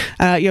something.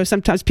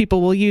 Sometimes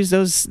people will use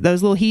those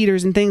little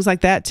heaters and things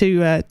like that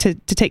to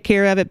take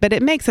care of it, but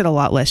it makes it a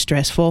lot less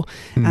stressful.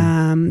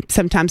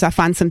 Sometimes I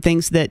find some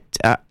things that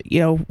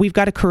we've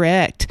got to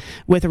correct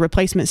with a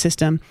replacement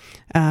system,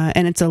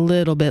 and it's a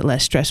little bit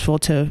less stressful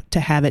to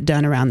have it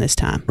done around this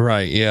time.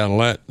 Right. Yeah.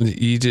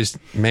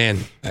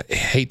 I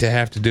hate to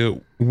have to do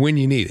it when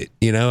you need it.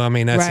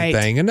 That's the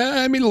thing. And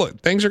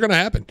look, things are going to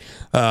happen.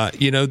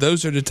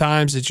 Those are the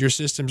times that your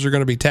systems are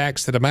going to be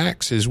taxed to the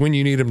max, is when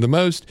you need them the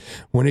most.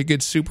 When it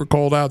gets super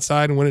cold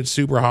outside and when it's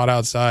super hot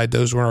outside,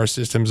 those when our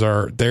systems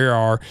are,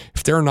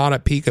 if they're not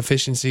at peak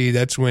efficiency,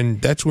 that's when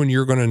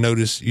you're going to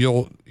notice,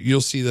 you'll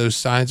see those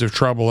signs of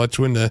trouble. That's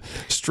when the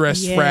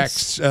stress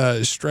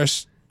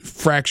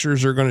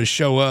fractures are going to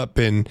show up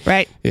and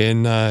so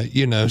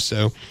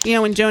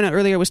when Jonah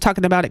earlier was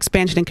talking about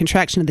expansion and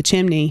contraction of the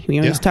chimney,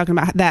 he was talking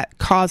about that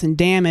causing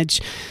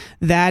damage.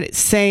 That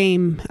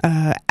same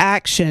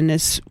action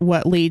is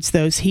what leads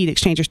those heat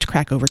exchangers to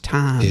crack over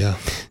time.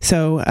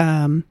 So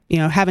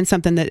having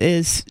something that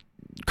is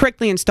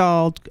correctly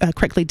installed,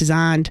 correctly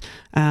designed,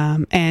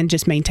 and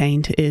just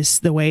maintained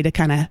is the way to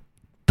kind of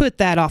put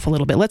that off a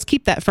little bit. Let's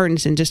keep that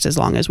furnace in just as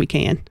long as we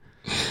can.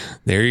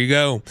 There you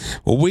go.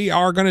 Well, we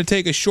are going to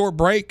take a short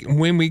break.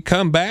 When we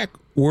come back,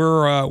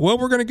 we're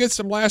going to get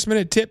some last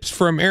minute tips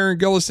from Erin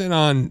Gillison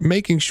on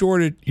making sure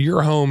that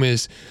your home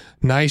is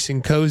nice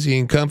and cozy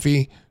and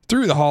comfy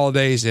through the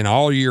holidays and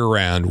all year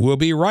round. We'll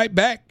be right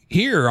back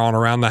here on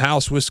Around the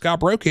House with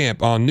Scott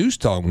Brokamp on News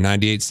Talk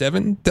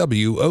 98.7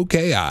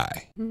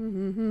 WOKI.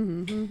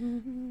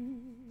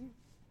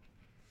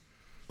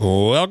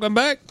 Welcome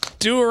back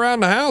to Around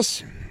the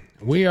House.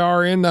 We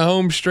are in the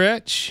home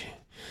stretch.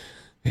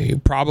 You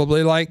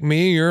probably, like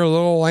me, you're a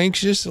little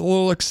anxious, a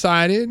little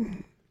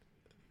excited.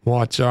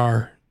 Watch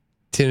our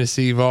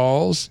Tennessee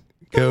Vols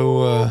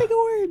go. Big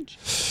Orange.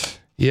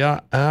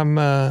 Yeah, I'm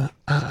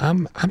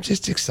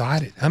just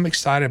excited. I'm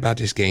excited about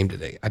this game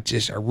today. I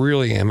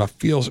really am. I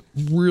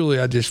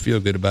just feel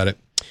good about it.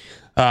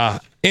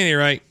 Any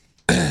rate,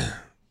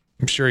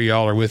 I'm sure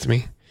y'all are with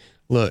me.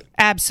 Look,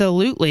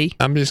 absolutely.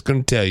 I'm just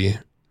going to tell you,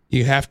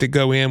 you have to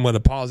go in with a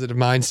positive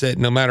mindset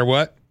no matter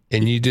what,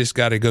 and you just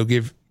got to go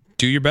give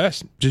do your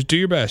best. Just do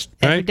your best.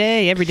 Right?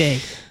 Every day.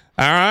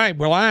 All right.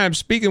 Well, I am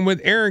speaking with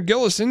Erin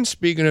Gillison.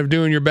 Speaking of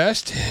doing your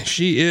best,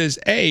 she is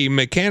a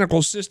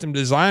mechanical system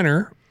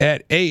designer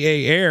at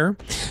AA Air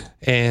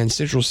and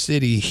Central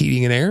City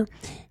Heating and Air.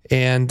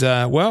 And,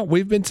 well,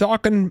 we've been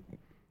talking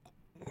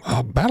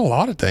about a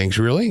lot of things,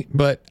 really,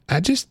 but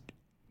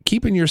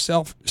keeping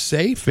yourself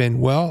safe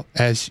and, well,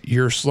 as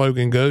your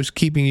slogan goes,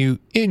 keeping you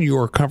in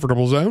your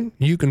comfortable zone.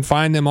 You can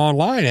find them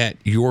online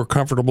at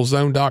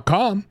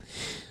yourcomfortablezone.com.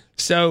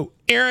 So,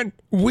 Erin,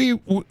 we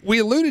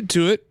alluded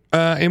to it,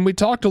 and we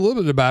talked a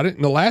little bit about it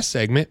in the last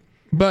segment,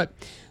 but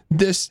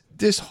this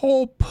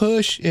whole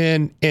push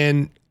and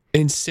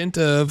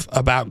incentive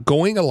about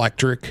going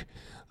electric,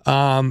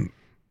 when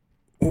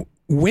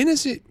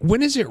is it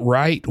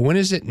right? When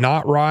is it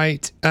not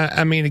right?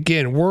 I mean,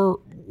 again, we're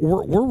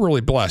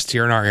really blessed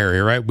here in our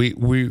area, right?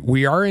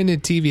 We are in the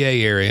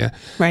TVA area,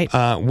 right?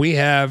 We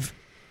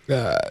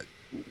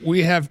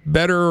have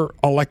better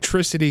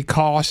electricity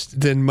costs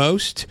than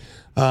most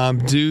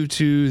due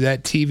to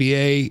that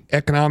TVA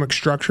economic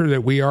structure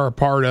that we are a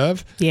part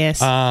of.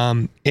 Yes,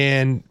 and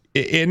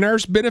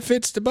there's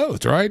benefits to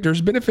both, right?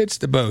 There's benefits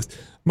to both,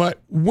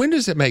 but when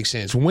does it make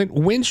sense?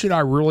 When should I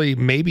really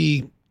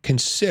maybe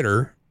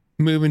consider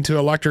moving to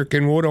electric,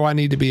 and what do I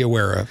need to be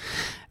aware of?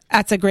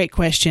 That's a great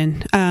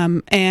question.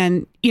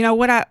 And you know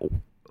what I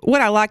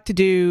like to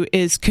do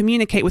is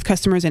communicate with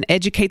customers and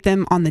educate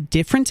them on the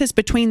differences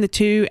between the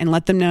two, and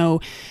let them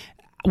know,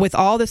 with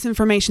all this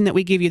information that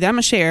we give you that I'm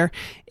going to share,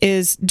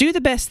 is do the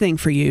best thing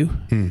for you.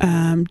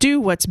 Do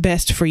what's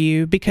best for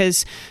you,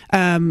 because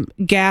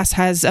gas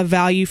has a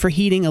value for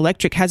heating,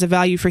 electric has a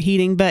value for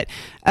heating, but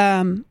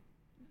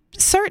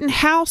certain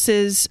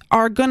houses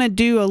are going to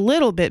do a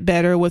little bit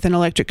better with an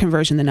electric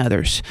conversion than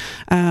others.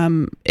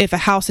 If a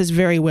house is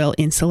very well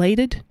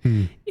insulated,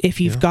 if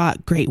you've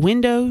got great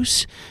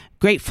windows,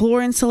 great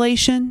floor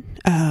insulation,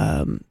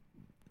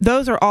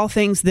 those are all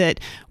things that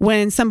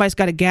when somebody's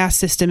got a gas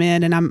system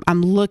in and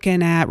I'm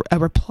looking at a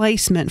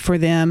replacement for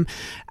them,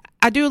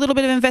 I do a little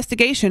bit of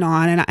investigation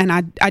on, and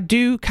I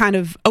do kind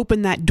of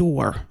open that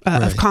door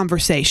of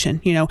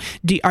conversation. You know,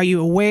 are you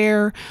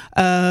aware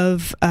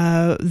of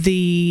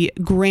the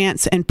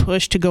grants and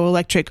push to go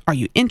electric? Are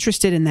you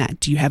interested in that?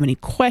 Do you have any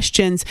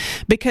questions?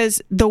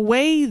 Because the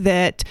way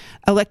that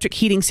electric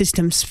heating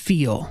systems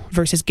feel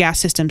versus gas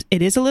systems,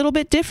 it is a little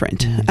bit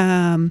different.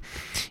 You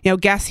know,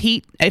 gas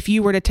heat, if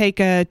you were to take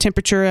a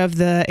temperature of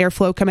the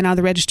airflow coming out of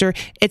the register,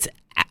 it's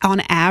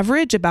on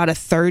average about a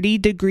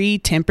 30-degree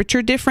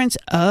temperature difference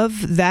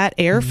of that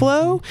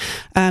airflow.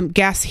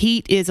 Gas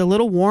heat is a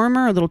little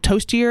warmer, a little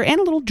toastier, and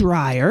a little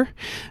drier.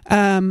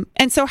 And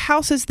so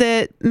houses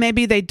that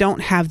maybe they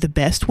don't have the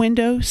best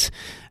windows,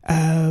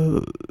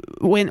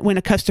 when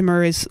a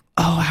customer is,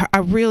 I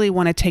really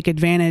want to take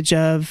advantage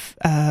of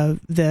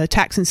the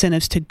tax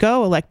incentives to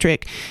go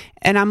electric,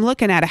 and I'm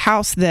looking at a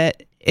house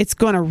that it's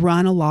going to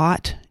run a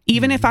lot,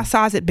 even if I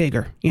size it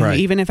bigger, you know,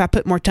 even if I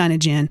put more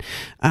tonnage in.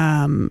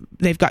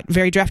 They've got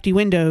very drafty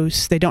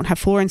windows. They don't have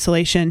floor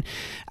insulation.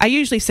 I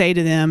usually say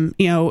to them,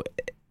 you know,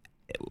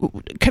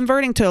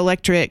 converting to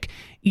electric,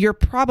 you're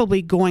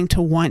probably going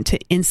to want to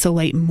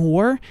insulate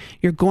more.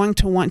 You're going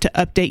to want to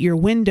update your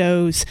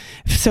windows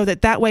so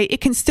that way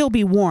it can still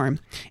be warm.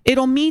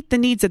 It'll meet the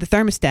needs of the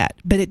thermostat,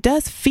 but it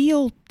does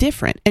feel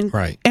different.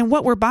 And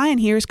what we're buying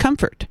here is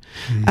comfort.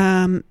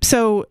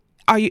 So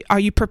are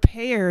you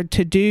prepared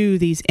to do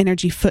these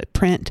energy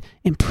footprint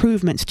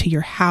improvements to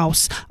your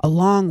house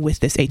along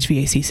with this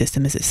HVAC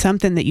system? Is it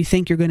something that you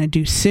think you're going to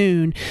do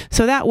soon?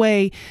 So that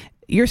way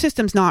your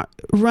system's not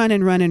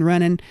running,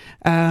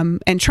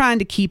 and trying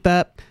to keep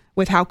up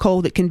with how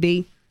cold it can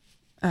be.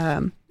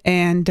 So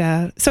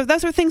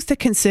those are things to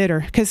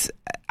consider, because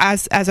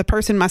as a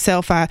person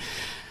myself, I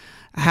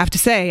have to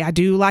say, I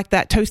do like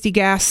that toasty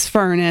gas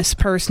furnace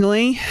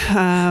personally.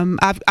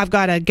 I've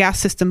got a gas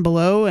system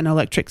below, an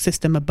electric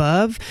system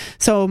above.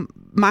 So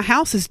my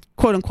house is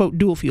quote unquote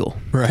dual fuel.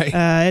 Right.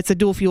 It's a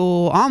dual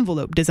fuel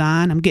envelope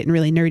design. I'm getting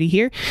really nerdy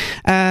here.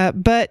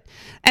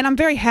 And I'm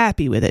very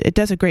happy with it. It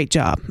does a great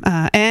job.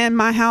 And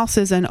my house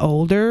is an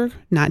older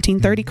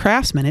 1930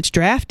 Craftsman. It's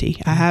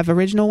drafty. I have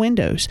original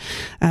windows.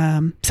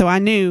 So I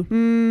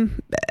knew,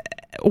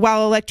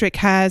 while electric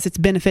has its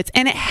benefits,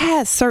 and it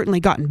has certainly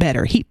gotten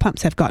better, heat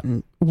pumps have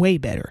gotten way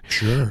better.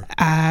 Sure.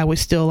 I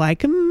was still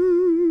like,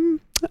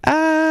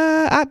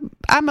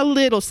 I'm a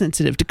little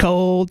sensitive to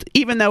cold,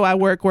 even though I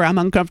work where I'm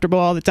uncomfortable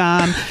all the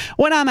time.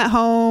 When I'm at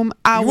home,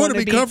 I want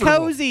to be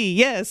cozy.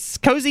 Yes,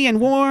 cozy and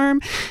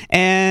warm.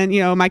 And,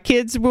 you know, my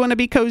kids want to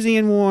be cozy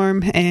and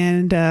warm.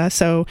 And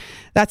so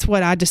that's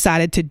what I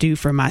decided to do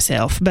for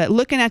myself. But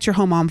looking at your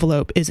home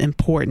envelope is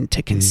important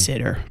to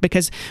consider,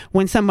 because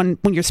when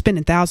you're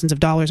spending thousands of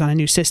dollars on a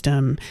new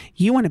system,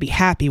 you want to be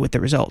happy with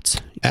the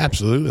results.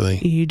 Absolutely.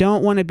 You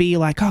don't want to be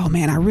like, oh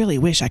man, I really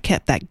wish I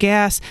kept that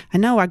gas. I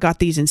know I got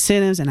these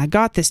incentives and I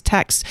got this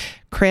tax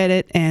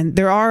credit, and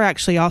there are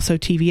actually also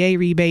TVA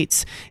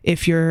rebates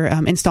if your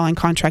installing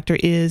contractor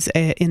is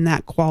in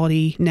that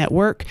quality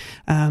network.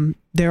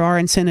 There are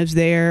incentives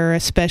there,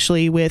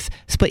 especially with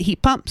split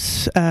heat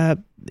pumps. There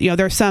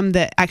are some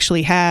that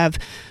actually have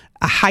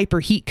a hyper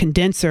heat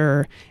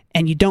condenser,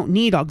 and you don't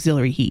need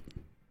auxiliary heat.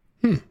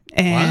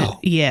 And wow.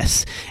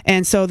 Yes.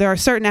 And so there are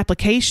certain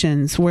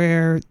applications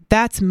where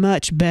that's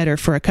much better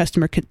for a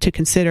customer to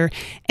consider,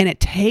 and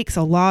it takes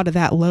a lot of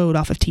that load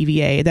off of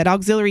TVA. That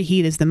auxiliary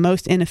heat is the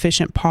most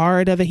inefficient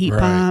part of a heat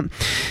pump.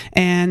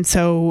 And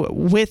so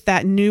with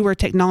that newer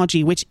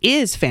technology, which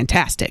is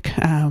fantastic,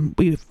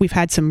 we've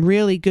had some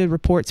really good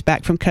reports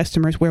back from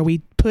customers where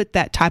we put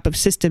that type of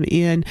system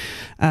in.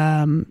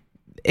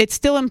 It's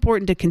still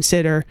important to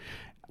consider,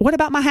 what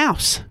about my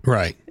house?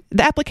 Right.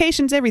 The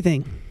application's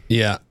everything.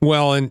 Yeah.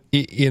 Well, and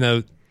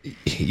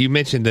you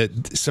mentioned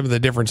that some of the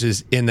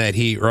differences in that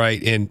heat,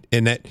 right? And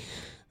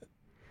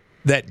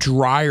that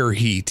drier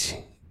heat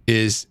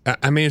is,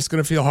 it's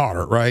going to feel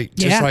hotter, right?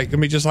 Yeah.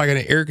 Just like an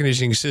air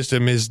conditioning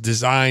system is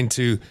designed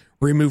to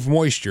remove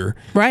moisture,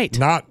 right?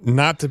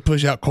 Not to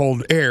push out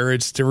cold air.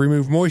 It's to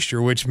remove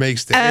moisture, which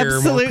makes the air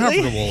more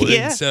comfortable.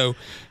 Yeah. And so,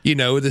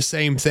 the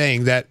same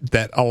thing, that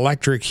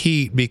electric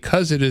heat,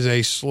 because it is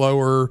a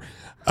slower,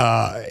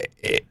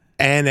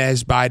 and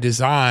as by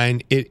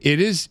design,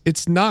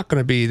 it's not going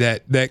to be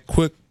that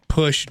quick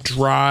push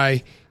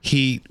dry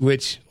heat,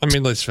 which,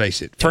 let's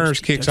face it, furnace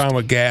kicks on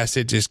with gas,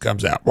 it just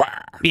comes out. Wow.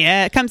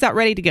 Yeah, it comes out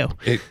ready to go.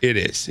 It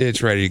is.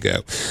 It's ready to go.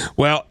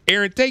 Well,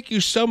 Erin, thank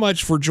you so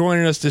much for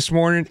joining us this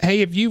morning.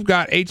 Hey, if you've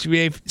got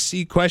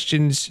HVAC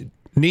questions,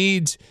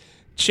 needs,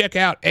 check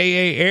out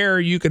AA Air.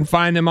 You can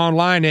find them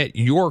online at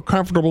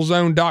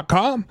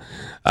yourcomfortablezone.com,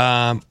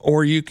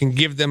 or you can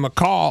give them a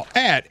call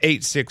at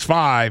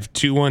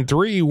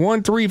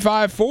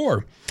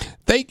 865-213-1354.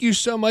 Thank you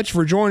so much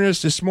for joining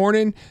us this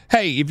morning.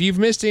 Hey, if you've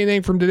missed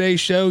anything from today's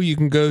show, you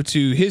can go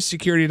to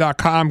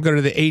hissecurity.com, go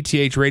to the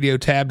ATH radio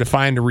tab to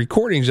find the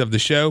recordings of the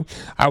show.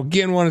 I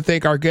again want to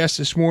thank our guests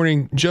this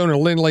morning, Jonah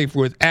Lindley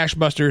with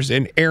Ashbusters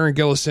and Erin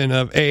Gillison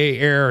of AA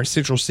Air,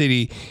 Central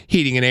City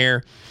Heating and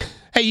Air.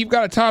 Hey, you've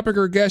got a topic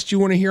or a guest you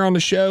want to hear on the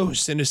show?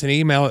 Send us an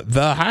email at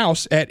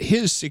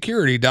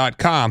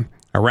thehouse@hissecurity.com.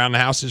 Around the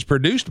House is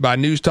produced by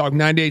News Talk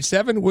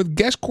 98.7 with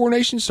guest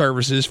coordination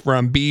services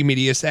from B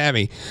Media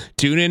Savvy.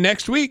 Tune in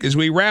next week as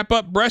we wrap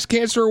up Breast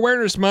Cancer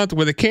Awareness Month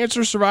with a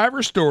cancer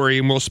survivor story,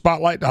 and we'll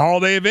spotlight the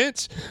holiday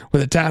events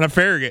with the town of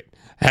Farragut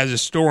as in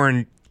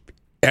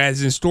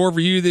store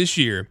for you this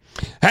year.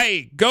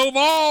 Hey, go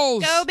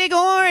Vols! Go Big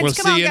Orange! We'll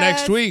Come see on, you guys.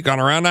 next week on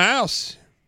Around the House.